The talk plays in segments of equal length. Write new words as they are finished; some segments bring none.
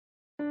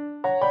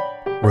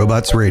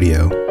Robots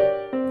Radio.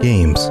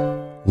 Games,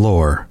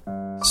 lore,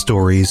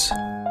 stories,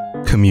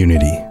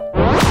 community.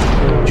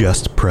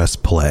 Just press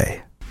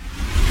play.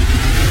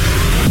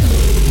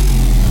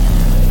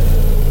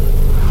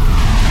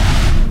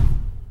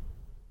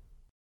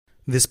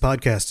 This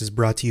podcast is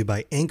brought to you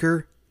by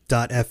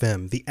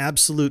Anchor.fm, the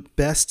absolute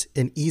best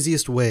and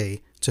easiest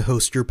way to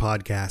host your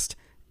podcast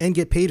and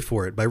get paid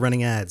for it by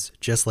running ads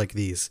just like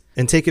these.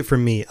 And take it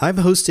from me, I've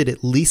hosted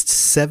at least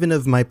 7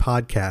 of my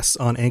podcasts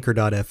on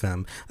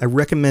Anchor.fm. I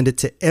recommend it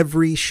to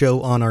every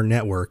show on our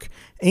network,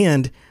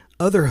 and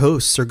other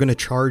hosts are going to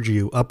charge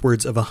you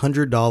upwards of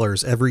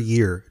 $100 every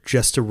year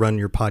just to run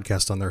your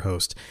podcast on their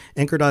host.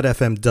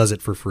 Anchor.fm does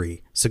it for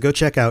free. So go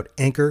check out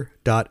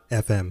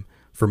Anchor.fm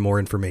for more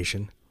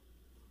information.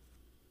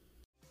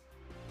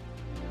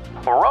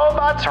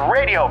 Robots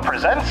Radio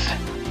presents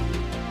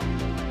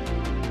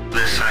the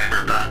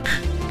Cyberpunk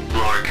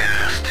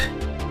Lorecast.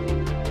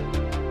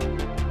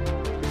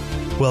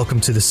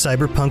 Welcome to the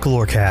Cyberpunk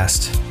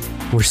Lorecast,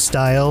 where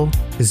style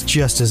is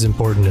just as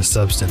important as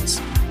substance.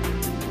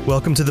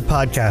 Welcome to the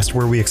podcast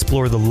where we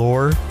explore the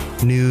lore,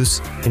 news,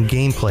 and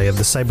gameplay of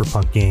the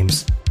cyberpunk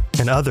games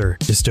and other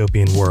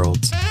dystopian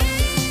worlds.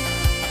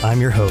 I'm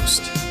your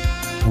host,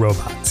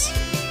 Robots.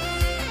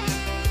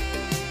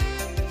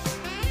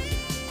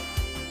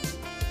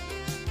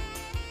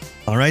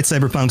 All right,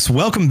 Cyberpunks,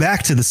 welcome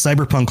back to the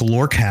Cyberpunk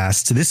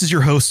Lorecast. This is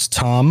your host,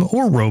 Tom,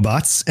 or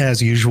Robots,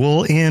 as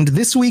usual, and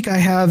this week I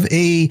have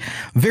a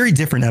very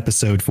different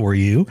episode for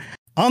you.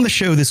 On the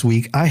show this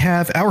week, I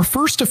have our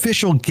first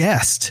official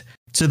guest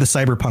to the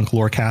Cyberpunk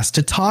Lorecast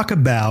to talk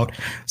about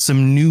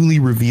some newly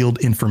revealed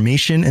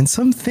information and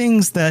some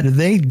things that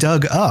they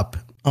dug up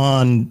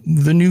on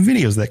the new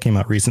videos that came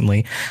out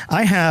recently.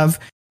 I have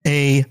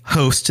a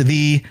host,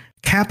 the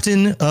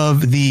captain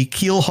of the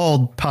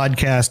Keelhauled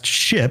podcast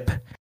ship,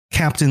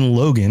 Captain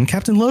Logun.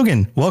 Captain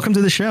Logun, welcome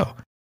to the show.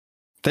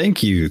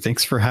 Thank you.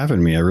 Thanks for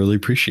having me. I really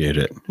appreciate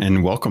it.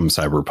 And welcome,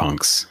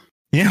 Cyberpunks.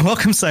 Yeah,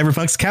 welcome,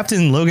 Cyberpunks.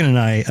 Captain Logun and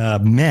I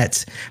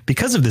met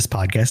because of this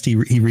podcast.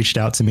 He reached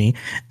out to me,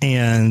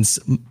 and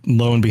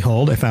lo and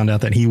behold, I found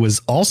out that he was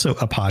also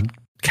a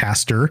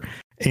podcaster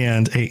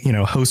and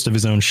a host of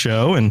his own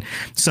show, and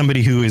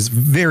somebody who is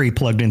very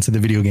plugged into the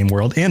video game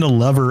world and a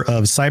lover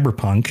of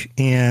cyberpunk.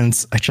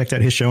 And I checked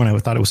out his show and I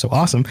thought it was so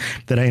awesome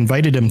that I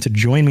invited him to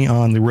join me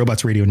on the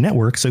Robots Radio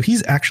Network. So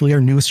he's actually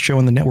our newest show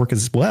on the network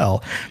as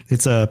well.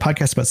 It's a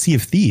podcast about Sea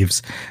of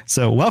Thieves.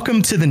 So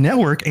welcome to the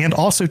network and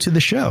also to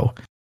the show.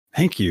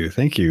 Thank you.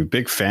 Thank you.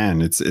 Big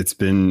fan. It's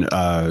been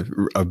a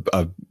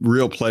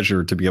real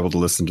pleasure to be able to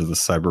listen to the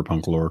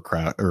Cyberpunk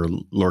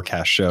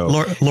Lorecast show.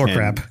 Lore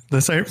crap. The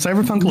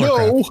Cyberpunk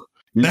Lore crap.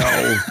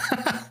 No.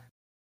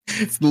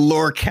 It's the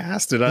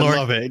Lorecast, and I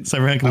love it.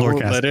 Cyberpunk Lorecast. I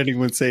won't let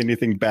anyone say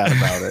anything bad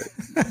about it.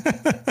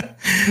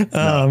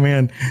 Oh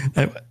man,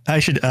 I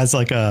should, as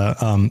like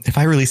if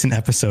I release an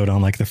episode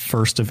on like the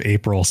 1st of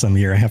April some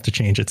year, I have to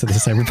change it to the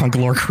Cyberpunk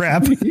Lore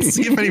crap.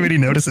 See if anybody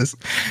notices.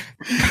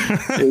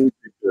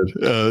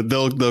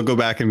 They'll go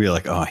back and be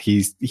like, oh,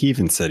 he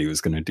even said he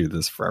was going to do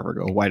this forever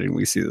ago. Why didn't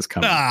we see this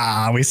coming?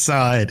 We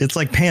saw it. It's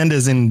like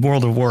pandas in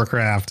World of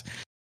Warcraft.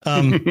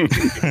 So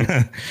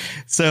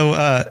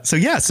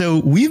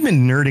we've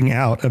been nerding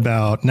out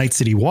about Night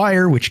City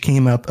Wire, which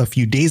came up a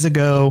few days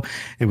ago.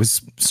 It was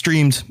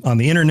streamed on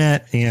the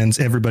internet and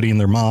everybody and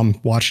their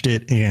mom watched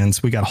it. And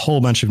we got a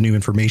whole bunch of new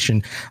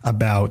information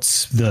about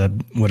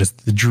the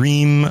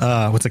dream?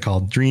 What's it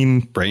called?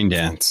 Brain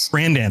dance.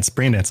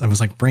 I was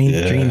like brain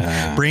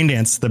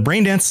dance, the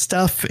brain dance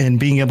stuff,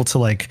 and being able to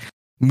like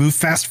move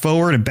fast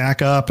forward and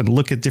back up and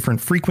look at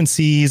different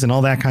frequencies and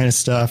all that kind of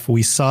stuff.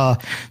 We saw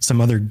some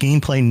other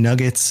gameplay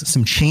nuggets,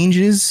 some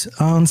changes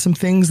on some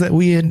things that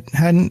we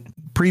hadn't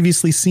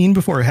previously seen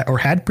before or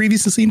had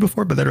previously seen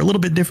before, but that are a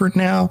little bit different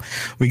now.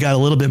 We got a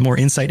little bit more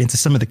insight into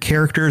some of the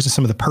characters and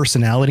some of the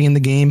personality in the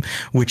game,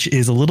 which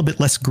is a little bit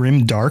less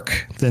grim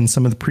dark than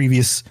some of the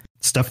previous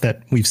stuff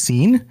that we've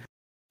seen.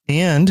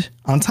 And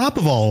on top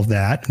of all of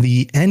that,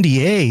 the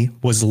NDA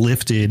was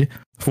lifted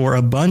for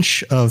a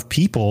bunch of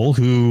people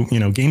who,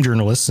 game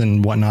journalists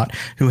and whatnot,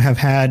 who have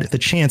had the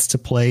chance to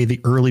play the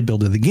early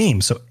build of the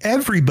game. So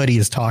everybody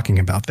is talking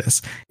about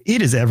this.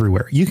 It is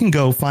everywhere. You can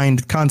go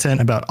find content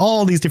about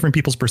all these different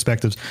people's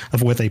perspectives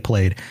of what they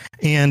played.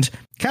 And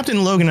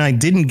Captain Logan and I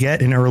didn't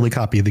get an early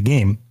copy of the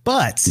game,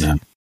 but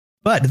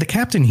the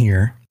captain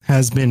here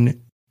has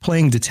been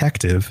playing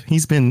detective.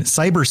 He's been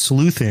cyber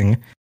sleuthing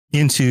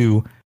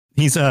into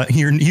He's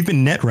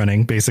been net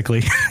running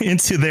basically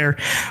into their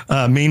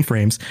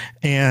mainframes,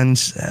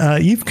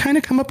 and you've kind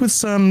of come up with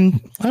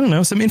some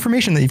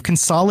information that you've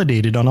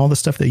consolidated on all the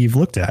stuff that you've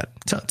looked at.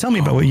 Tell me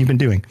about what you've been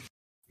doing.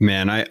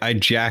 Man, I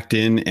jacked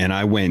in and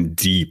I went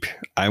deep.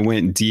 I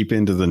went deep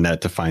into the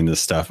net to find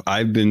this stuff.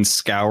 I've been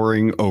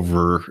scouring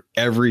over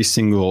every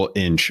single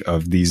inch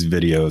of these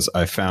videos.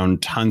 I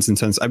found tons and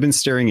tons. I've been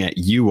staring at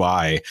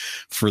UI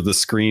for the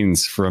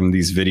screens from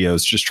these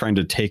videos, just trying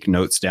to take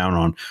notes down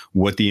on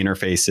what the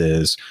interface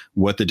is,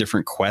 what the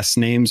different quest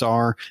names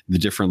are, the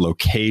different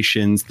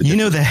locations.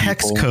 The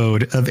hex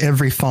code of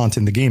every font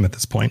in the game at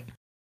this point.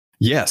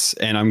 Yes,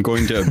 and I'm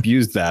going to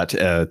abuse that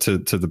to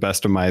the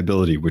best of my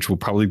ability, which will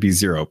probably be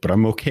 0, but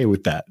I'm okay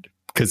with that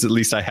because at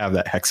least I have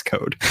that hex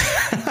code.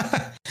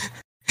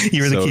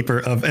 You're the keeper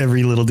of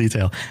every little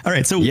detail. All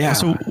right, so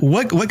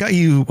what got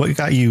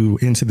you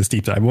into this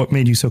deep dive? What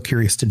made you so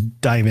curious to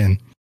dive in?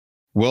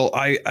 Well,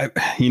 I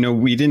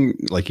we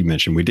didn't, like you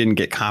mentioned, we didn't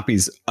get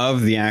copies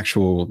of the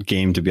actual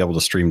game to be able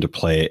to stream to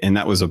play it, and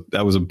that was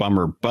a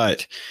bummer.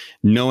 But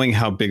knowing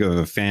how big of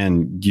a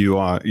fan you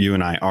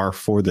and I are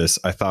for this,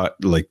 I thought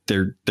like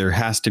there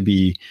has to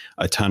be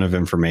a ton of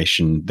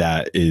information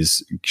that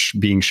is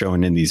being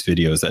shown in these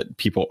videos that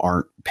people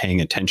aren't paying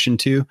attention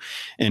to,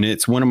 and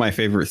it's one of my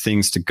favorite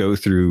things to go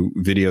through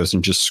videos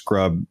and just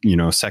scrub,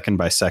 second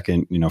by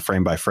second,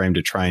 frame by frame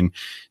to try and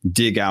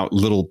dig out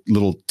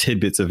little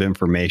tidbits of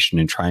information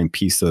and try and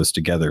piece those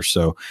together.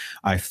 So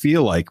I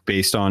feel like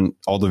based on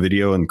all the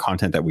video and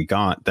content that we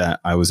got,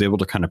 that I was able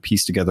to kind of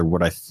piece together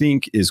what I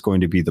think is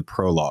going to be the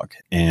prologue.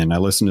 And I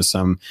listened to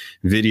some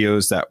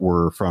videos that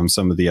were from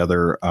some of the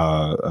other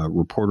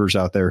reporters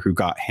out there who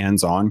got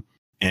hands-on,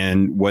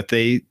 and what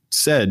they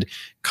said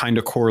kind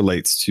of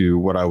correlates to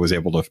what I was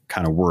able to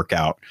kind of work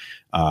out.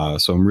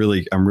 So I'm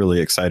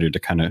really excited to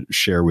kind of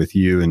share with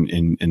you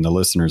and the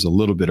listeners a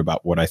little bit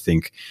about what I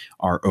think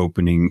our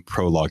opening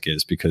prologue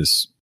is,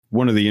 because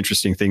one of the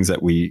interesting things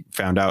that we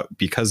found out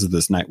because of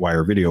this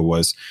Nightwire video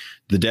was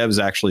the devs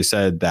actually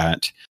said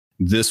that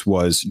this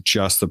was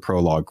just the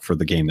prologue for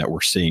the game that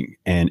we're seeing,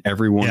 and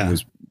everyone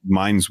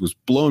minds was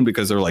blown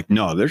because they're like,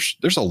 no, there's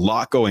a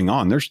lot going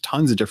on. There's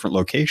tons of different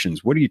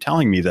locations. What are you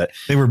telling me that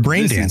they were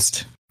brain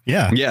danced?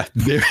 Yeah.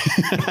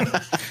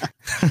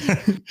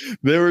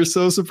 They were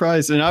so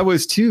surprised, and I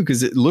was too,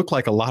 because it looked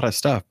like a lot of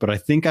stuff. But I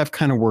think I've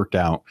kind of worked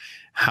out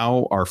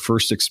how our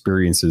first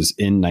experiences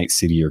in Night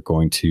City are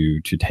going to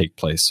take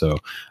place. So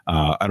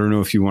I don't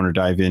know if you want to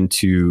dive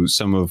into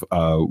some of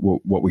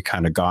what we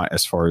kind of got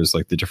as far as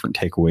like the different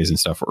takeaways and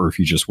stuff, or if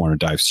you just want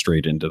to dive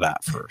straight into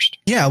that first.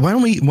 Yeah, why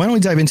don't we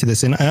dive into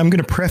this? And I'm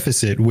going to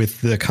preface it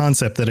with the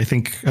concept that I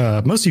think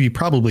most of you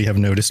probably have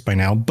noticed by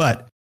now,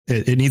 but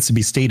it needs to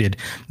be stated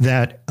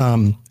that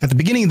at the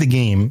beginning of the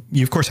game,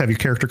 you of course have your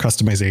character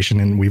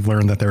customization, and we've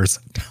learned that there's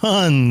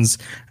tons,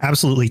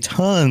 absolutely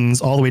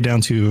tons, all the way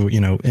down to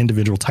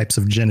individual types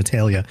of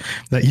genitalia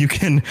that you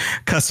can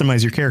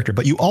customize your character.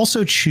 But you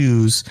also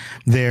choose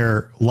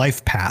their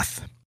life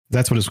path.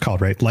 That's what it's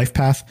called, right? Life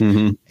path.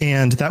 Mm-hmm.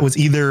 And that was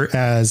either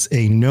as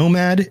a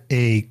nomad,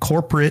 a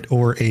corporate,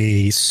 or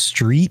a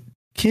street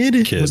kid.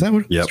 Was that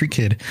what? Yep. Street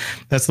kid.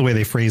 That's the way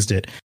they phrased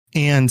it.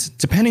 And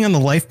depending on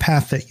the life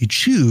path that you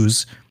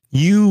choose,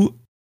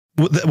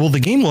 the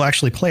game will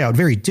actually play out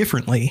very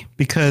differently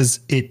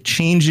because it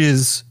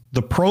changes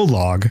the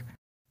prologue.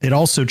 It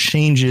also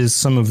changes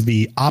some of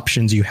the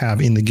options you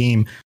have in the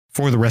game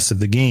for the rest of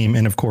the game.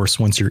 And of course,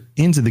 once you're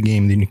into the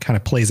game, then it kind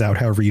of plays out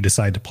however you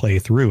decide to play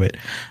through it.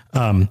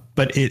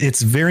 But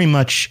it's very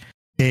much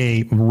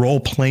a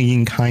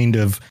role-playing kind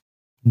of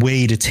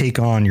way to take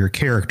on your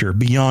character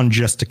beyond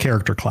just a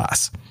character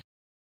class.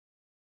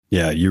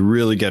 Yeah, you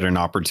really get an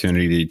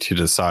opportunity to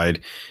decide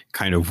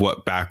kind of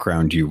what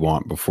background you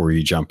want before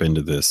you jump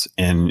into this.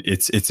 And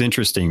it's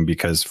interesting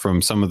because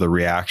from some of the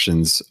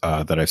reactions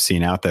that I've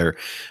seen out there,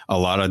 a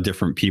lot of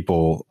different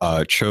people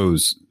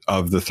chose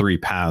of the 3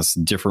 paths,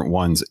 different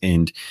ones,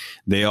 and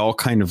they all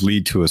kind of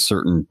lead to a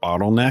certain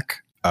bottleneck.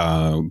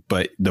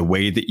 But the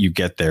way that you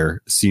get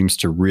there seems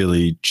to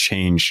really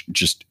change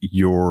just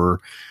your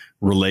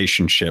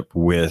relationship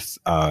with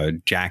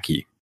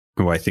Jackie,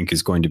 who I think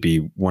is going to be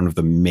one of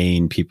the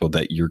main people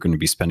that you're going to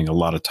be spending a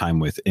lot of time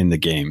with in the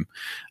game,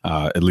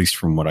 at least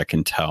from what I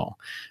can tell.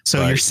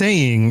 So you're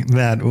saying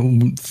that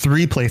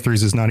 3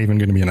 playthroughs is not even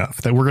going to be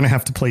enough, that we're going to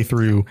have to play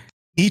through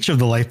each of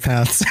the life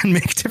paths and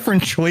make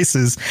different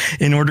choices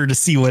in order to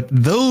see what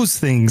those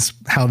things,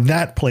 how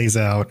that plays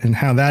out and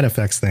how that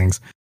affects things.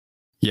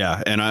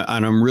 Yeah, and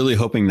I'm really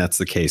hoping that's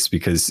the case,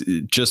 because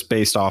just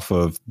based off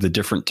of the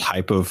different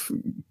type of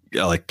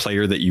like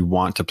player that you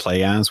want to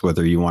play as,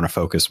 whether you want to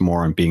focus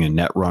more on being a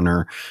net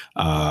runner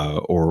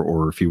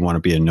or if you want to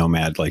be a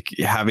nomad, like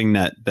having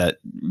that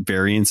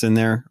variance in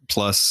there,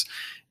 plus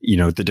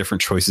the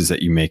different choices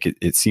that you make,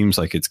 it seems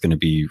like it's going to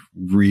be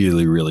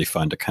really, really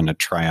fun to kind of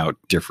try out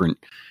different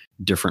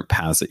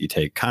paths that you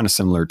take, kind of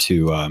similar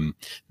to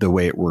the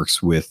way it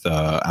works with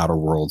Outer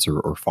Worlds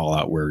or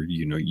Fallout, where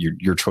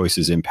your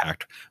choices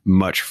impact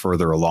much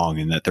further along,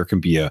 and that there can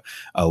be a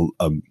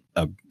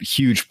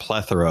huge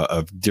plethora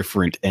of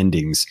different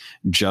endings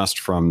just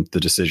from the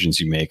decisions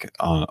you make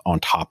on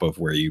top of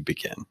where you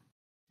begin.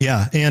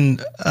 Yeah.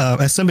 And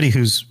as somebody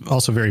who's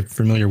also very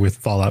familiar with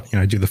Fallout,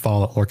 I do the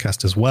Fallout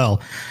Lorecast as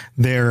well.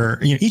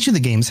 Each of the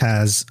games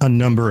has a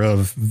number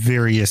of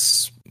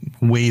various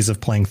ways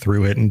of playing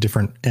through it and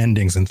different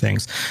endings and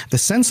things. The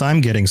sense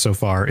I'm getting so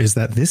far is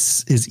that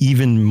this is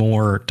even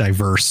more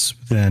diverse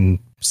than,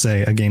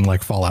 say, a game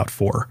like Fallout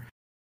 4.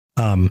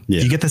 Do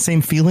you get the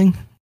same feeling?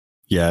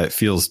 Yeah, it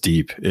feels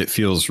deep. It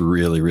feels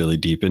really, really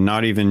deep. And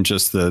not even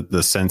just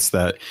the sense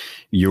that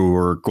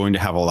you're going to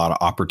have a lot of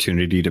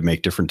opportunity to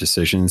make different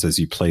decisions as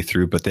you play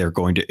through, but they're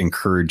going to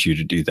encourage you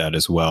to do that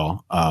as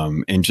well.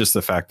 And just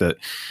the fact that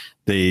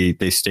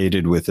they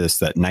stated with this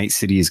that Night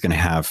City is going to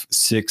have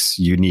 6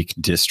 unique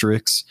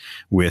districts,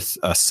 with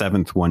a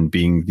 7th one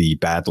being the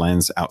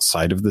Badlands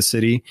outside of the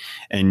city.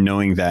 And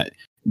knowing that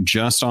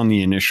just on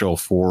the initial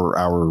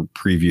 4-hour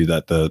preview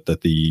that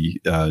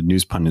the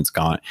news pundits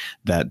got,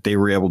 that they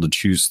were able to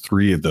choose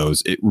 3 of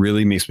those, it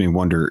really makes me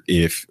wonder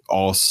if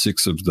all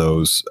 6 of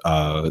those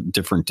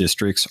different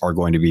districts are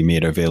going to be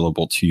made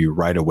available to you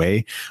right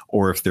away,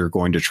 or if they're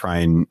going to try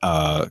and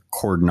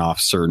cordon off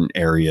certain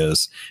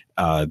areas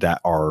that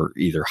are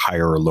either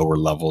higher or lower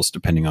levels,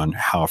 depending on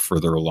how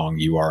further along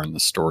you are in the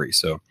story.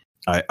 So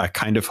I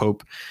kind of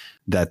hope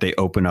that they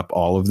open up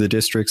all of the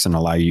districts and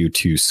allow you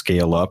to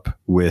scale up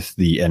with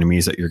the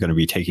enemies that you're going to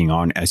be taking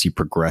on as you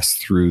progress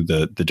through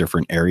the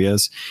different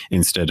areas,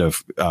 instead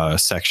of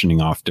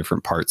sectioning off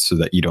different parts so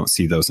that you don't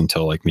see those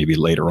until like maybe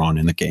later on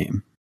in the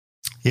game.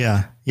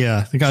 Yeah.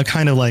 They got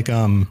kind of like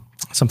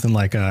something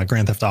like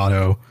Grand Theft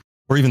Auto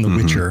or even The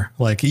Witcher.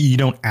 Like, you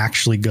don't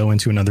actually go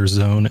into another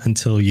zone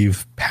until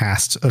you've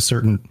passed a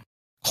certain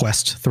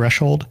quest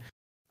threshold.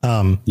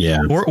 Or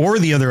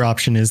the other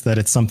option is that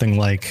it's something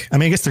like, I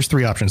mean, I guess there's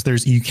 3 options.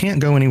 There's, you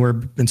can't go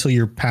anywhere until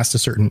you're past a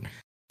certain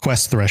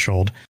quest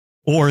threshold,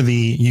 or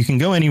you can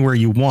go anywhere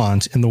you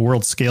want and the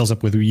world scales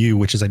up with you,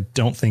 which is, I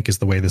don't think is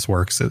the way this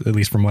works, at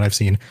least from what I've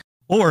seen.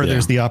 Or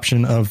there's the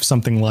option of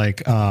something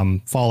like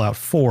Fallout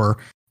 4,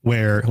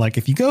 where like,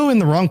 if you go in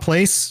the wrong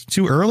place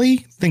too early,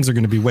 things are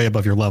going to be way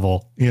above your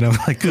level,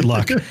 like good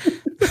luck.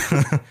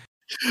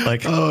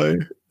 Like, oh,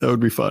 that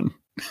would be fun.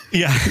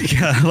 Yeah.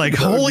 Like,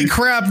 holy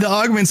crap, the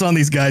augments on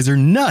these guys are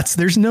nuts.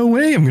 There's no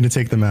way I'm going to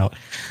take them out.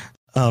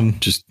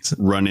 Just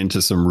run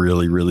into some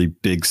really, really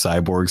big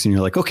cyborgs and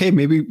you're like, okay,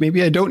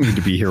 maybe I don't need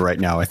to be here right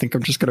now. I think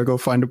I'm just going to go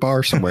find a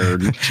bar somewhere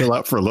and chill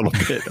out for a little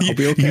bit. I'll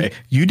be okay.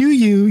 You do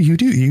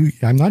you.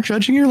 I'm not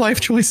judging your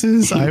life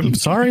choices. I'm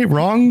sorry.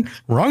 Wrong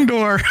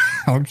door.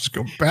 I'll just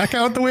go back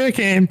out the way I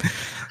came.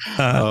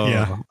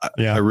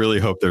 I really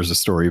hope there's a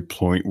story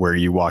point where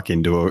you walk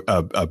into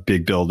a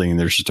big building and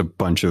there's just a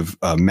bunch of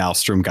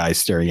Maelstrom guys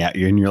staring at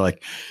you and you're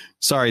like,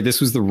 sorry, this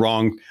was the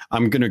wrong.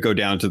 I'm going to go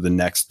down to the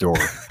next door.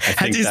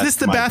 Is this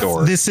the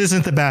bathroom? This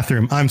isn't the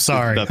bathroom. I'm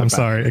sorry.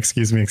 Sorry.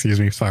 Excuse me.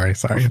 Sorry. I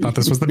thought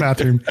this was the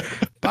bathroom.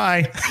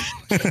 Bye.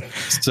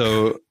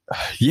 So,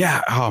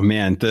 yeah. Oh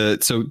man.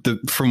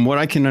 From what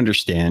I can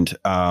understand,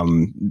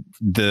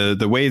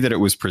 the way that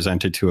it was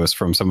presented to us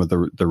from some of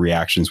the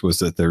reactions was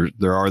that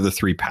there are the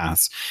 3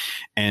 paths.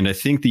 And I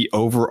think the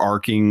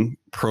overarching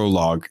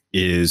prologue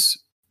is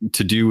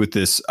to do with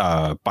this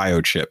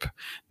biochip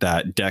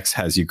that Dex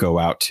has you go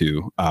out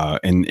to,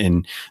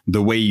 and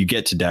the way you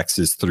get to Dex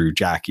is through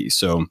Jackie.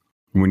 So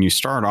when you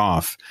start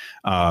off,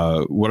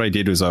 what I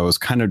did was I was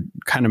kind of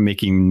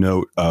making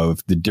note of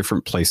the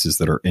different places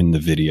that are in the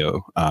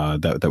video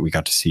that we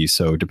got to see.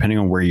 So depending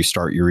on where you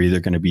start, you're either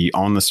going to be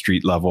on the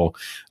street level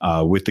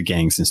with the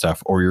gangs and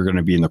stuff, or you're going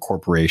to be in the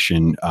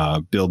corporation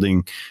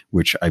building,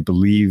 which I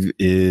believe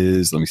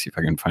is, let me see if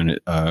I can find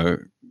it,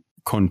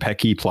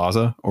 Konpeki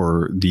Plaza,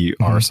 or the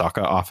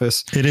Arasaka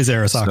office. It is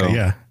Arasaka. So,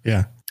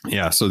 yeah.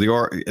 So the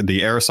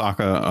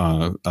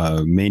Arasaka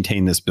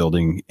maintain this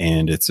building,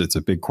 and it's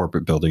a big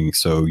corporate building.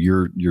 So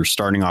you're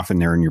starting off in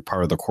there, and you're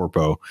part of the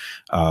corpo,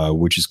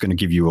 which is going to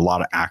give you a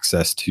lot of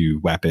access to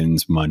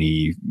weapons,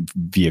 money,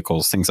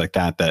 vehicles, things like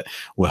that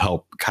will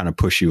help kind of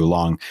push you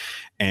along.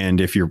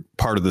 And if you're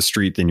part of the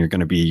street, then you're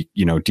going to be,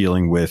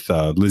 dealing with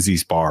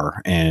Lizzie's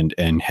bar and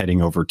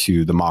heading over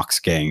to the Mox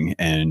gang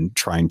and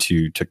trying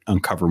to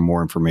uncover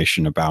more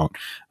information about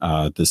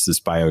this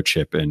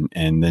biochip.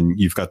 And then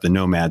you've got the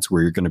Nomads,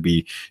 where you're going to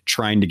be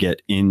trying to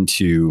get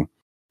into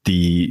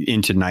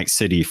Night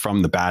City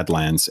from the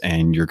Badlands,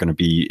 and you're going to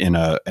be in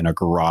a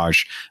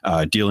garage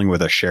dealing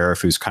with a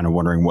sheriff who's kind of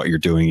wondering what you're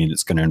doing, and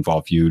it's going to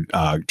involve you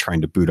trying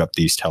to boot up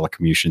these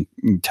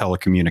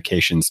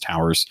telecommunications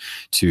towers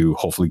to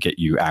hopefully get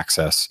you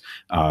access.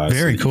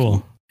 Very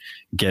cool.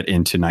 Get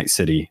into Night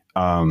City.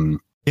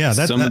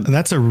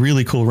 That's a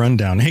really cool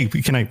rundown. Hey,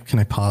 can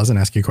I pause and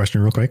ask you a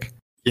question real quick?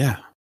 Yeah.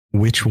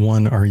 Which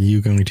one are you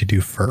going to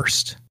do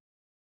first?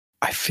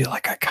 I feel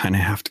like I kind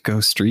of have to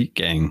go Street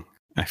Gang.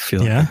 I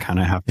feel like I kind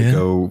of have to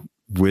go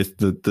with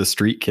the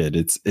street kid.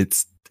 It's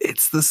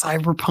the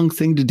cyberpunk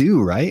thing to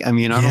do, right? I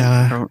mean,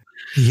 the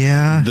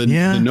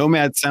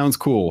Nomad sounds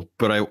cool,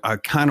 but I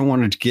kind of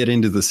wanted to get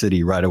into the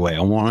city right away.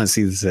 I want to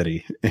see the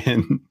city.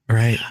 And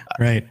right.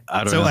 I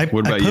don't know. I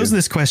posed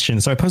this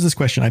question.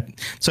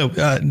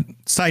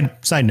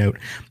 Side note,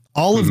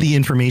 all of the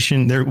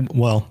information there,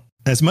 well,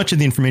 as much of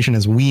the information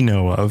as we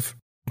know of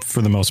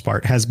for the most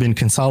part, has been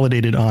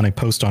consolidated on a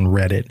post on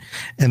Reddit.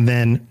 And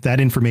then that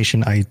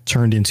information I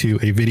turned into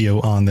a video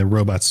on the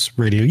Robots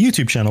Radio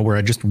YouTube channel where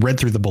I just read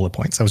through the bullet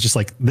points. I was just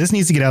like, this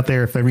needs to get out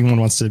there. If everyone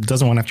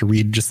doesn't want to have to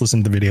read, just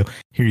listen to the video.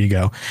 Here you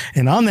go.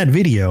 And on that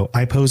video,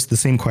 I posed the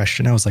same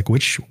question. I was like,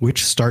 which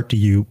start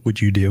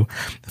would you do?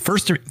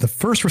 The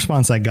first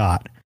response I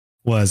got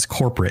was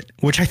corporate,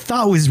 which I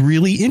thought was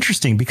really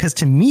interesting because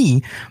to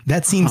me,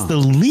 that seems the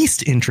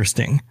least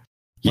interesting.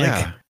 Yeah.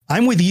 Like,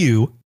 I'm with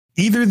you,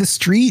 either the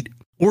street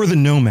or the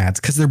nomads,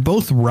 because they're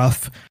both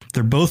rough.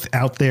 They're both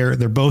out there.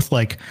 They're both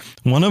like,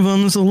 one of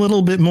them's a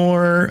little bit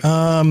more,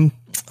 I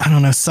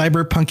don't know,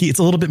 cyberpunky. It's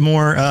a little bit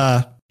more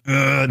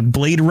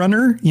Blade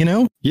Runner, you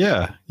know?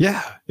 Yeah,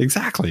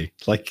 exactly.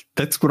 Like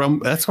that's what I'm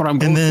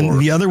going And then for.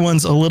 the other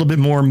one's a little bit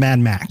more Mad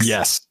Max.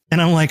 Yes.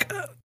 And I'm like,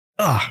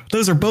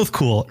 those are both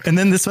cool. And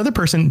then this other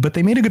person, but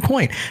they made a good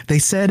point. They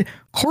said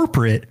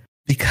corporate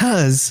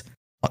because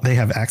they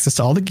have access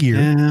to all the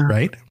gear,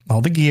 right? All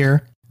the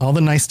gear, all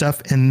the nice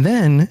stuff. And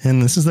then,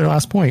 and this is their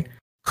last point,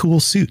 cool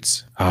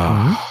suits.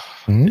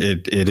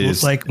 It cool.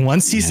 is like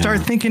once you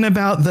start thinking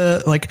about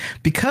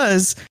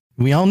because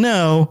we all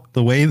know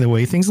the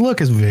way things look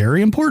is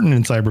very important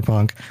in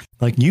cyberpunk.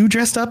 Like you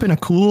dressed up in a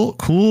cool,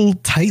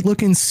 tight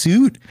looking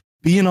suit,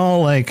 being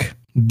all like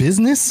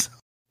business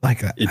like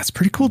that. That's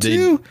pretty cool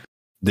too.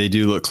 They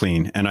do look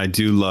clean, and I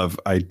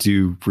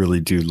really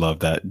do love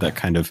that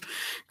kind of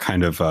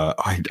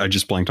I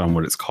just blanked on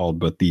what it's called,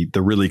 but the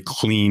really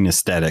clean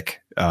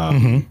aesthetic,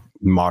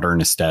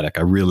 modern aesthetic.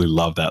 I really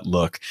love that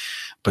look,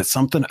 but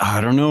something, I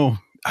don't know.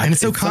 And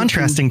it's so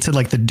contrasting to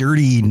like the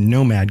dirty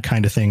nomad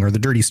kind of thing or the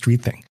dirty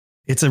street thing.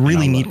 It's a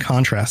really neat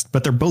contrast,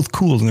 but they're both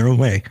cool in their own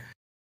way.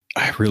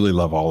 I really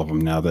love all of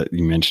them now that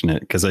you mention it,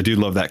 because I do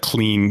love that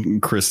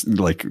clean, crisp,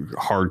 like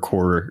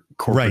hardcore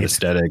corporate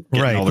aesthetic,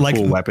 getting all the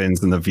cool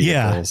weapons and the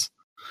vehicles.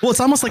 Yeah. Well,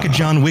 it's almost like a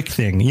John Wick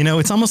thing, you know.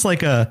 It's almost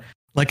like you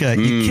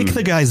kick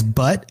the guy's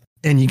butt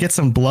and you get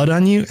some blood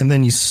on you, and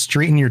then you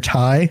straighten your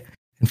tie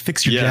and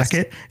fix your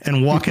jacket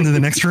and walk into the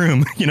next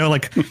room. You know,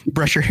 like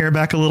brush your hair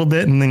back a little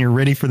bit, and then you're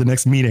ready for the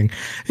next meeting.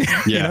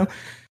 You know?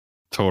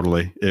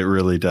 Totally. It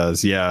really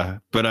does. Yeah.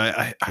 But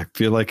I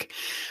feel like,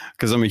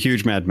 because I'm a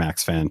huge Mad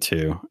Max fan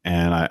too.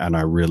 And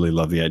I really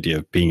love the idea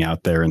of being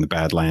out there in the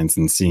Badlands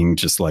and seeing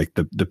just like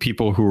the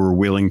people who are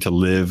willing to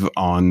live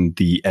on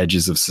the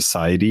edges of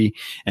society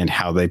and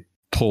how they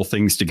pull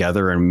things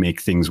together and make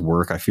things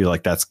work. I feel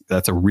like that's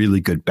a really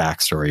good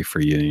backstory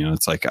for you. You know,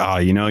 it's like,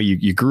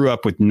 you grew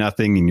up with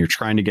nothing and you're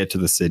trying to get to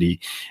the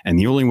city. And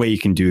the only way you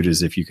can do it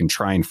is if you can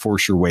try and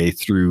force your way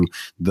through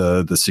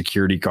the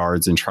security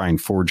guards and try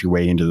and forge your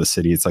way into the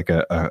city. It's like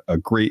a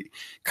great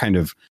kind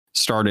of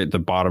start at the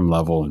bottom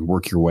level and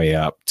work your way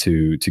up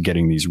to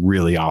getting these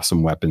really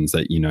awesome weapons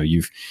that, you know,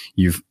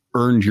 you've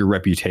earned your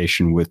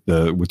reputation with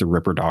the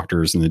Ripper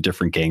Doctors and the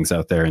different gangs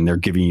out there. And they're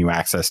giving you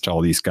access to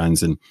all these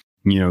guns. And,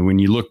 you know, when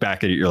you look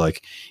back at it, you're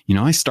like, you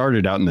know, I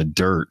started out in the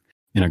dirt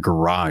in a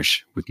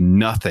garage with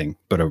nothing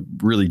but a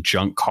really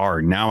junk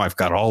car. Now I've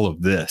got all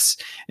of this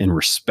in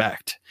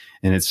respect.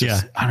 And it's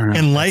just, I don't know.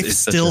 And life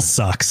still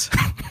sucks.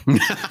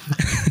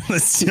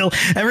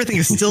 Everything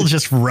is still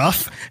just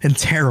rough and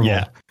terrible.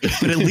 Yeah.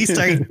 But at least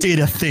I did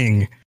a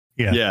thing.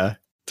 Yeah. Yeah.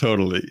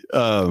 Totally.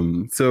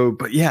 So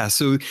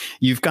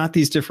you've got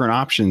these different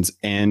options.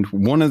 And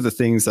one of the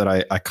things that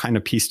I kind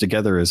of pieced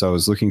together as I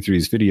was looking through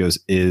these videos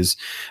is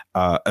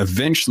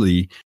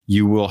eventually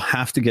you will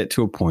have to get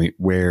to a point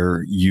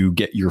where you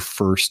get your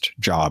first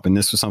job. And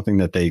this was something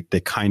that they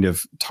kind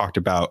of talked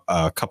about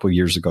a couple of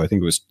years ago. I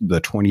think it was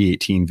the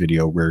 2018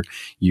 video where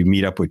you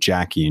meet up with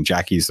Jackie, and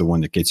Jackie is the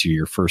one that gets you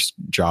your first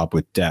job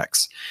with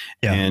Dex.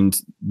 Yeah.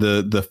 And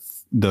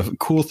the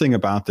cool thing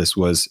about this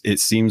was it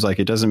seems like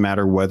it doesn't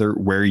matter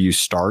where you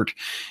start,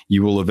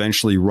 you will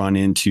eventually run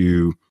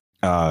into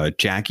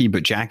Jackie,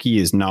 but Jackie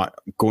is not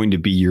going to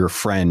be your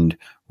friend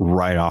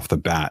right off the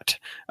bat.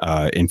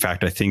 In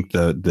fact, I think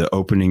the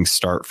opening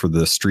start for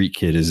the street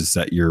kid is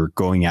that you're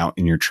going out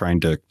and you're trying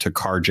to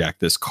carjack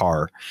this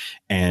car,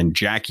 and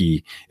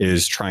Jackie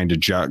is trying to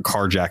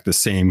carjack the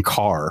same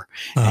car.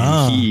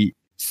 And he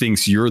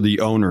thinks you're the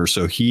owner,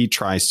 so he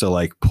tries to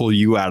like pull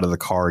you out of the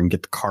car and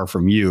get the car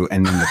from you,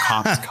 and then the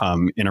cops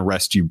come and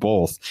arrest you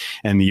both.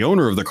 And the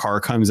owner of the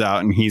car comes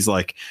out and he's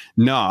like,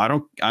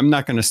 no, I'm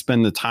not going to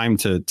spend the time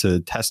to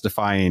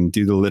testify and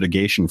do the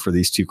litigation for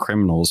these two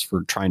criminals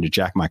for trying to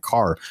jack my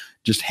car.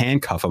 Just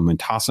handcuff them and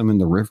toss them in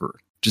the river.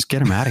 Just get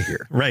them out of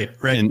here. Right.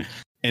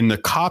 And the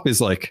cop is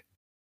like,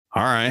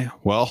 all right,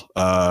 well,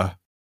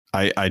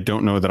 I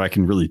don't know that I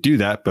can really do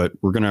that, but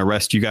we're going to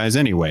arrest you guys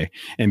anyway.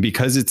 And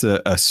because it's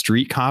a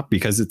street cop,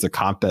 because it's a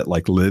cop that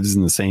like lives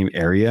in the same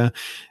area,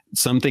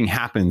 something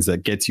happens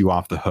that gets you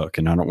off the hook.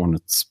 And I don't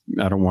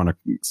want to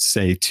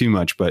say too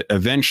much, but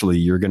eventually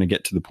you're going to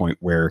get to the point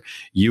where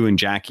you and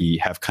Jackie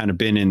have kind of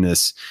been in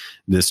this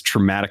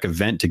traumatic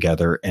event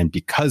together. And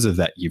because of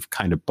that, you've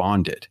kind of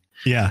bonded.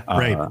 Yeah.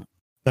 Right.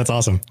 That's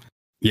awesome.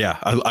 Yeah,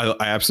 I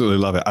absolutely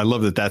love it. I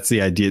love that. That's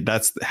the idea.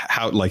 That's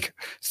how like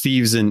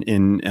thieves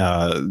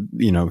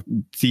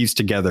thieves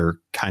together,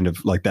 kind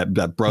of like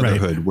that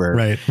brotherhood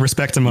where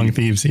respect among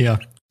thieves. Yeah.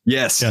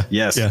 Yes.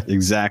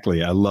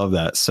 Exactly. I love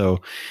that.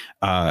 So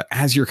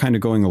as you're kind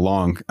of going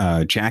along,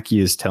 Jackie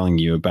is telling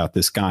you about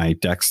this guy,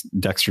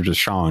 Dexter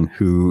Deshawn,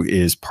 who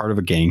is part of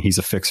a gang. He's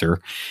a fixer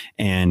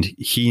and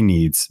he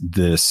needs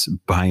this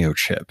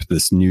biochip,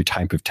 this new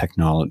type of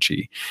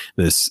technology,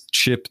 this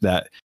chip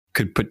that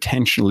could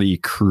potentially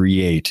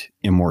create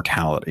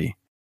immortality,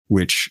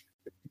 which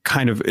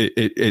kind of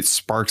it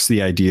sparks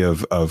the idea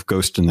of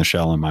Ghost in the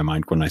Shell in my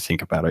mind when I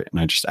think about it.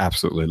 And I just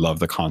absolutely love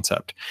the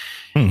concept.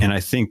 And I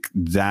think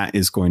that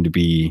is going to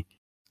be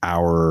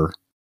our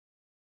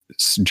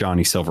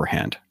Johnny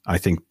Silverhand. I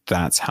think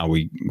that's how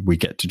we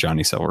get to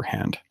Johnny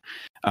Silverhand.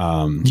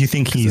 You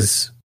think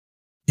he's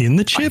in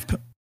the chip?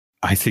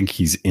 I think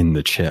he's in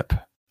the chip.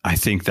 I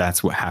think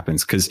that's what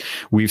happens, because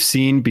we've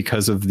seen,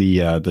 because of the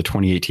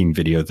 2018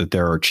 video, that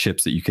there are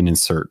chips that you can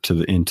insert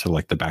into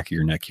like the back of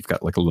your neck. You've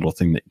got like a little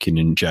thing that you can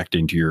inject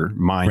into your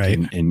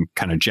mind and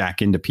kind of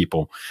jack into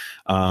people.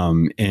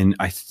 And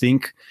I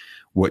think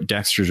what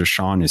Dexter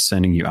Deshawn is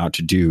sending you out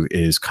to do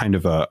is kind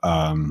of a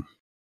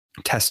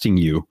testing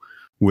you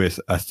with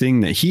a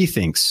thing that he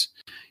thinks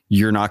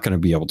you're not going to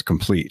be able to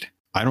complete.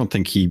 I don't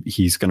think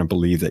he's going to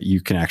believe that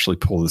you can actually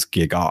pull this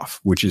gig off,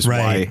 which is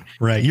why.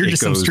 Right. You're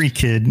just some street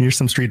kid. You're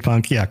some street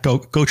punk. Yeah. Go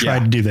try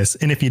to do this.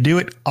 And if you do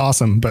it,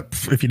 awesome. But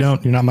if you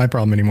don't, you're not my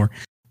problem anymore.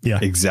 Yeah,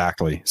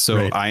 exactly.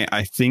 So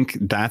I think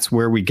that's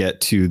where we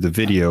get to the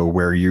video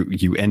where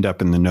you end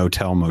up in the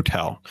no-tell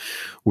motel,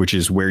 which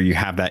is where you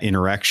have that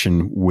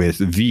interaction with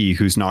V,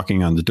 who's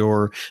knocking on the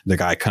door. The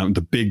guy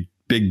the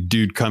big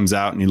dude comes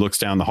out and he looks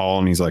down the hall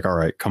and he's like, all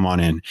right, come on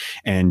in.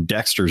 And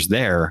Dexter's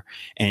there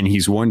and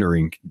he's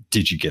wondering,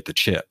 did you get the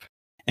chip?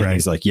 And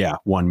he's like, yeah,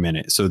 1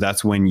 minute. So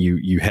that's when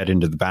you head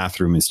into the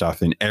bathroom and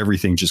stuff, and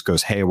everything just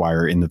goes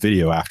haywire in the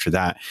video after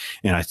that.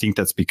 And I think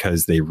that's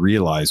because they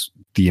realize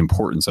the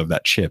importance of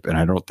that chip. And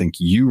I don't think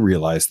you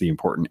realize the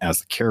importance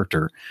as the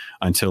character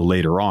until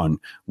later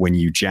on, when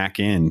you jack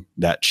in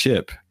that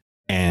chip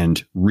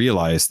and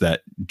realize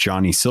that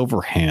Johnny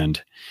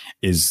Silverhand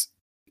is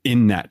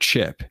in that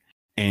chip.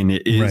 And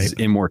it is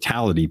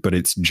immortality, but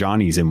it's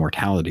Johnny's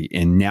immortality.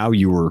 And now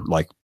you were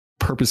like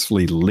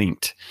purposefully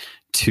linked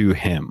to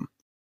him.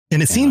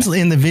 And it seems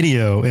in the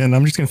video, and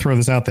I'm just going to throw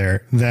this out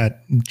there,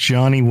 that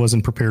Johnny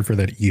wasn't prepared for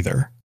that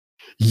either.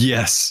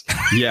 Yes.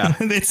 Yeah.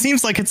 It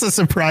seems like it's a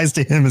surprise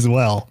to him as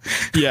well.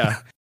 Yeah.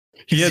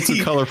 He had some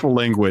colorful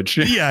language.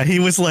 Yeah. He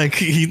was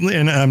like,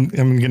 and I'm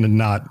going to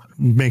not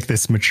make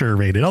this mature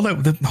rated, although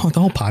the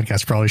whole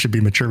podcast probably should be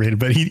mature rated,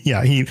 but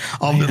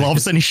all of a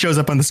sudden he shows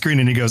up on the screen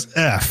and he goes,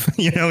 F,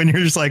 and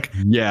you're just like,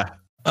 yeah.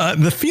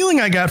 The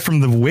feeling I got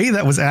from the way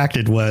that was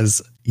acted was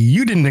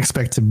you didn't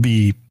expect to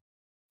be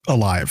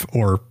alive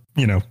or,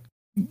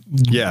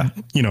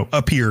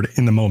 appeared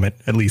in the moment,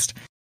 at least.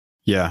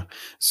 Yeah.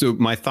 So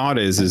my thought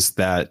is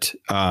that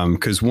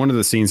because one of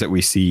the scenes that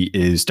we see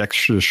is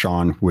Dexter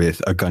Deshawn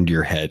with a gun to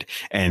your head,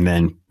 and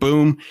then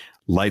boom,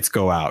 lights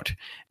go out.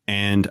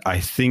 And I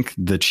think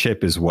the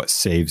chip is what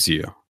saves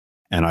you.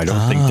 And I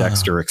don't think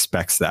Dexter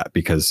expects that,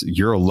 because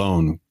you're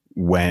alone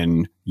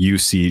when you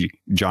see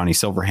Johnny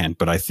Silverhand.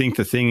 But I think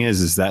the thing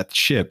is that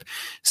chip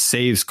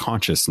saves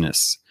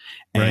consciousness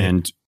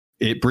and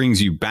it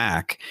brings you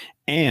back.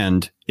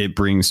 And it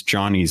brings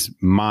Johnny's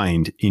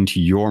mind into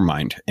your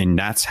mind. And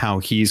that's how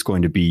he's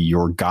going to be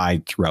your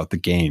guide throughout the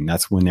game.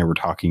 That's when they were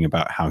talking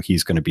about how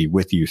he's going to be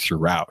with you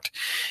throughout.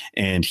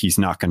 And he's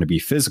not going to be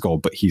physical,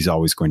 but he's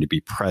always going to be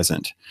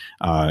present.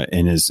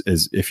 And as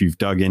if you've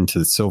dug into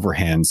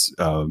Silverhand's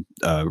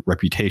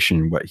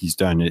reputation, what he's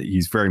done,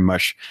 he's very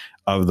much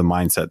of the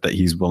mindset that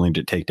he's willing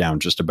to take down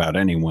just about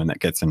anyone that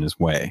gets in his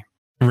way.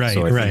 Right,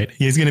 so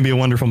he's going to be a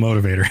wonderful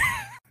motivator.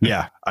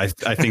 Yeah, I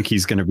think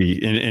he's going to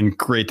be, and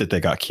great that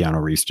they got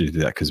Keanu Reeves to do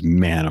that, because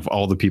man, of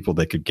all the people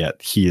they could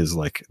get, he is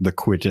like the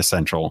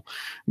quintessential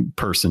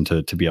person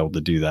to be able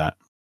to do that.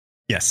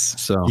 Yes.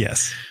 So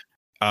yes.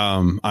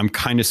 I'm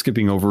kind of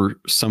skipping over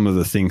some of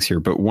the things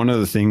here, but one of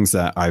the things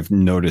that I've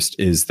noticed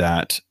is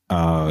that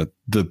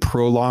the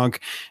prologue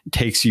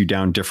takes you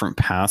down different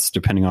paths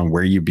depending on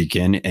where you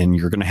begin, and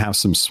you're going to have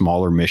some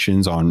smaller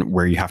missions on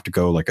where you have to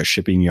go, like a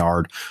shipping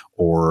yard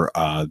or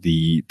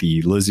the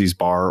Lizzie's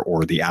bar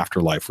or the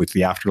Afterlife. With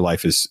the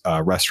Afterlife is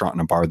a restaurant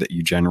and a bar that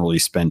you generally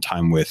spend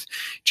time with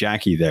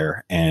Jackie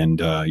there, and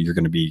you're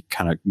going to be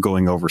kind of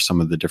going over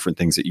some of the different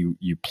things that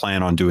you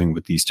plan on doing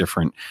with these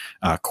different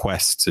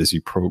quests as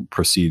you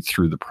proceed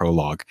through the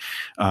prologue.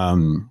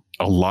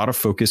 A lot of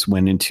focus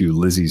went into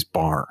Lizzie's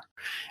bar.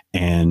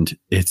 And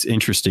it's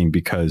interesting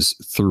because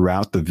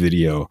throughout the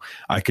video,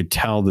 I could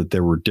tell that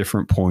there were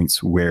different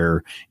points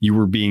where you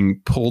were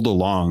being pulled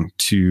along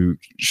to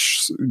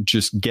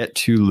just get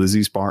to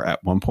Lizzie's bar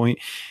at one point.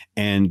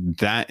 And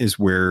that is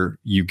where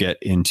you get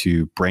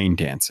into brain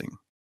dancing,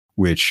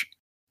 which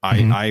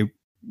I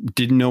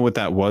didn't know what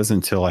that was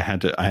until I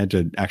had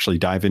to actually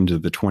dive into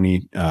the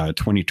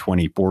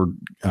 2020 board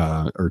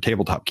or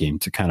tabletop game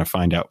to kind of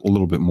find out a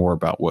little bit more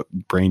about what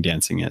brain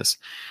dancing is.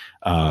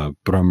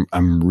 But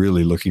I'm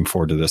really looking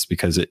forward to this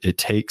because it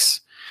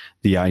takes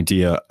the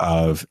idea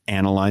of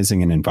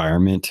analyzing an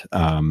environment,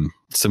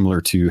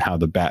 similar to how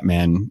the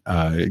Batman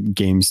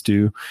games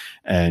do,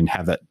 and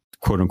have that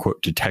quote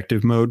unquote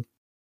detective mode.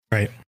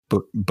 Right.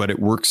 But it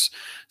works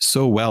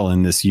so well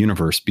in this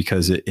universe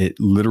because it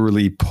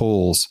literally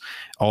pulls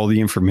all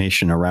the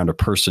information around a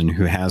person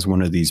who has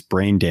one of these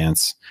brain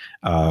dance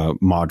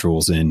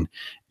modules in,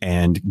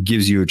 and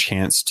gives you a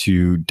chance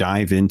to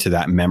dive into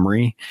that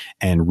memory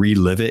and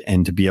relive it,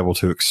 and to be able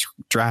to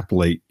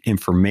extrapolate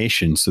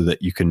information so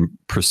that you can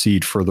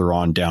proceed further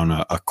on down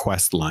a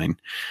quest line.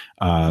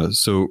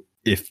 So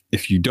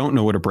if you don't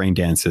know what a brain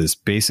dance is,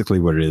 basically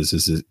what it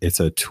is it's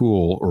a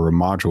tool or a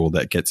module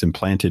that gets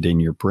implanted in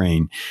your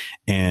brain,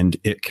 and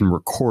it can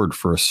record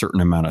for a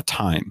certain amount of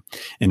time,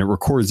 and it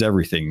records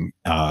everything,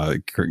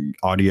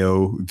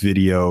 audio,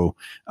 video,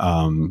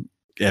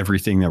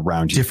 everything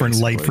around you. Different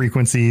basically. Light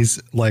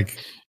frequencies, like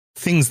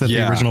things that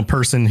the original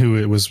person who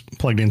it was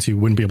plugged into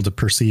wouldn't be able to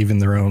perceive in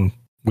their own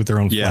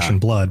flesh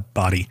and blood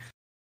body.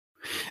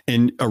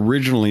 And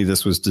originally,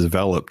 this was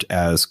developed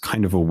as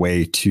kind of a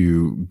way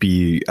to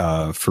be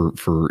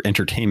for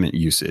entertainment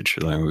usage.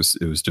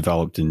 It was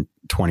developed in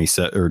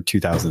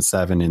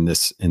 2007 in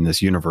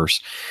this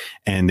universe,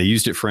 and they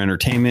used it for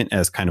entertainment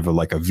as kind of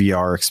like a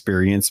VR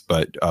experience,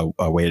 but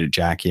a way to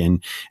jack in.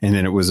 And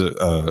then it was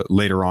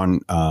later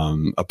on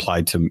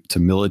applied to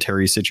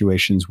military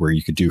situations where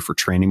you could do for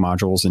training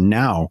modules. And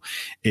now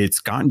it's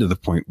gotten to the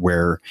point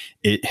where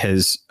it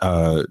has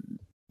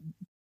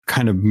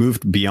kind of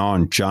moved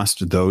beyond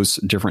just those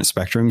different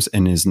spectrums,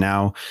 and is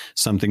now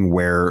something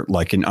where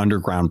like an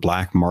underground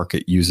black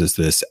market uses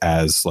this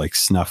as like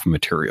snuff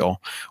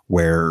material,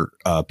 where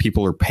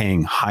people are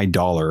paying high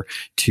dollar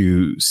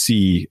to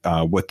see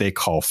what they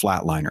call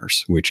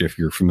flatliners, which if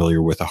you're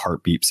familiar with a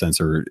heartbeat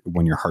sensor,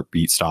 when your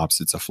heartbeat stops,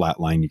 it's a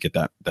flat line. You get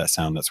that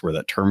sound. That's where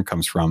that term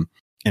comes from.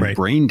 And right.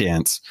 brain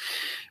dance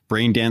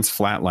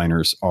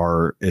flatliners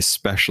are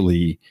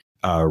especially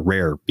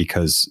rare,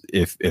 because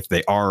if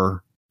they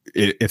are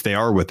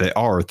what they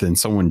are, then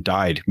someone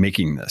died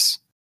making this.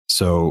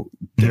 So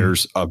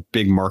there's a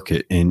big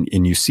market. And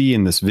you see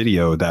in this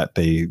video that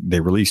they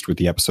released with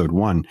the episode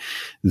 1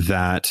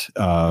 that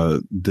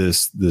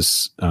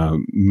this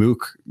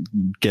mook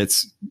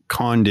gets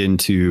conned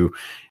into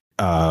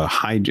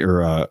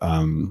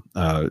holding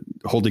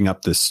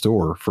up this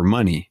store for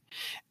money,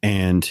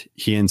 and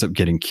he ends up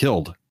getting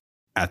killed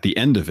at the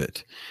end of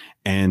it.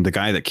 And the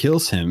guy that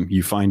kills him,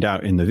 you find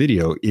out in the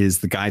video, is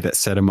the guy that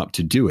set him up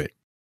to do it.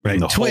 Right.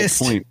 And the twist.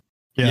 Whole point,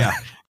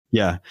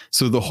 yeah.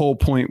 So the whole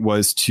point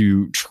was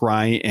to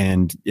try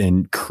and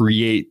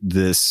create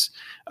this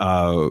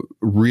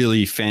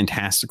really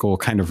fantastical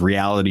kind of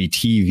reality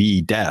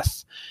TV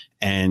death,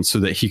 and so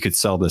that he could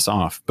sell this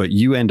off. But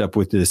you end up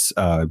with this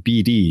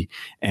BD,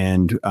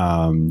 and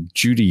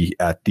Judy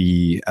at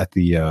the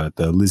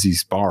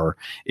Lizzie's bar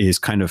is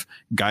kind of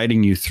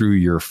guiding you through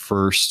your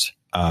first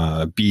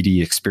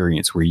BD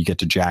experience, where you get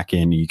to jack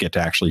in, you get to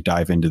actually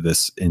dive into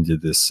this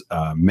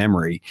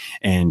memory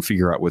and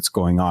figure out what's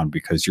going on,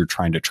 because you're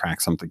trying to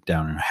track something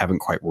down. And I haven't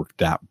quite worked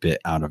that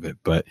bit out of it,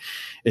 but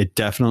it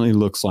definitely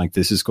looks like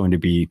this is going to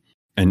be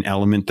an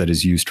element that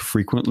is used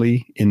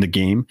frequently in the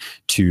game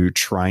to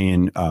try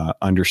and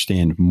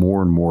understand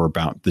more and more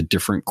about the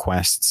different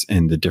quests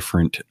and the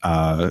different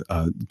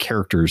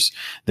characters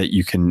that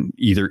you can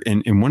either.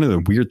 And one of the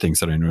weird things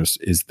that I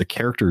noticed is the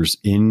characters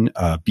in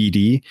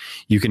BD,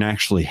 you can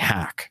actually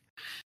hack.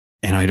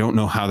 And I don't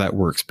know how that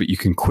works, but you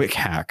can quick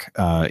hack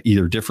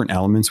either different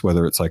elements,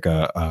 whether it's like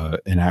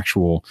an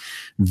actual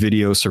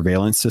video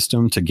surveillance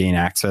system to gain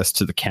access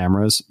to the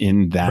cameras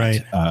in that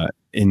right.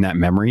 In that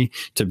memory,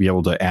 to be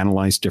able to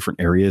analyze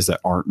different areas that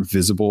aren't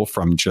visible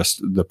from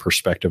just the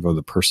perspective of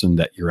the person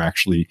that you're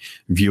actually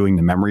viewing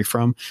the memory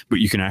from. But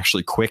you can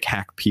actually quick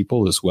hack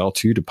people as well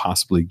too, to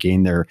possibly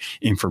gain their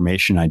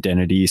information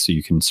identity, so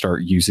you can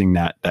start using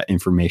that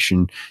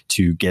information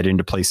to get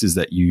into places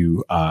that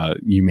you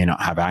may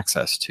not have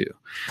access to.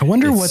 I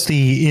wonder what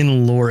the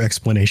in-lore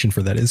explanation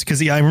for that is,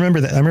 because I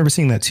remember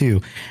seeing that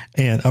too.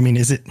 And I mean,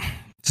 does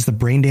the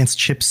brain dance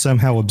chip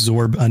somehow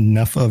absorb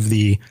enough of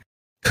the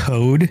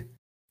code?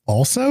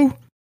 Also,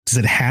 does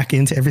it hack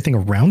into everything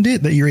around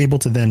it that you're able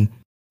to then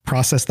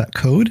process that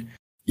code?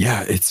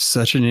 Yeah, it's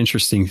such an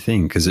interesting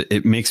thing, because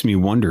it makes me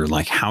wonder,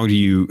 like, how do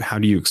you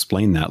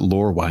explain that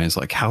lore wise?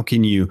 Like, how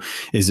can you,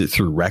 is it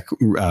through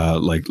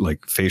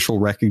like facial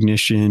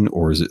recognition,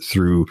 or is it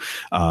through,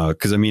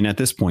 because I mean, at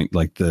this point,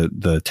 like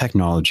the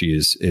technology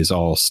is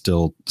all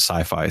still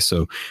sci-fi.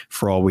 So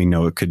for all we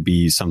know, it could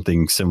be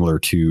something similar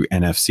to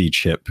NFC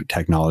chip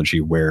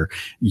technology, where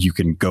you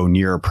can go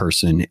near a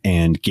person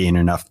and gain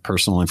enough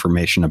personal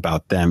information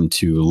about them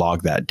to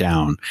log that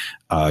down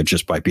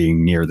just by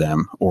being near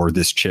them, or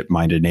this chip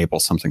might enable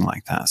something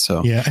like that.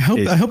 So yeah, I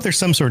hope there's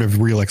some sort of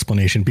real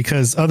explanation,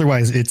 because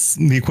otherwise it's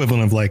the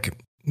equivalent of like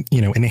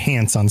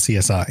enhance on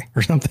CSI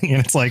or something.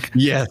 And it's like,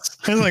 yes,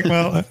 it's like,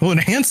 well, we'll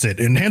enhance it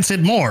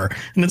more.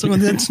 And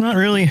that's not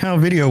really how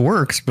video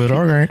works, but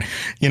all right.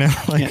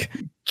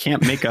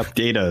 Can't make up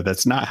data.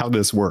 That's not how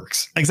this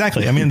works.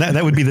 Exactly. I mean,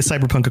 that would be the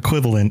cyberpunk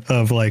equivalent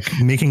of like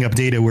making up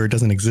data where it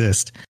doesn't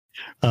exist.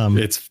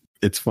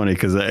 It's funny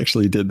because I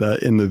actually did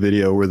that in the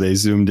video where they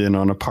zoomed in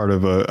on a part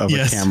of a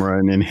camera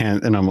and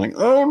enhanced, and I'm like,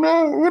 oh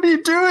no, what are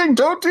you doing?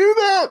 Don't do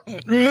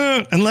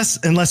that.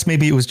 Unless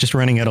maybe it was just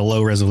running at a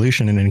low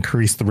resolution and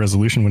increased the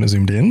resolution when it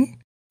zoomed in.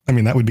 I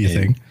mean, that would be a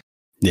thing.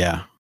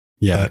 Yeah.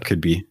 It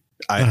could be.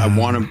 I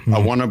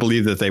want to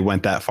believe that they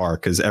went that far,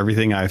 because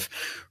everything I've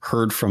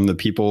heard from the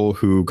people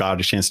who got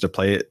a chance to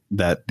play it,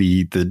 that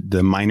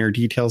the minor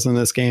details in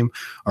this game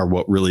are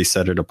what really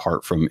set it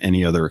apart from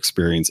any other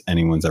experience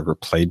anyone's ever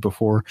played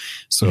before.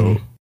 So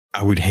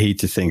I would hate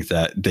to think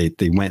that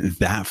they went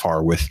that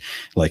far with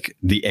like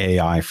the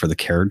AI for the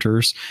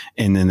characters,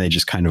 and then they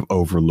just kind of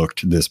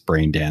overlooked this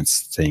brain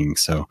dance thing.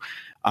 So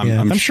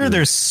I'm sure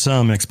there's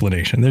some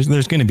explanation. There's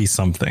going to be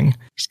something.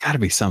 There's got to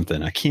be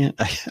something.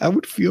 I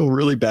would feel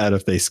really bad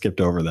if they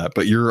skipped over that,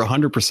 but you're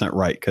 100%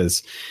 right.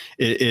 Cause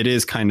it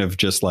is kind of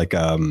just like,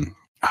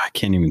 I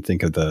can't even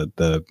think of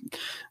the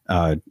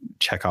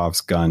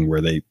Chekhov's gun where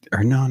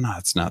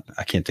it's not,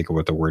 I can't think of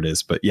what the word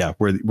is, but yeah,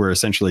 where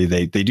essentially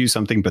they do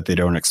something, but they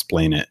don't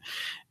explain it.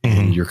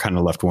 And you're kind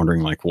of left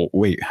wondering like, well,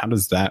 wait, how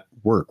does that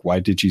work? Why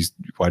did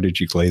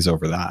you glaze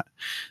over that?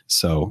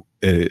 So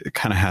it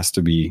kind of has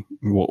to be,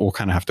 we'll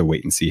kind of have to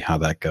wait and see how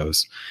that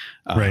goes.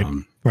 Right.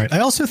 I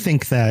also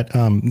think that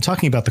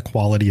talking about the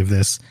quality of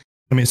this,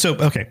 I mean, so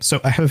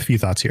I have a few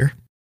thoughts here.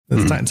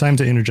 It's time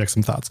to interject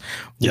some thoughts.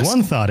 Yes.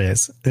 One thought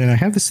is, and I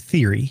have this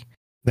theory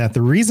that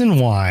the reason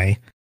why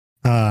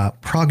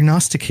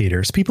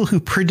prognosticators, people who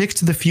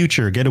predict the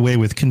future, get away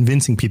with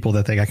convincing people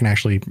that they can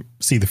actually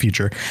see the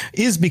future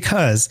is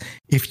because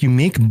if you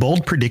make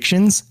bold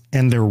predictions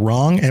and they're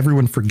wrong,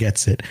 everyone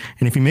forgets it.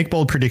 And if you make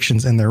bold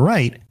predictions and they're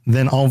right,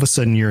 then all of a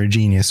sudden you're a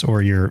genius,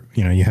 or you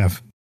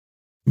have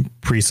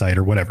pre-sight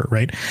or whatever.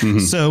 Right. Mm-hmm.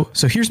 So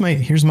here's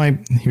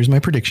my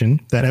prediction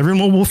that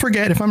everyone will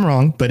forget if I'm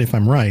wrong, but if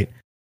I'm right,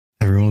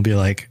 everyone will be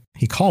like,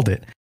 he called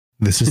it.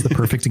 This is the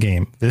perfect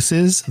game. This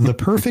is the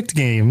perfect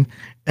game,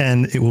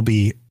 and it will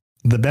be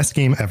the best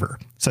game ever.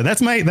 So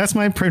that's my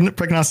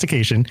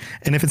prognostication.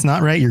 And if it's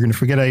not right, you're going to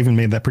forget I even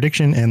made that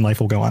prediction, and life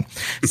will go on.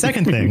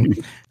 Second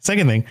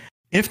thing,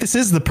 if this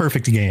is the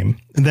perfect game,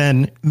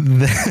 then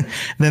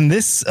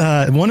this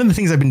one of the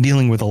things I've been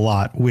dealing with a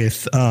lot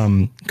with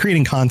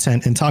creating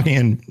content and talking,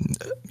 and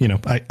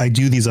I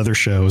do these other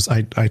shows.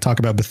 I talk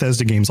about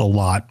Bethesda games a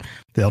lot,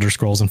 the Elder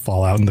Scrolls and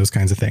Fallout and those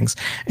kinds of things.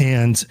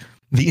 And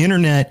the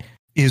internet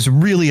is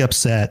really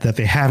upset that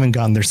they haven't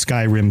gotten their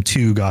Skyrim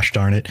 2, gosh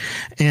darn it.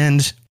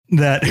 And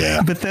that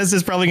Bethesda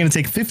is probably going to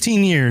take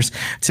 15 years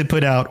to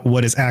put out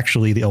what is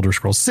actually the Elder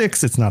Scrolls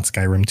 6. It's not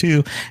Skyrim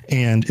 2,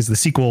 and is the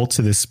sequel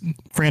to this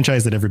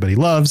franchise that everybody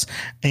loves.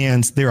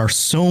 And there are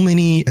so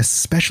many,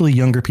 especially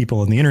younger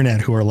people on the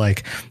internet, who are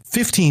like,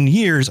 15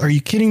 years? Are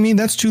you kidding me?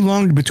 That's too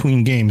long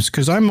between games,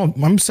 because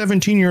I'm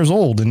 17 years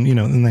old, and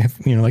and they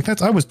have,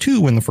 like I was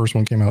 2 when the first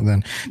one came out.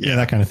 Then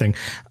that kind of thing.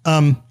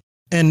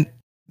 And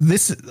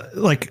this,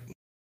 like,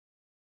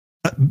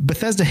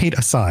 Bethesda hate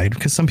aside,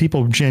 because some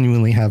people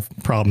genuinely have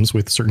problems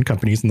with certain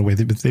companies and the way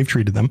that they've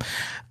treated them.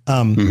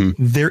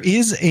 There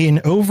is an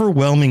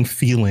overwhelming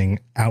feeling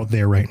out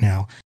there right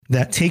now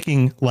that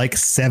taking like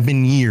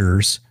 7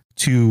 years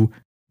to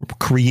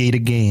create a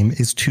game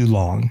is too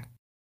long.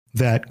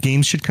 That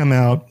games should come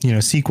out,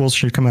 sequels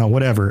should come out,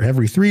 whatever,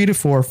 every 3 to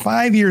 4,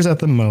 5 years at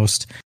the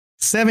most.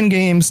 7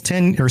 games,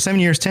 10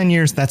 years, 10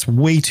 years. That's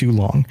way too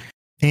long.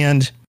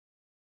 And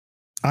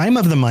I'm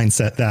of the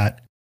mindset that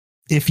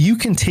if you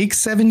can take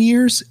 7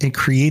 years and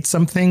create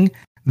something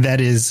that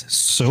is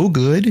so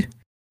good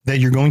that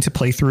you're going to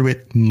play through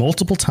it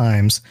multiple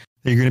times,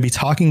 that you're going to be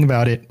talking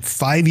about it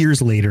 5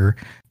 years later,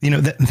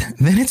 then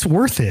it's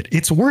worth it.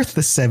 It's worth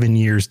the 7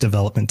 years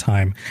development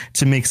time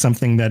to make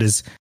something that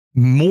is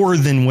more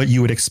than what you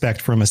would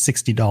expect from a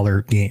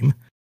 $60 game.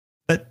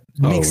 That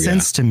makes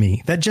sense to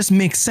me. That just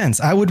makes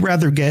sense. I would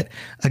rather get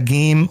a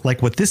game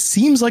like what this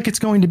seems like it's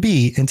going to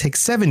be and take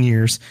 7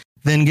 years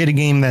than get a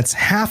game that's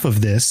half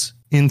of this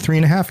in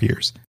 3.5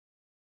 years.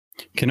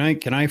 Can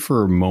I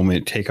for a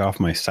moment take off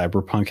my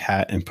cyberpunk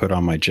hat and put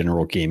on my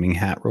general gaming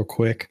hat real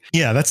quick?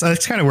 Yeah, that's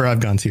kind of where I've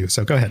gone to.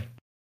 So go ahead.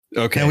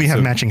 Okay. And we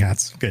have matching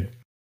hats. Good.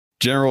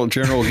 General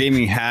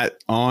gaming hat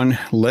on.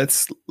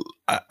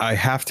 I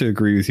have to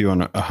agree with you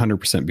on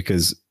 100%,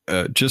 because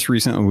just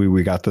recently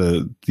we got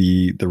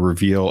the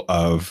reveal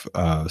of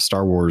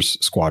Star Wars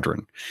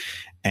Squadron.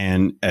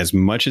 And as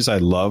much as I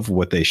love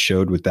what they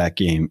showed with that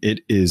game, it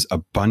is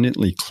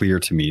abundantly clear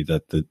to me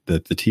that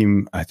the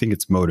team, I think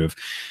it's Motive,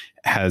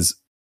 has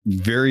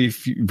very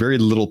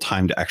little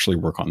time to actually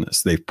work on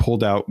this. They've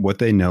pulled out what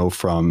they know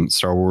from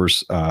Star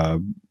Wars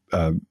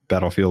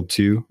Battlefield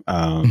 2,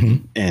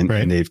 and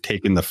they've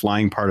taken the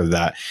flying part of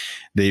that.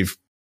 They've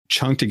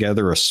chunk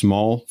together a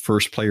small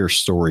first player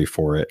story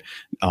for it,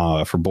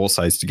 for both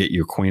sides to get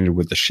you acquainted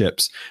with the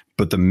ships.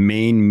 But the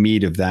main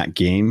meat of that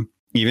game,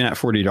 even at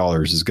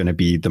 $40, is going to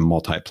be the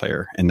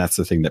multiplayer. And that's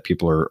the thing that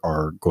people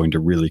are going to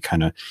really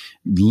kind of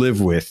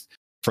live with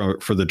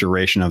for the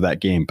duration of that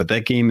game. But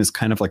that game is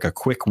kind of like a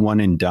quick one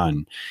and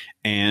done.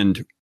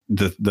 And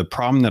the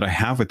problem that I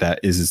have with that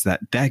is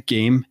that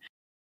game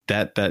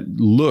that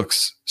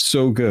looks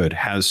so good,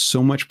 has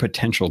so much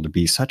potential to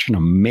be such an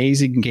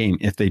amazing game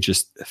if they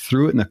just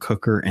threw it in the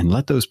cooker and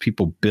let those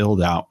people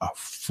build out a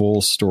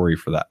full story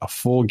for that, a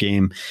full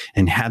game,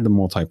 and had the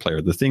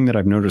multiplayer. The thing that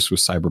I've noticed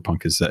with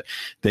Cyberpunk is that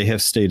they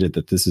have stated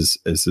that this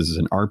is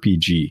an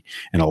RPG,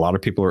 and a lot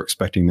of people are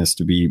expecting this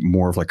to be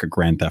more of like a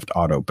Grand Theft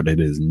Auto, but it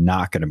is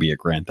not going to be a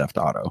Grand Theft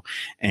Auto.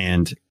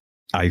 And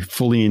I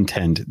fully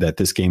intend that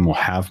this game will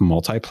have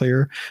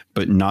multiplayer,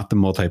 but not the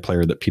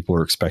multiplayer that people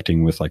are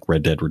expecting with like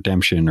Red Dead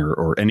Redemption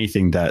or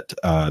anything that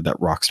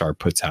Rockstar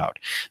puts out.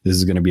 This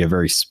is going to be a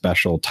very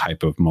special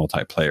type of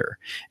multiplayer,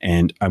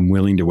 and I'm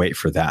willing to wait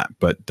for that.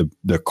 But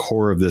the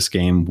core of this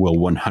game will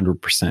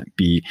 100%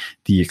 be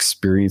the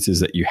experiences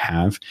that you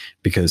have,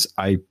 because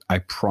I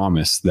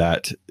promise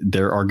that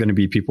there are going to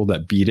be people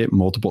that beat it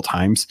multiple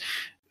times.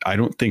 I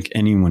don't think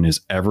anyone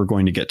is ever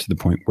going to get to the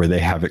point where they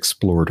have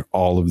explored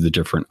all of the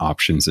different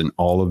options and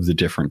all of the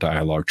different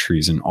dialogue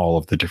trees and all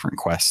of the different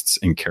quests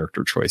and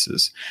character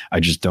choices. I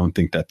just don't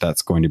think that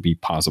that's going to be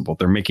possible.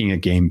 They're making a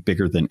game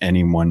bigger than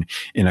anyone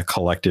in a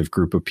collective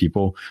group of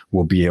people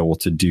will be able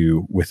to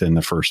do within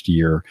the first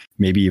year,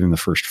 maybe even the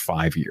first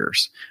 5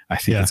 years. I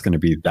think it's going to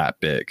be that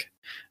big.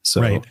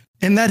 So, right.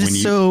 And that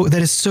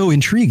is so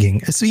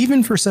intriguing. So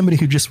even for somebody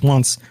who just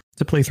wants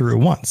to play through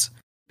it once.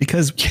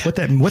 Because what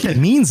that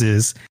means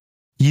is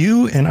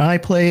you and I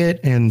play it,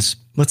 and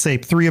let's say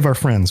 3 of our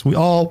friends, we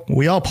all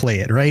play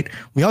it, right?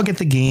 We all get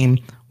the game.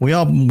 We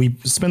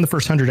spend the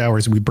first 100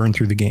 hours. We burn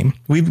through the game.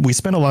 We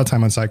spend a lot of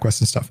time on side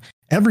quests and stuff.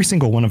 Every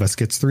single one of us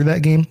gets through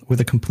that game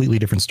with a completely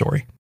different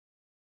story.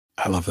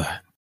 I love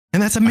that.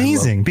 And that's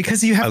amazing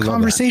because you have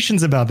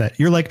conversations about that.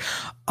 You're like,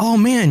 oh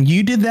man,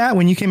 you did that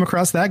when you came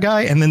across that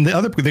guy. And then the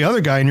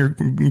other guy in your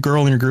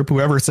girl in your group,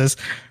 whoever, says,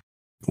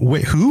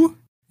 wait, who?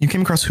 You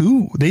came across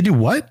who? They do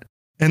what?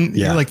 And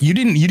you're like, you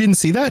didn't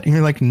see that? And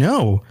you're like,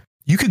 no,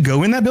 you could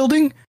go in that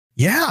building?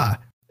 Yeah.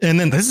 And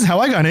then this is how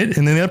I got it.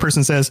 And then the other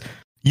person says,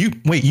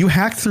 you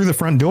hacked through the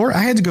front door? I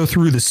had to go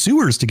through the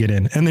sewers to get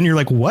in. And then you're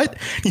like, what?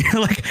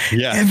 You're like,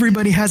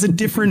 everybody has a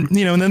different,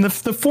 and then the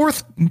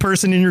fourth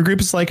person in your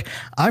group is like,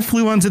 I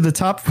flew onto the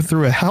top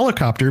through a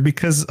helicopter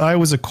because I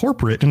was a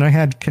corporate and I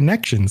had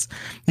connections.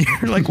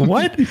 You're like,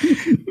 what?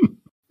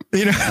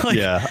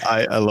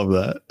 I love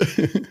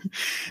that.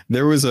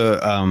 There was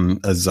a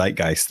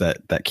zeitgeist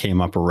that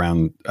came up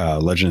around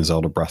Legend of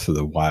Zelda Breath of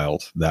the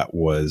Wild that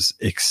was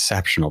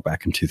exceptional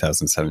back in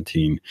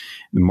 2017.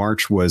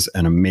 March was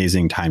an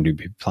amazing time to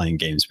be playing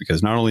games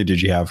because not only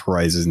did you have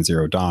Horizon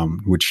Zero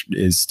Dawn, which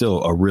is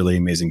still a really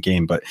amazing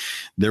game, but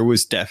there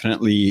was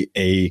definitely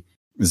a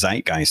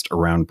zeitgeist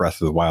around Breath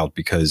of the Wild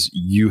because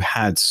you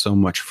had so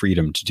much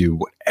freedom to do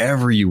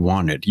whatever you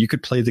wanted. You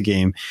could play the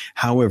game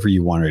however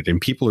you wanted, and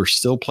people are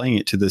still playing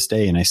it to this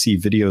day. And I see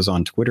videos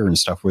on Twitter and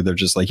stuff where they're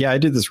just like, yeah, I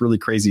did this really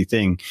crazy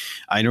thing.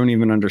 I don't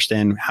even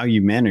understand how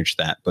you managed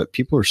that, but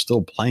people are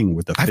still playing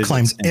with the physics. I've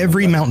climbed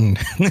every mountain.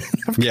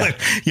 Yeah.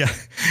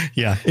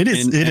 It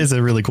is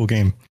a really cool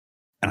game.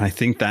 And I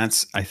think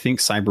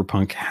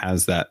Cyberpunk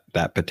has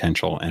that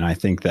potential. And I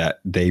think that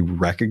they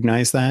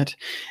recognize that,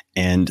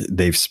 and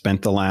they've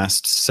spent the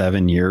last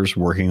 7 years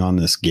working on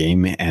this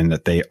game, and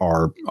that they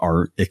are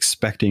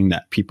expecting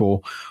that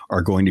people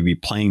are going to be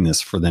playing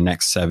this for the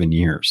next 7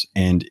 years.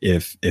 And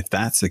if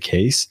that's the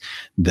case,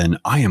 then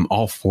I am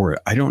all for it.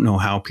 I don't know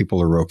how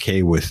people are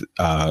okay with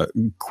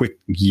quick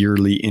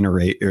yearly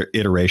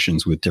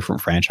iterations with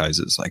different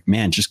franchises. Like,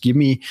 man, just give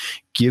me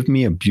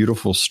a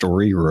beautiful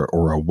story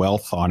or a well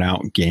thought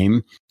out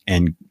game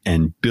and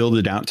build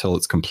it out till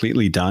it's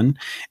completely done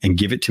and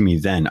give it to me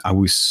then. I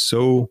was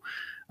so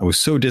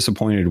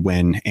disappointed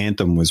when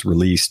Anthem was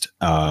released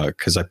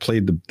because I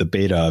played the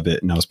beta of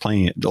it, and I was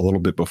playing it a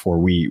little bit before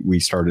we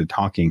started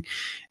talking.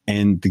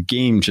 And the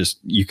game just,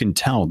 you can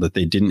tell that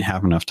they didn't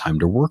have enough time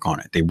to work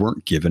on it. They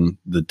weren't given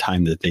the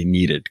time that they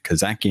needed because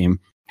that game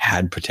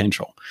had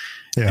potential.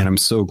 Yeah. And I'm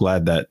so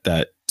glad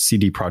that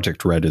CD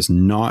Projekt Red is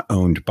not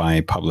owned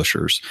by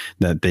publishers,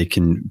 that they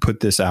can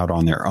put this out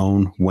on their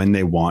own when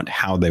they want,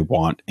 how they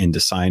want, and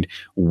decide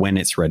when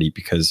it's ready,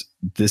 because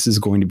this is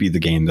going to be the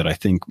game that I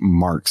think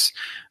marks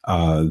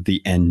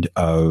the end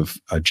of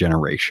a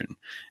generation.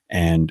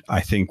 And I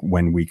think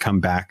when we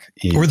come back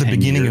or the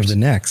beginning of the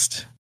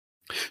next.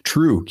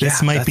 True.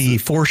 This might be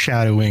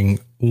foreshadowing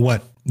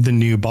what the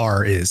new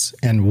bar is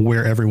and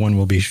where everyone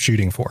will be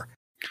shooting for.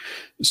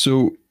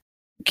 So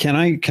can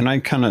I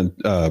kind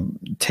of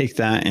take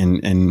that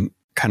and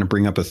kind of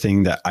bring up a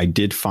thing that I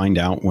did find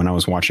out when I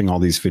was watching all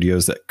these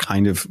videos that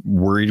kind of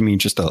worried me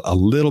just a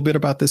little bit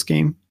about this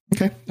game?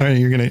 Okay. All right.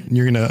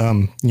 You're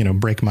gonna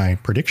break my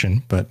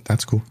prediction, but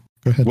that's cool.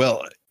 Go ahead.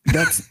 Well,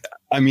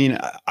 I mean,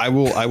 I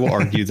will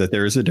argue that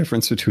there is a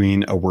difference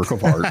between a work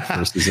of art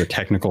versus a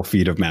technical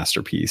feat of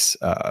masterpiece.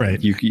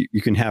 Right.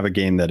 You can have a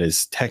game that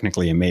is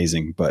technically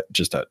amazing, but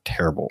just a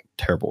terrible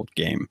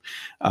game,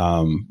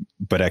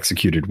 but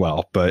executed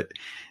well. But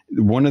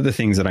one of the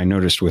things that I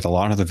noticed with a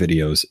lot of the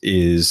videos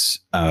is,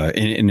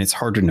 and it's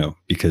hard to know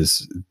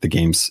because the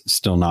game's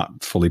still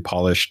not fully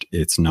polished.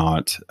 It's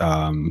not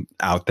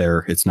out there.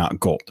 It's not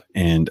gold.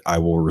 And I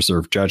will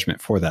reserve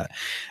judgment for that.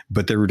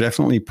 But there were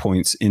definitely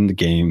points in the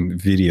game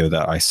video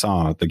that I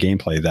saw, the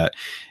gameplay, that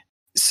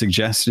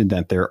suggested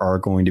that there are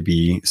going to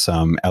be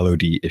some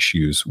LOD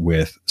issues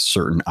with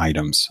certain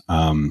items.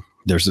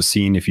 There's a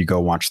scene, if you go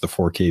watch the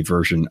 4K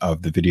version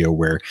of the video,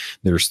 where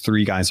there's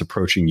 3 guys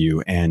approaching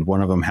you and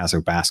one of them has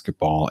a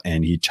basketball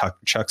and he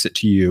chucks it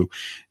to you,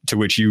 to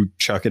which you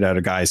chuck it at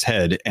a guy's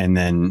head and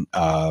then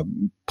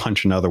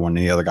punch another one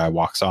and the other guy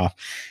walks off.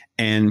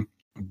 And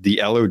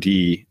the LOD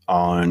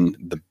on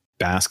the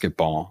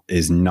basketball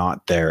is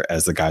not there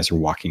as the guys are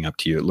walking up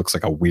to you. It looks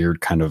like a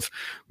weird kind of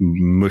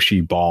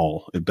mushy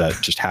ball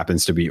that just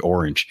happens to be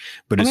orange.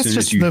 But well, that's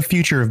just the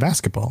future of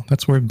basketball.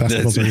 That's where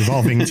basketballs are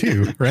evolving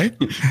too, right?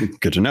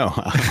 Good to know.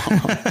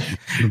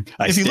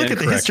 If you look at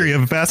the history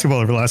of basketball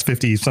over the last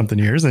 50 something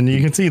years, and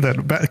you can see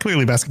that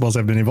clearly basketballs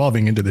have been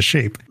evolving into the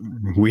shape.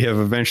 We have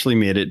eventually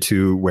made it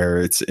to where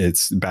it's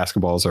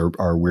basketballs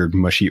are weird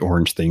mushy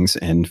orange things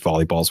and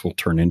volleyballs will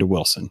turn into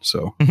Wilson.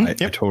 So I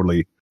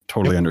totally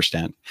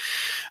understand.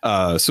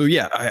 So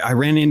yeah, I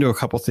ran into a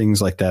couple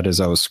things like that as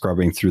I was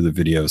scrubbing through the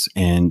videos,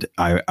 and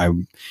I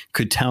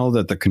could tell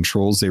that the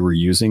controls they were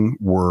using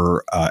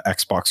were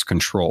Xbox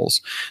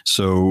controls.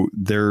 So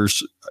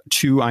there's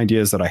 2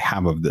 ideas that I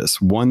have of this.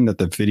 One, that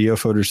the video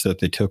footage that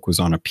they took was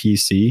on a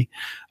PC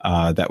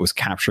that was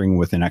capturing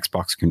with an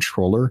Xbox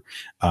controller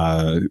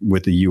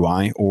with the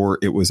UI, or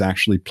it was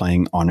actually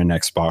playing on an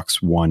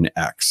Xbox One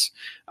X.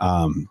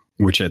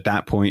 Which at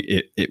that point,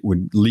 it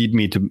would lead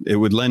me to, it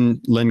would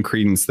lend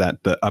credence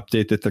that the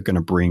update that they're going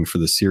to bring for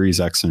the Series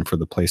X and for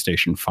the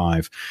PlayStation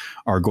 5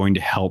 are going to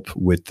help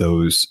with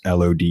those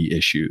LOD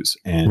issues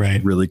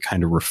and really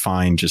kind of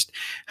refine just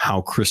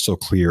how crystal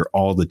clear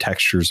all the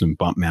textures and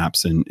bump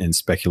maps and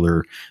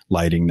specular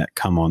lighting that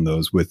come on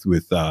those with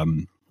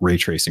ray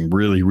tracing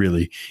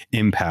really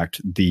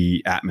impact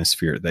the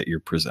atmosphere that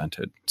you're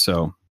presented.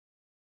 So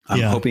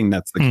I'm hoping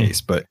that's the case,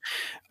 but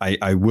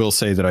I will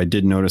say that I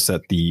did notice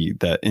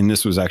that and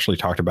this was actually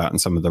talked about in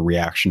some of the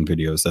reaction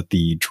videos, that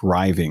the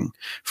driving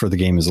for the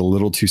game is a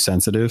little too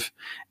sensitive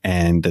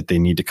and that they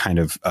need to kind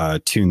of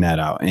tune that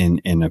out.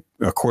 And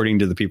according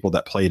to the people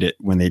that played it,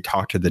 when they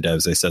talked to the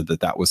devs, they said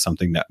that was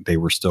something that they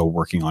were still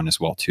working on as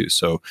well too.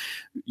 So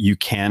you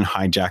can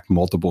hijack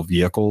multiple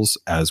vehicles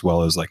as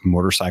well as like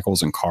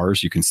motorcycles and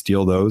cars. You can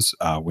steal those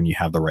when you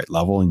have the right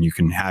level, and you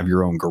can have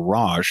your own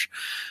garage.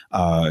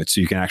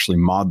 So you can actually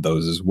mod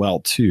those as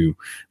well too.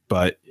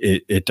 But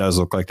it does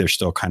look like they're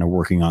still kind of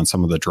working on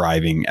some of the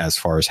driving as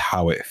far as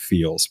how it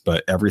feels.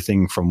 But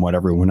everything from what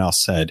everyone else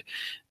said,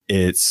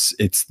 it's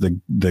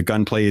the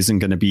gunplay isn't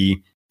going to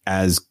be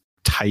as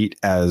tight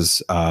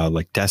as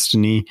like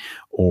Destiny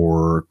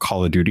or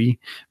Call of Duty,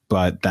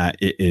 but that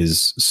it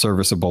is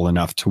serviceable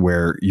enough to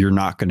where you're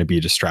not going to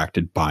be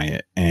distracted by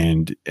it.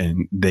 And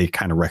they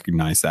kind of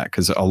recognize that,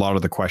 because a lot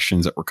of the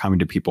questions that were coming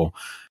to people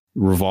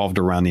revolved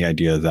around the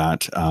idea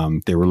that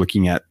they were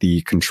looking at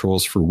the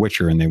controls for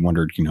Witcher and they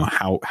wondered,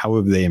 how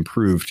have they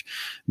improved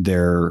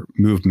their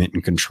movement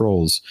and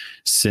controls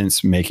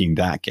since making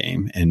that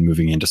game and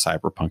moving into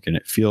Cyberpunk. And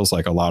it feels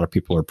like a lot of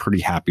people are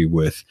pretty happy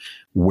with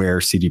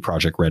where CD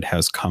Projekt Red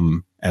has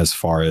come as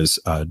far as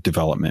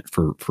development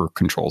for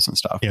controls and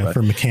stuff. Yeah,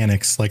 for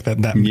mechanics, like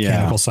that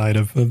mechanical side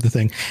of the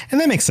thing.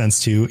 And that makes sense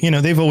too.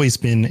 They've always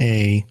been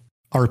a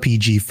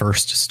RPG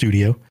first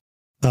studio.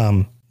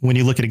 When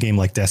you look at a game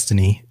like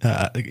Destiny,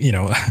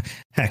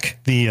 heck,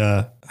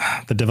 the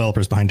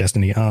developers behind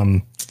Destiny,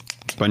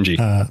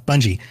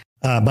 Bungie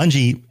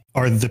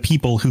are the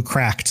people who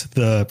cracked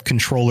the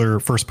controller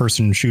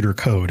first-person shooter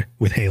code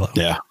with Halo.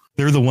 Yeah,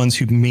 they're the ones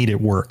who made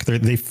it work.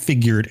 They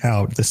figured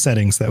out the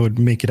settings that would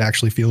make it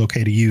actually feel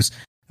okay to use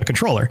a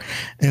controller.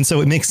 And so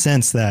it makes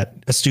sense that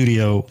a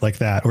studio like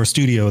that, or a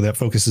studio that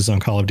focuses on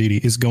Call of Duty,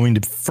 is going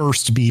to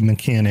first be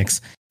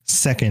mechanics.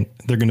 Second,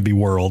 they're going to be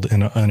world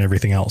and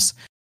everything else.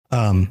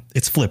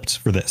 It's flipped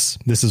for this.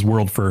 This is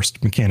world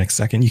first, mechanics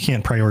second. You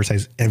can't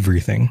prioritize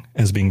everything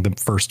as being the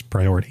first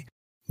priority.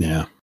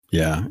 Yeah.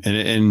 Yeah.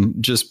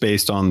 And just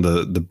based on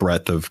the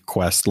breadth of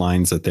quest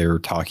lines that they're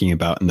talking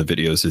about in the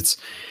videos,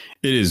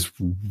 it is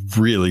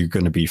really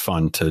going to be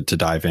fun to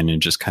dive in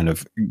and just kind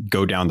of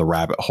go down the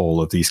rabbit hole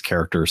of these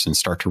characters and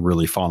start to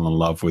really fall in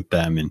love with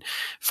them and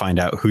find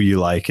out who you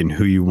like and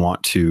who you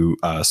want to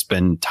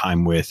spend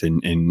time with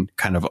and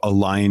kind of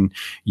align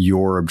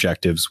your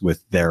objectives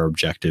with their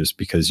objectives,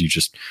 because you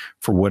just,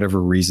 for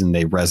whatever reason,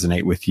 they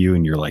resonate with you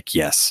and you're like,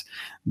 yes,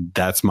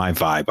 that's my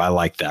vibe. I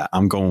like that.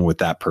 I'm going with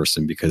that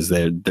person because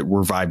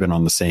we're vibing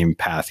on the same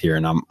path here,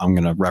 and I'm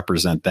going to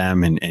represent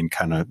them and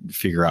kind of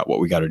figure out what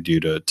we got to do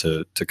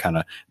to kind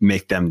kind of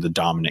make them the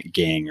dominant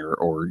gang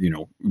or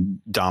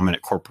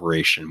dominant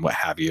corporation, what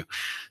have you.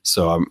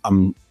 So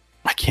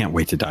I can't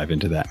wait to dive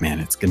into that, man.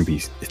 It's gonna be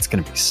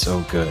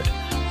so good.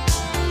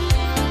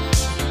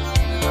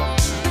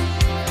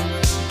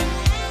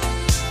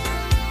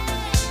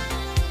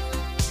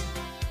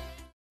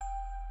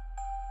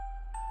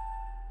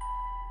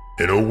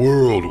 In a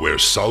world where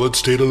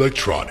solid-state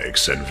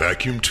electronics and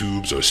vacuum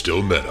tubes are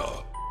still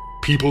meta,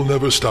 people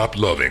never stopped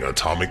loving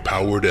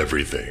atomic-powered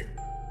everything.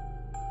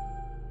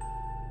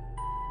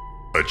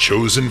 A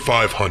chosen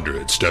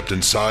 500 stepped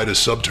inside a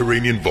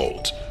subterranean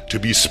vault to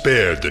be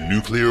spared the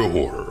nuclear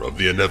horror of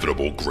the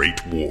inevitable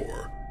Great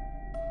War.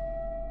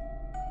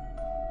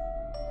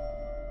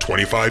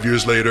 25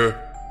 years later,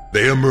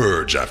 they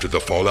emerge after the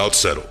fallout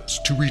settles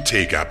to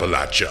retake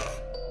Appalachia.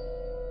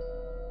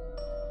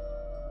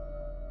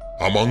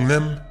 Among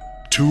them,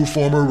 two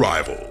former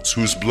rivals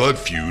whose blood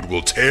feud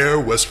will tear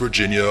West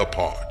Virginia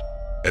apart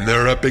in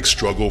their epic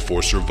struggle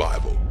for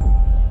survival.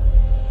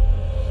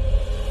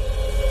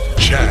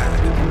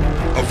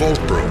 Chad, a vault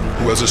bro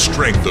who has a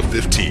strength of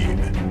 15,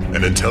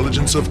 an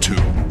intelligence of 2,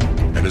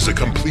 and is a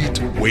complete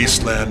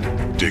wasteland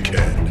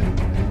dickhead.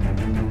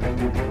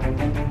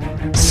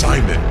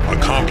 Simon, a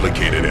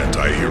complicated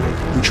anti-hero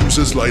who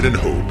chooses light and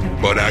hope,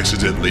 but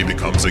accidentally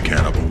becomes a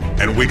cannibal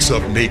and wakes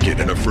up naked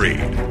and afraid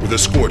with a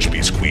Scorch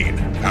Beast queen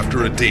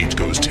after a date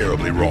goes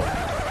terribly wrong.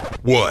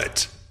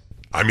 What?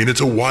 I mean,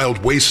 it's a wild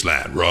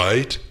wasteland,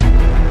 right?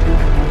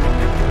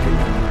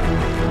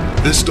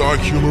 This dark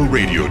humor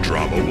radio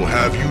drama will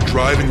have you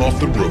driving off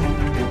the road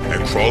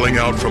and crawling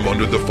out from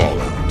under the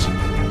fallout.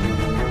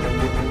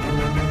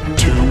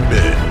 2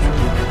 men,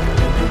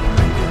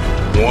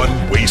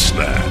 1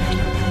 wasteland,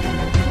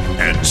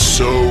 and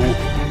so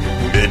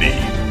many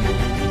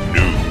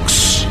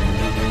nukes.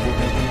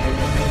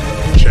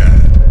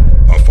 Chad,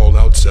 a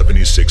Fallout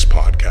 76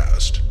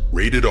 podcast,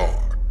 rated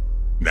R,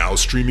 now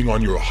streaming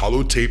on your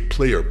holotape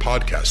player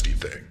podcasty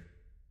thing.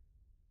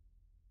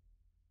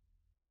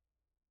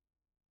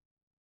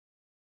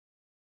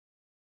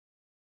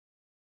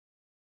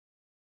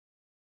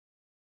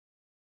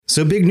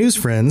 So big news,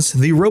 friends.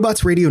 The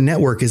Robots Radio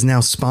Network is now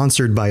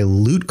sponsored by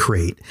Loot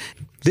Crate.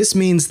 This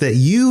means that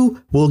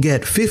you will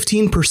get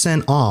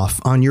 15% off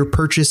on your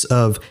purchase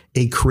of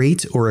a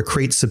crate or a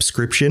crate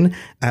subscription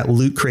at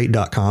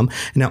lootcrate.com.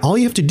 Now, all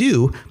you have to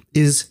do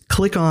is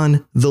click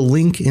on the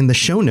link in the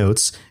show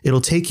notes.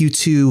 It'll take you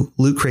to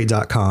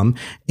lootcrate.com.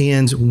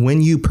 And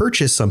when you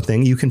purchase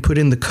something, you can put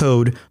in the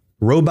code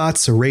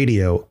Robots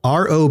Radio,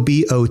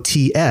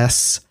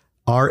 ROBOTS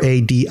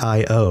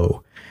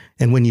RADIO.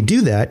 And when you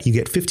do that, you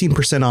get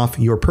 15% off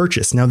your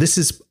purchase. Now, this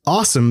is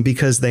awesome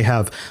because they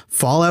have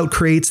Fallout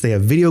crates, they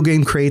have video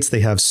game crates,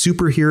 they have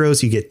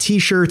superheroes. You get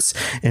t-shirts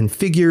and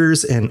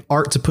figures and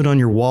art to put on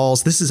your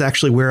walls. This is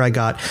actually where I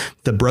got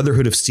the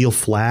Brotherhood of Steel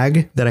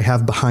flag that I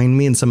have behind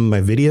me in some of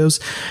my videos.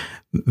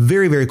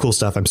 Very, very cool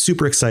stuff. I'm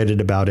super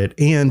excited about it.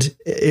 And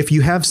if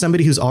you have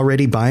somebody who's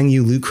already buying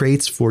you loot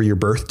crates for your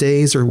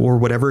birthdays or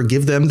whatever,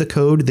 give them the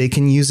code. They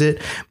can use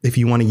it if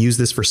you want to use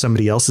this for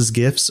somebody else's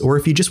gifts, or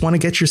if you just want to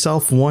get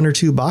yourself 1 or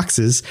 2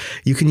 boxes,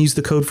 you can use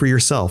the code for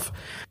yourself.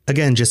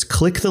 Again, just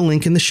click the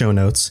link in the show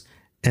notes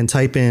and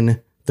type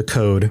in the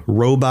code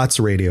Robots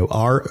Radio,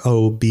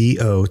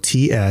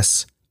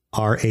 ROBOTS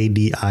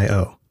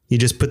RADIO. You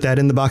just put that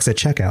in the box at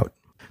checkout.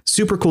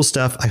 Super cool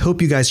stuff. I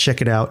hope you guys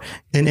check it out.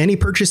 And any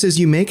purchases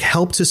you make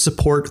help to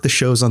support the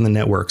shows on the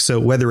network. So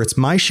whether it's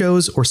my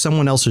shows or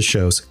someone else's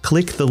shows,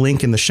 click the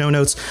link in the show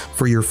notes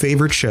for your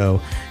favorite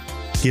show.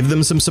 Give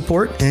them some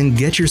support and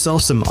get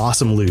yourself some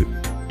awesome loot.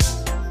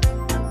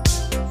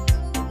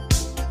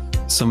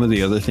 Some of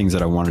the other things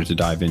that I wanted to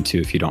dive into,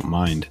 if you don't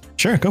mind.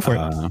 Sure, go for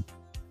it.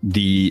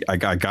 I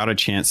got a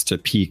chance to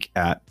peek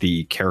at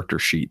the character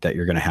sheet that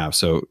you're going to have.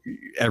 So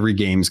every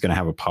game is going to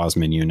have a pause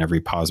menu, and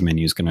every pause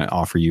menu is going to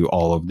offer you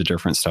all of the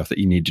different stuff that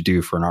you need to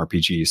do for an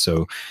RPG.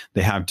 So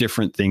they have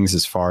different things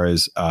as far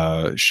as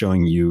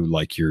showing you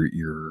like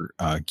your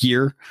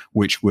gear,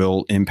 which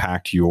will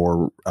impact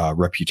your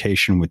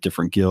reputation with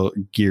different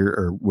gear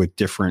or with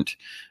different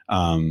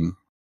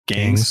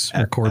gangs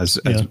as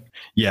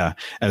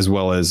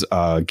well as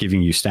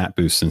giving you stat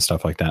boosts and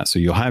stuff like that. So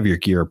you'll have your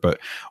gear, but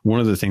one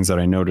of the things that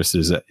I noticed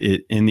is that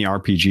in the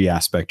RPG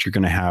aspect, you're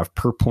going to have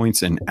per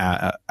points and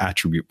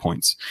attribute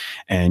points,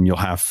 and you'll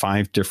have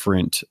 5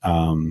 different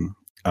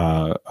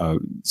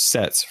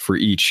sets for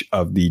each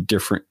of the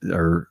different,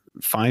 or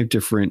 5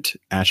 different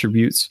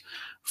attributes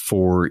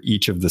for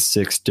each of the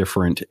 6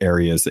 different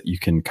areas that you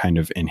can kind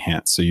of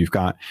enhance. So you've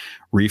got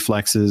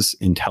reflexes,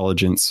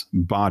 intelligence,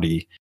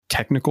 body,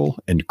 technical,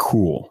 and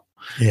cool.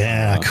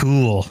 Yeah,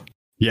 cool.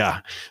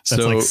 Yeah.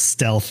 That's like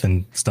stealth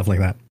and stuff like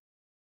that.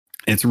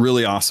 It's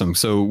really awesome.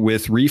 So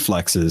with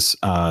reflexes,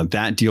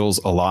 that deals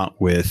a lot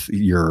with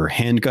your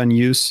handgun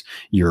use,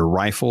 your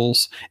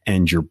rifles,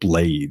 and your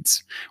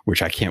blades,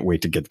 which I can't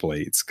wait to get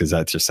blades because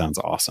that just sounds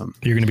awesome.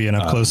 You're going to be an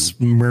up-close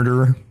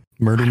murder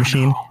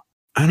machine.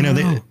 I don't know.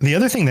 The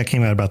other thing that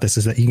came out about this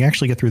is that you can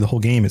actually get through the whole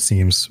game, it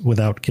seems,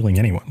 without killing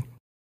anyone.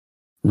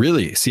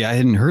 Really? See, I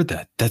hadn't heard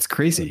that. That's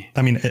crazy.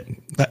 I mean,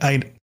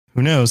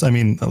 who knows? I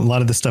mean, a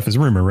lot of this stuff is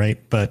rumor, right?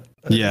 But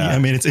yeah, I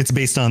mean, it's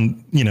based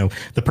on,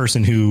 the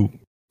person who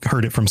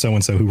heard it from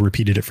so-and-so who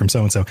repeated it from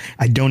so-and-so.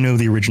 I don't know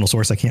the original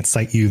source. I can't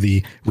cite you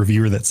the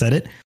reviewer that said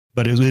it,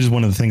 but it is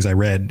one of the things I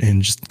read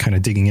and just kind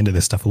of digging into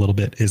this stuff a little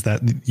bit is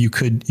that you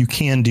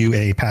can do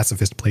a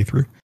pacifist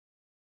playthrough.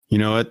 You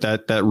know what?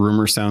 That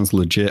rumor sounds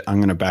legit. I'm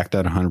going to back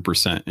that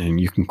 100% and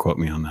you can quote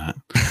me on that.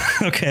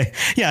 Okay.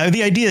 Yeah.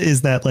 The idea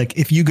is that like,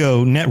 if you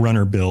go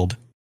Netrunner build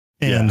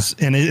and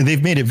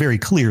they've made it very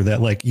clear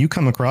that like you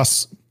come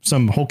across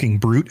some hulking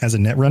brute as a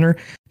Netrunner,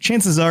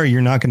 chances are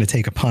you're not going to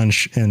take a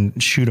punch and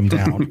shoot them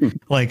down.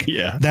 Like,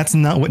 that's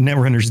not what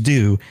Netrunners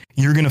do.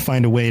 You're going to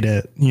find a way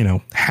to,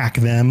 hack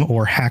them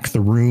or hack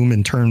the room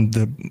and turn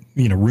the,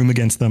 room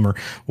against them,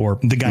 or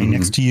the guy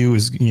next to you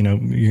is, you're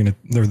going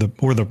to,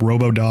 or the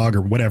robo dog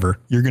or whatever.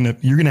 You're going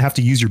to have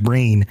to use your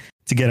brain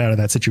to get out of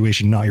that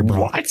situation, not your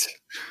brawn. What?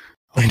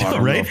 I know,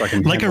 right?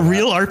 Like a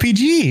real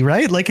RPG,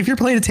 right? Like if you're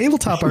playing a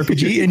tabletop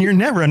RPG and you're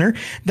Netrunner,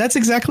 that's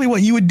exactly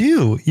what you would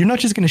do. You're not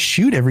just going to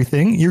shoot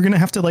everything. You're going to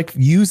have to like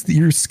use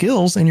your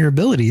skills and your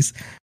abilities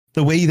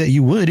the way that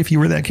you would if you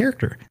were that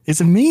character.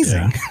 It's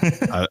amazing.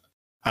 Yeah.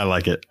 I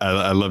like it.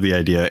 I love the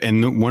idea.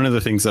 And one of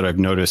the things that I've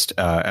noticed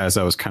as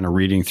I was kind of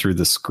reading through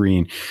the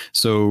screen,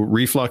 so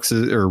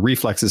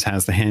Reflexes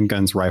has the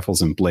handguns,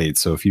 rifles, and blades.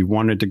 So if you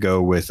wanted to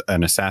go with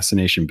an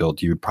assassination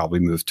build, you would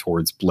probably move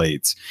towards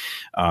blades.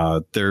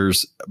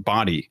 There's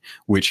Body,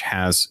 which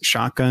has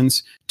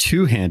shotguns,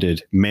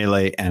 two-handed,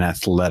 melee, and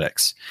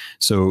athletics.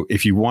 So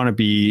if you want to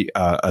be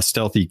a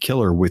stealthy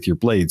killer with your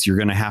blades, you're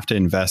going to have to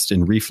invest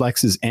in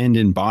reflexes and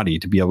in body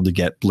to be able to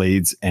get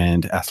blades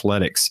and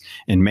athletics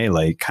and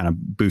melee kind of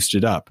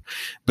boosted up.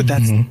 But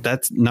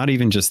that's not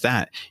even just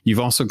that. You've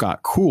also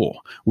got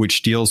Cool,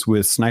 which deals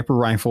with sniper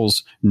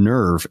rifles,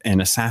 nerve,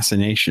 and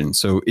assassination.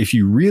 So if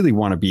you really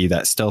want to be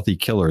that stealthy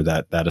killer,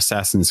 that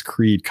Assassin's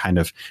Creed kind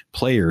of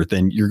player,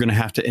 then you're going to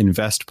have to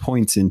invest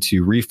points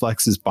into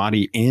reflexes,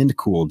 body, and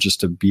Cool just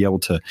to be able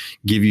to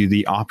give you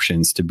the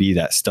options to be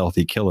that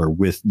stealthy killer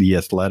with the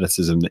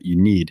athleticism that you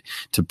need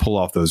to pull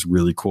off those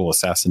really cool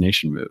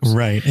assassination moves.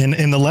 Right.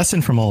 And the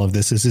lesson from all of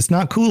this is it's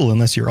not cool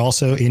unless you're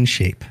also in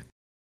shape.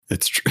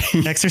 It's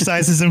true.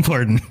 Exercise is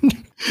important.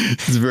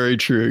 It's very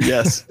true.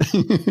 Yes.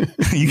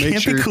 You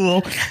can't be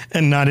cool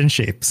and not in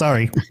shape.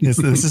 Sorry. This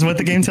is what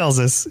the game tells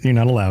us. You're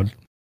not allowed.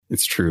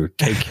 It's true.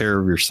 Take care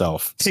of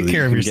yourself. Take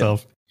care of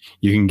yourself.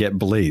 You can get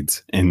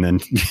blades and then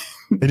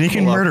you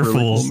can murder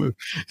fools. Cool.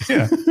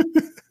 Yeah.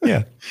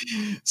 Yeah.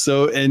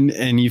 So,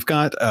 and you've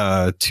got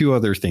two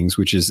other things,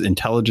 which is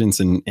intelligence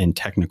and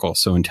technical.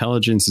 So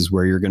intelligence is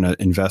where you're going to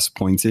invest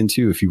points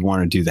into if you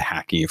want to do the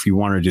hacking, if you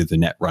want to do the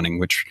net running,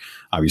 which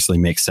obviously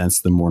makes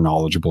sense. The more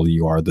knowledgeable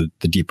you are, the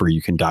deeper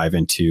you can dive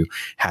into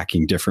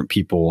hacking different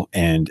people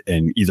and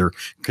either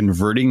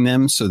converting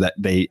them so that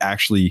they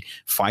actually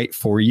fight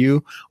for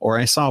you. Or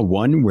I saw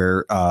one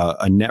where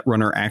a net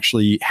runner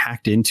actually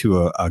hacked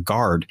into a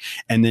guard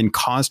and then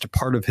caused a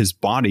part of his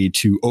body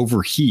to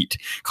overheat,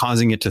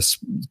 causing it to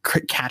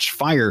catch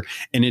fire,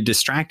 and it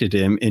distracted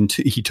him and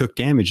he took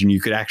damage, and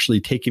you could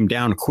actually take him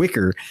down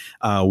quicker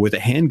with a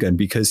handgun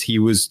because he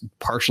was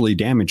partially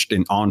damaged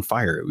and on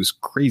fire. It was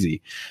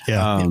crazy.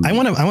 Yeah. I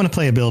want to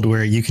play a build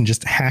where you can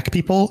just hack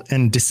people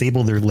and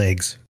disable their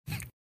legs.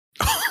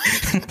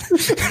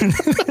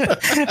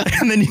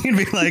 And then you can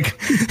be like,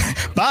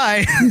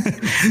 bye.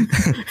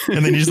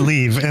 And then you just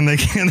leave and they're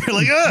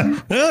like,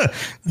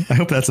 I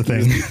hope that's a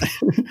thing.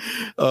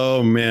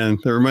 Oh man,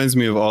 that reminds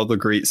me of all the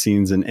great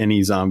scenes in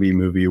any zombie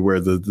movie where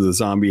the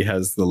zombie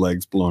has the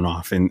legs blown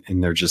off and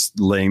they're just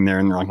laying there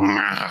and they're like,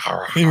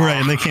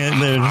 right,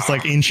 and they're just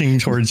like inching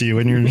towards you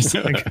and you're just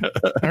like,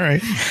 all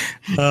right.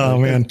 Oh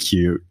man,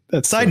 cute.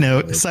 That's side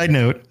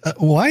note,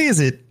 why is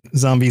it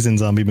zombies in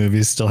zombie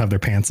movies still have their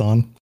pants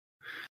on?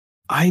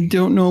 I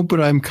don't know, but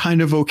I'm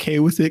kind of okay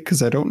with it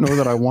because I don't know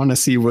that I want to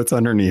see what's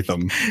underneath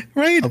them.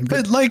 Right.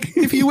 But like,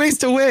 if you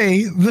waste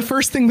away, the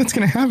first thing that's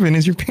going to happen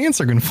is your pants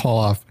are going to fall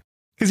off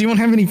because you won't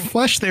have any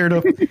flesh there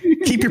to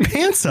keep your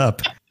pants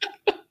up.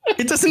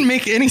 It doesn't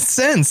make any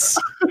sense.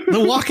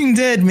 The Walking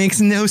Dead makes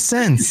no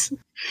sense.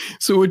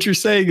 So what you're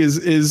saying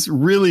is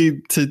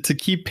really to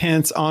keep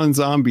pants on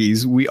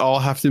zombies, we all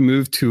have to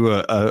move to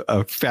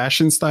a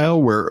fashion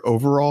style where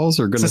overalls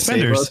are going to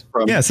save us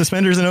from... Yeah,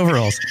 suspenders and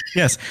overalls.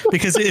 Yes,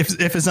 because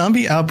if a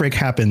zombie outbreak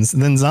happens,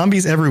 then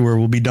zombies everywhere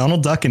will be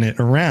Donald Ducking it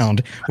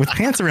around with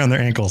pants around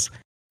their ankles.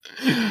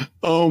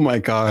 Oh my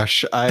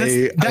gosh.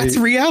 That's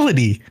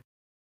reality.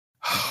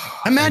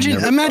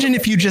 Imagine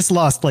if you just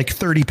lost like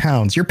 30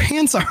 pounds, your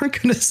pants aren't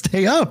going to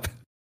stay up.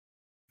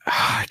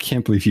 I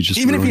can't believe you just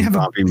even if you have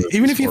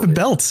a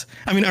belt.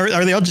 I mean,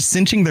 are they all just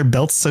cinching their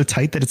belts so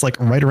tight that it's like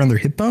right around their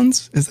hip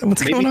bones? Is that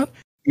what's going on?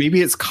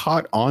 Maybe it's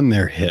caught on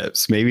their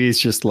hips. Maybe it's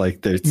just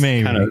like there's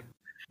maybe.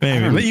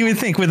 But you would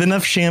think with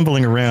enough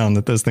shambling around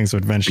that those things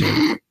would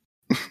eventually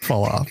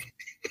fall off.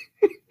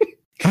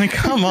 I mean,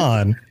 come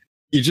on.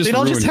 They'd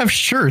all just have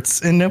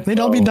shirts and they'd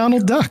all be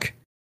Donald Duck.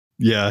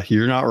 Yeah,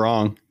 you're not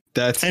wrong.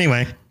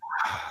 Anyway,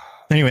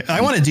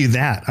 I want to do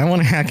that. I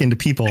want to hack into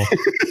people.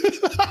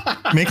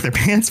 Make their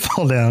pants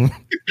fall down.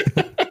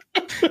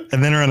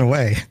 and then run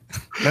away.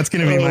 That's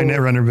going to be my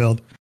Netrunner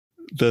build.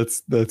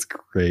 That's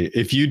great.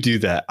 If you do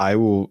that, I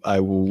will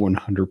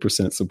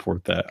 100%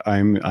 support that.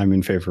 I'm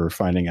in favor of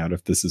finding out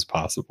if this is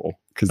possible,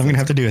 because I'm going to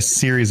have to do a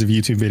series of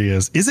YouTube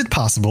videos. Is it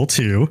possible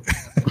to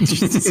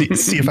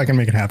see if I can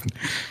make it happen?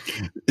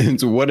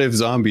 And so what if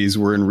zombies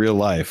were in real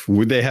life?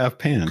 Would they have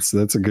pants?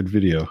 That's a good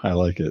video. I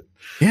like it.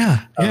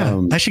 Yeah.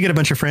 I should get a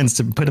bunch of friends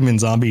to put them in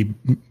zombie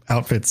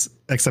outfits,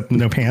 except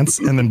no pants,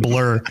 and then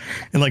blur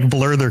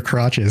their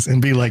crotches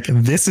and be like,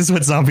 this is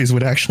what zombies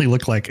would actually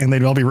look like. And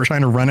they'd all be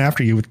trying to run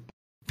after you with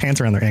pants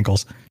around their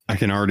ankles. I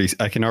can already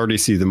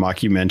see the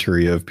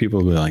mockumentary of people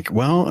be like,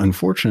 well,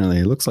 unfortunately,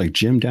 it looks like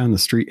Jim down the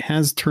street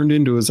has turned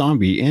into a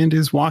zombie and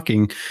is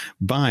walking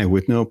by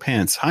with no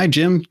pants. Hi,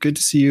 Jim. Good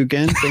to see you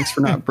again. Thanks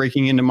for not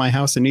breaking into my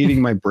house and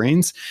eating my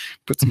brains.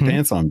 Put some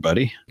pants on,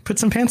 buddy. Put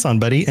some pants on,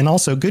 buddy. And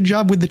also good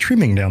job with the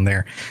trimming down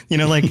there.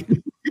 Like,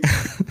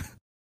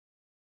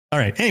 all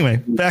right.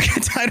 Anyway, back.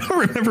 I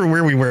don't remember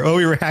where we were. Oh,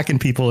 we were hacking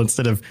people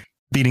instead of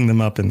beating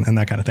them up and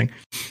that kind of thing.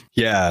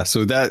 Yeah.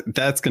 So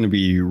that's going to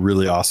be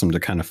really awesome to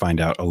kind of find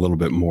out a little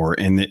bit more.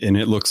 And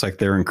it looks like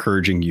they're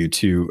encouraging you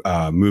to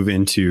move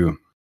into,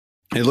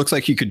 it looks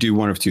like you could do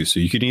one of two. So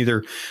you could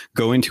either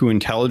go into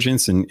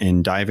intelligence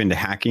and dive into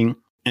hacking.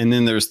 And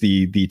then there's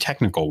the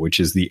technical, which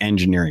is the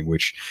engineering,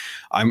 which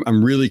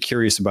I'm really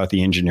curious about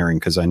the engineering,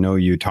 because I know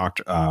you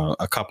talked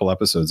a couple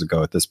episodes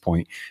ago at this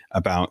point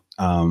about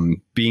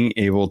being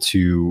able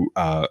to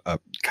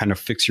kind of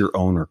fix your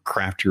own or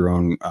craft your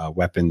own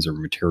weapons or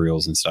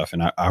materials and stuff.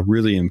 And I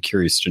really am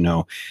curious to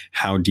know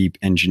how deep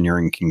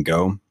engineering can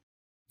go.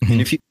 Mm-hmm.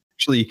 And if you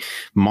actually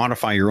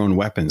modify your own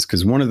weapons,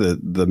 because one of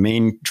the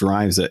main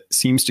drives that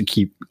seems to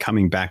keep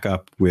coming back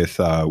up with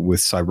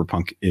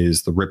Cyberpunk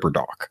is the Ripper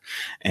Doc,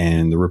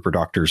 and the Ripper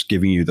Doctor is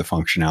giving you the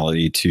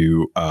functionality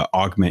to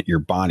augment your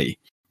body.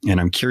 And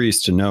I'm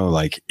curious to know,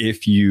 like,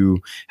 if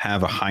you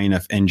have a high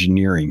enough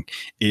engineering,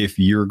 if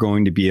you're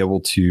going to be able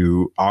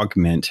to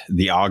augment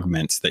the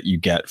augments that you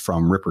get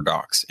from Ripper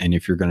Docs, and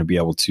if you're going to be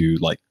able to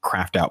like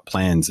craft out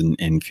plans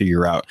and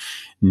figure out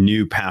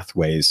new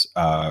pathways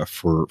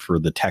for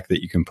the tech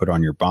that you can put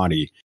on your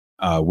body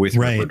with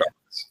Ripper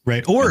Docs.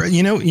 Right. Or,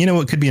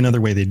 it could be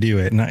another way they do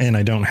it. And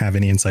I don't have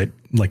any insight,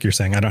 like you're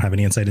saying, I don't have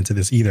any insight into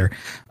this either.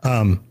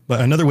 But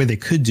another way they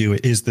could do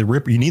it is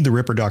you need the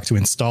Ripper Doc to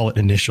install it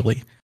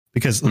initially.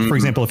 Because, for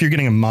example, if you're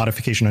getting a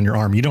modification on your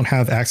arm, you don't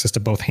have access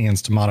to both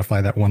hands to modify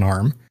that one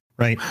arm,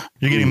 right?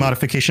 You're getting a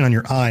modification on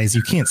your eyes.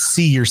 You can't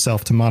see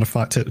yourself to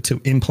modify,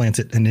 to implant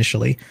it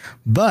initially.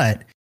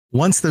 But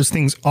once those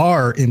things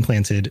are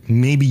implanted,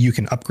 maybe you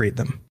can upgrade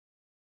them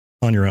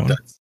on your own.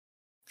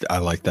 I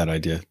like that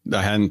idea.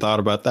 I hadn't thought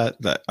about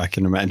that. That I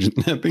can imagine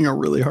that being a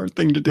really hard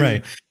thing to do.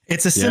 Right.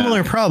 It's a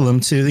similar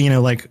problem to,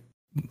 like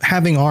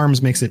having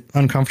arms makes it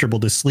uncomfortable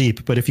to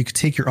sleep. But if you could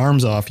take your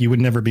arms off, you would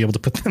never be able to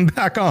put them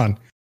back on.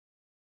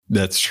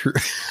 That's true.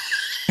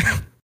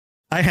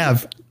 I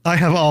have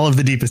all of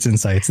the deepest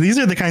insights. These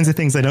are the kinds of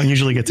things I don't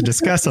usually get to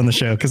discuss on the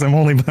show because I'm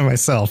only by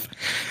myself.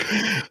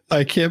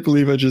 I can't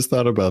believe I just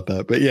thought about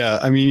that. But yeah,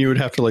 I mean, you would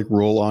have to like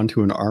roll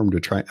onto an arm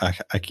to try.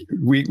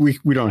 We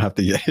don't have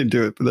to get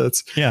into it, but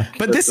that's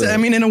But this, I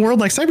mean, in a world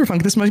like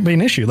Cyberpunk, this might be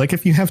an issue. Like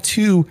if you have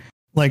two,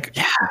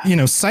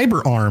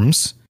 cyber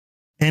arms.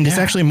 And it's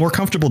actually more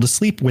comfortable to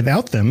sleep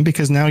without them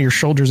because now your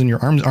shoulders and your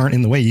arms aren't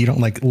in the way. You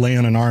don't like lay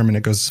on an arm and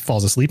it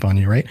falls asleep on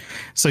you, right?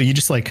 So you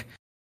just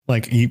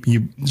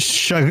you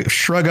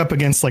shrug up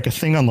against like a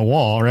thing on the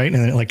wall, right?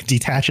 And it like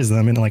detaches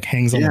them and it like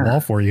hangs on the wall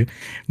for you.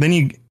 Then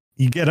you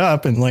get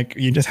up and like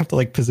you just have to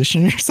like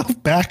position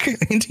yourself back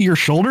into your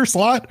shoulder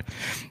slot.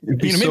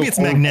 Maybe it's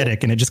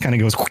magnetic and it just kind of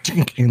goes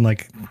and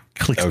like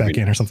clicks back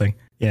in or something.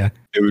 Yeah.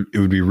 It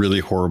would be really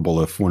horrible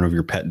if one of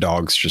your pet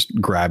dogs just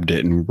grabbed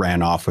it and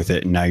ran off with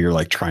it. And now you're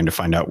like trying to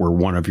find out where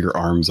one of your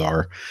arms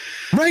are.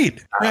 Right.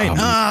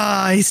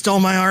 He stole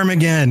my arm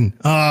again.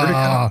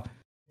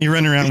 You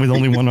run around with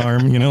only one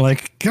arm,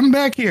 like come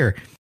back here.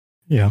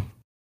 Yeah.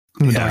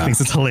 And the dog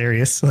thinks it's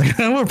hilarious. Like,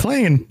 we're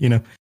playing, Yeah.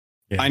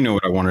 I know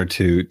what I wanted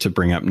to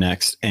bring up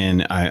next,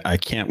 and I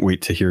can't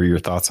wait to hear your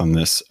thoughts on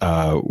this.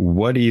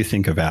 What do you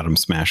think of Atom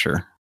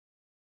Smasher?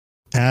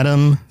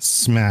 Atom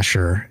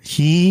Smasher.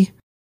 He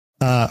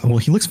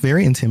looks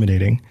very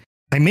intimidating.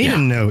 I made a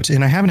note,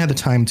 and I haven't had the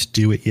time to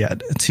do it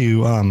yet,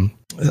 to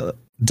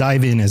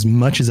dive in as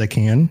much as I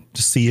can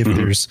to see if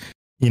there's,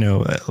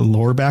 a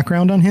lore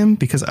background on him,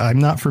 because I'm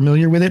not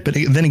familiar with it. But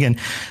then again,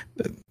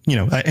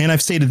 and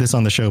I've stated this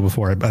on the show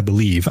before, I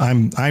believe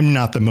I'm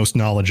not the most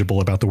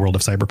knowledgeable about the world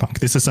of Cyberpunk.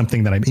 This is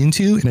something that I'm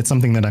into, and it's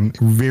something that I'm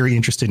very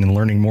interested in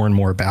learning more and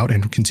more about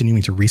and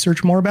continuing to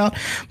research more about.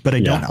 But I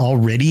don't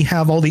already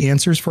have all the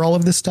answers for all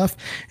of this stuff.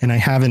 And I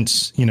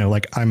haven't,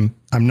 I'm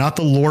not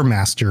the lore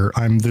master.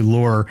 I'm the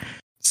lore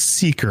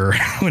seeker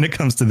when it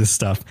comes to this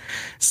stuff.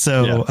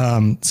 So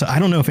I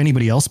don't know if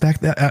anybody else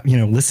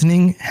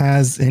listening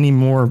has any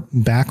more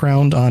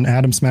background on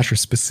Atom Smasher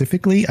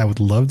specifically. I would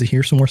love to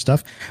hear some more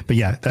stuff, but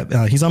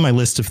he's on my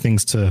list of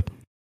things to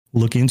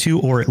look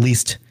into, or at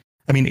least,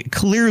 I mean,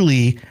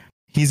 clearly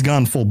he's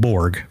gone full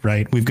Borg,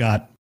 right? We've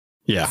got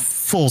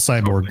full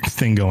cyborg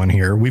thing going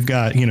here. We've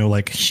got, you know,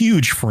 like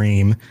huge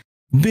frame,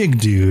 big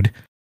dude,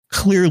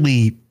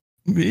 clearly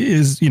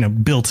is, you know,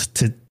 built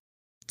to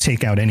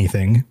take out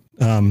anything.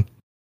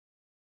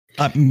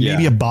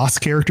 Maybe a boss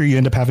character you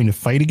end up having to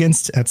fight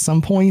against at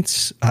some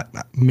point.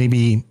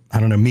 Maybe, I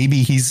don't know,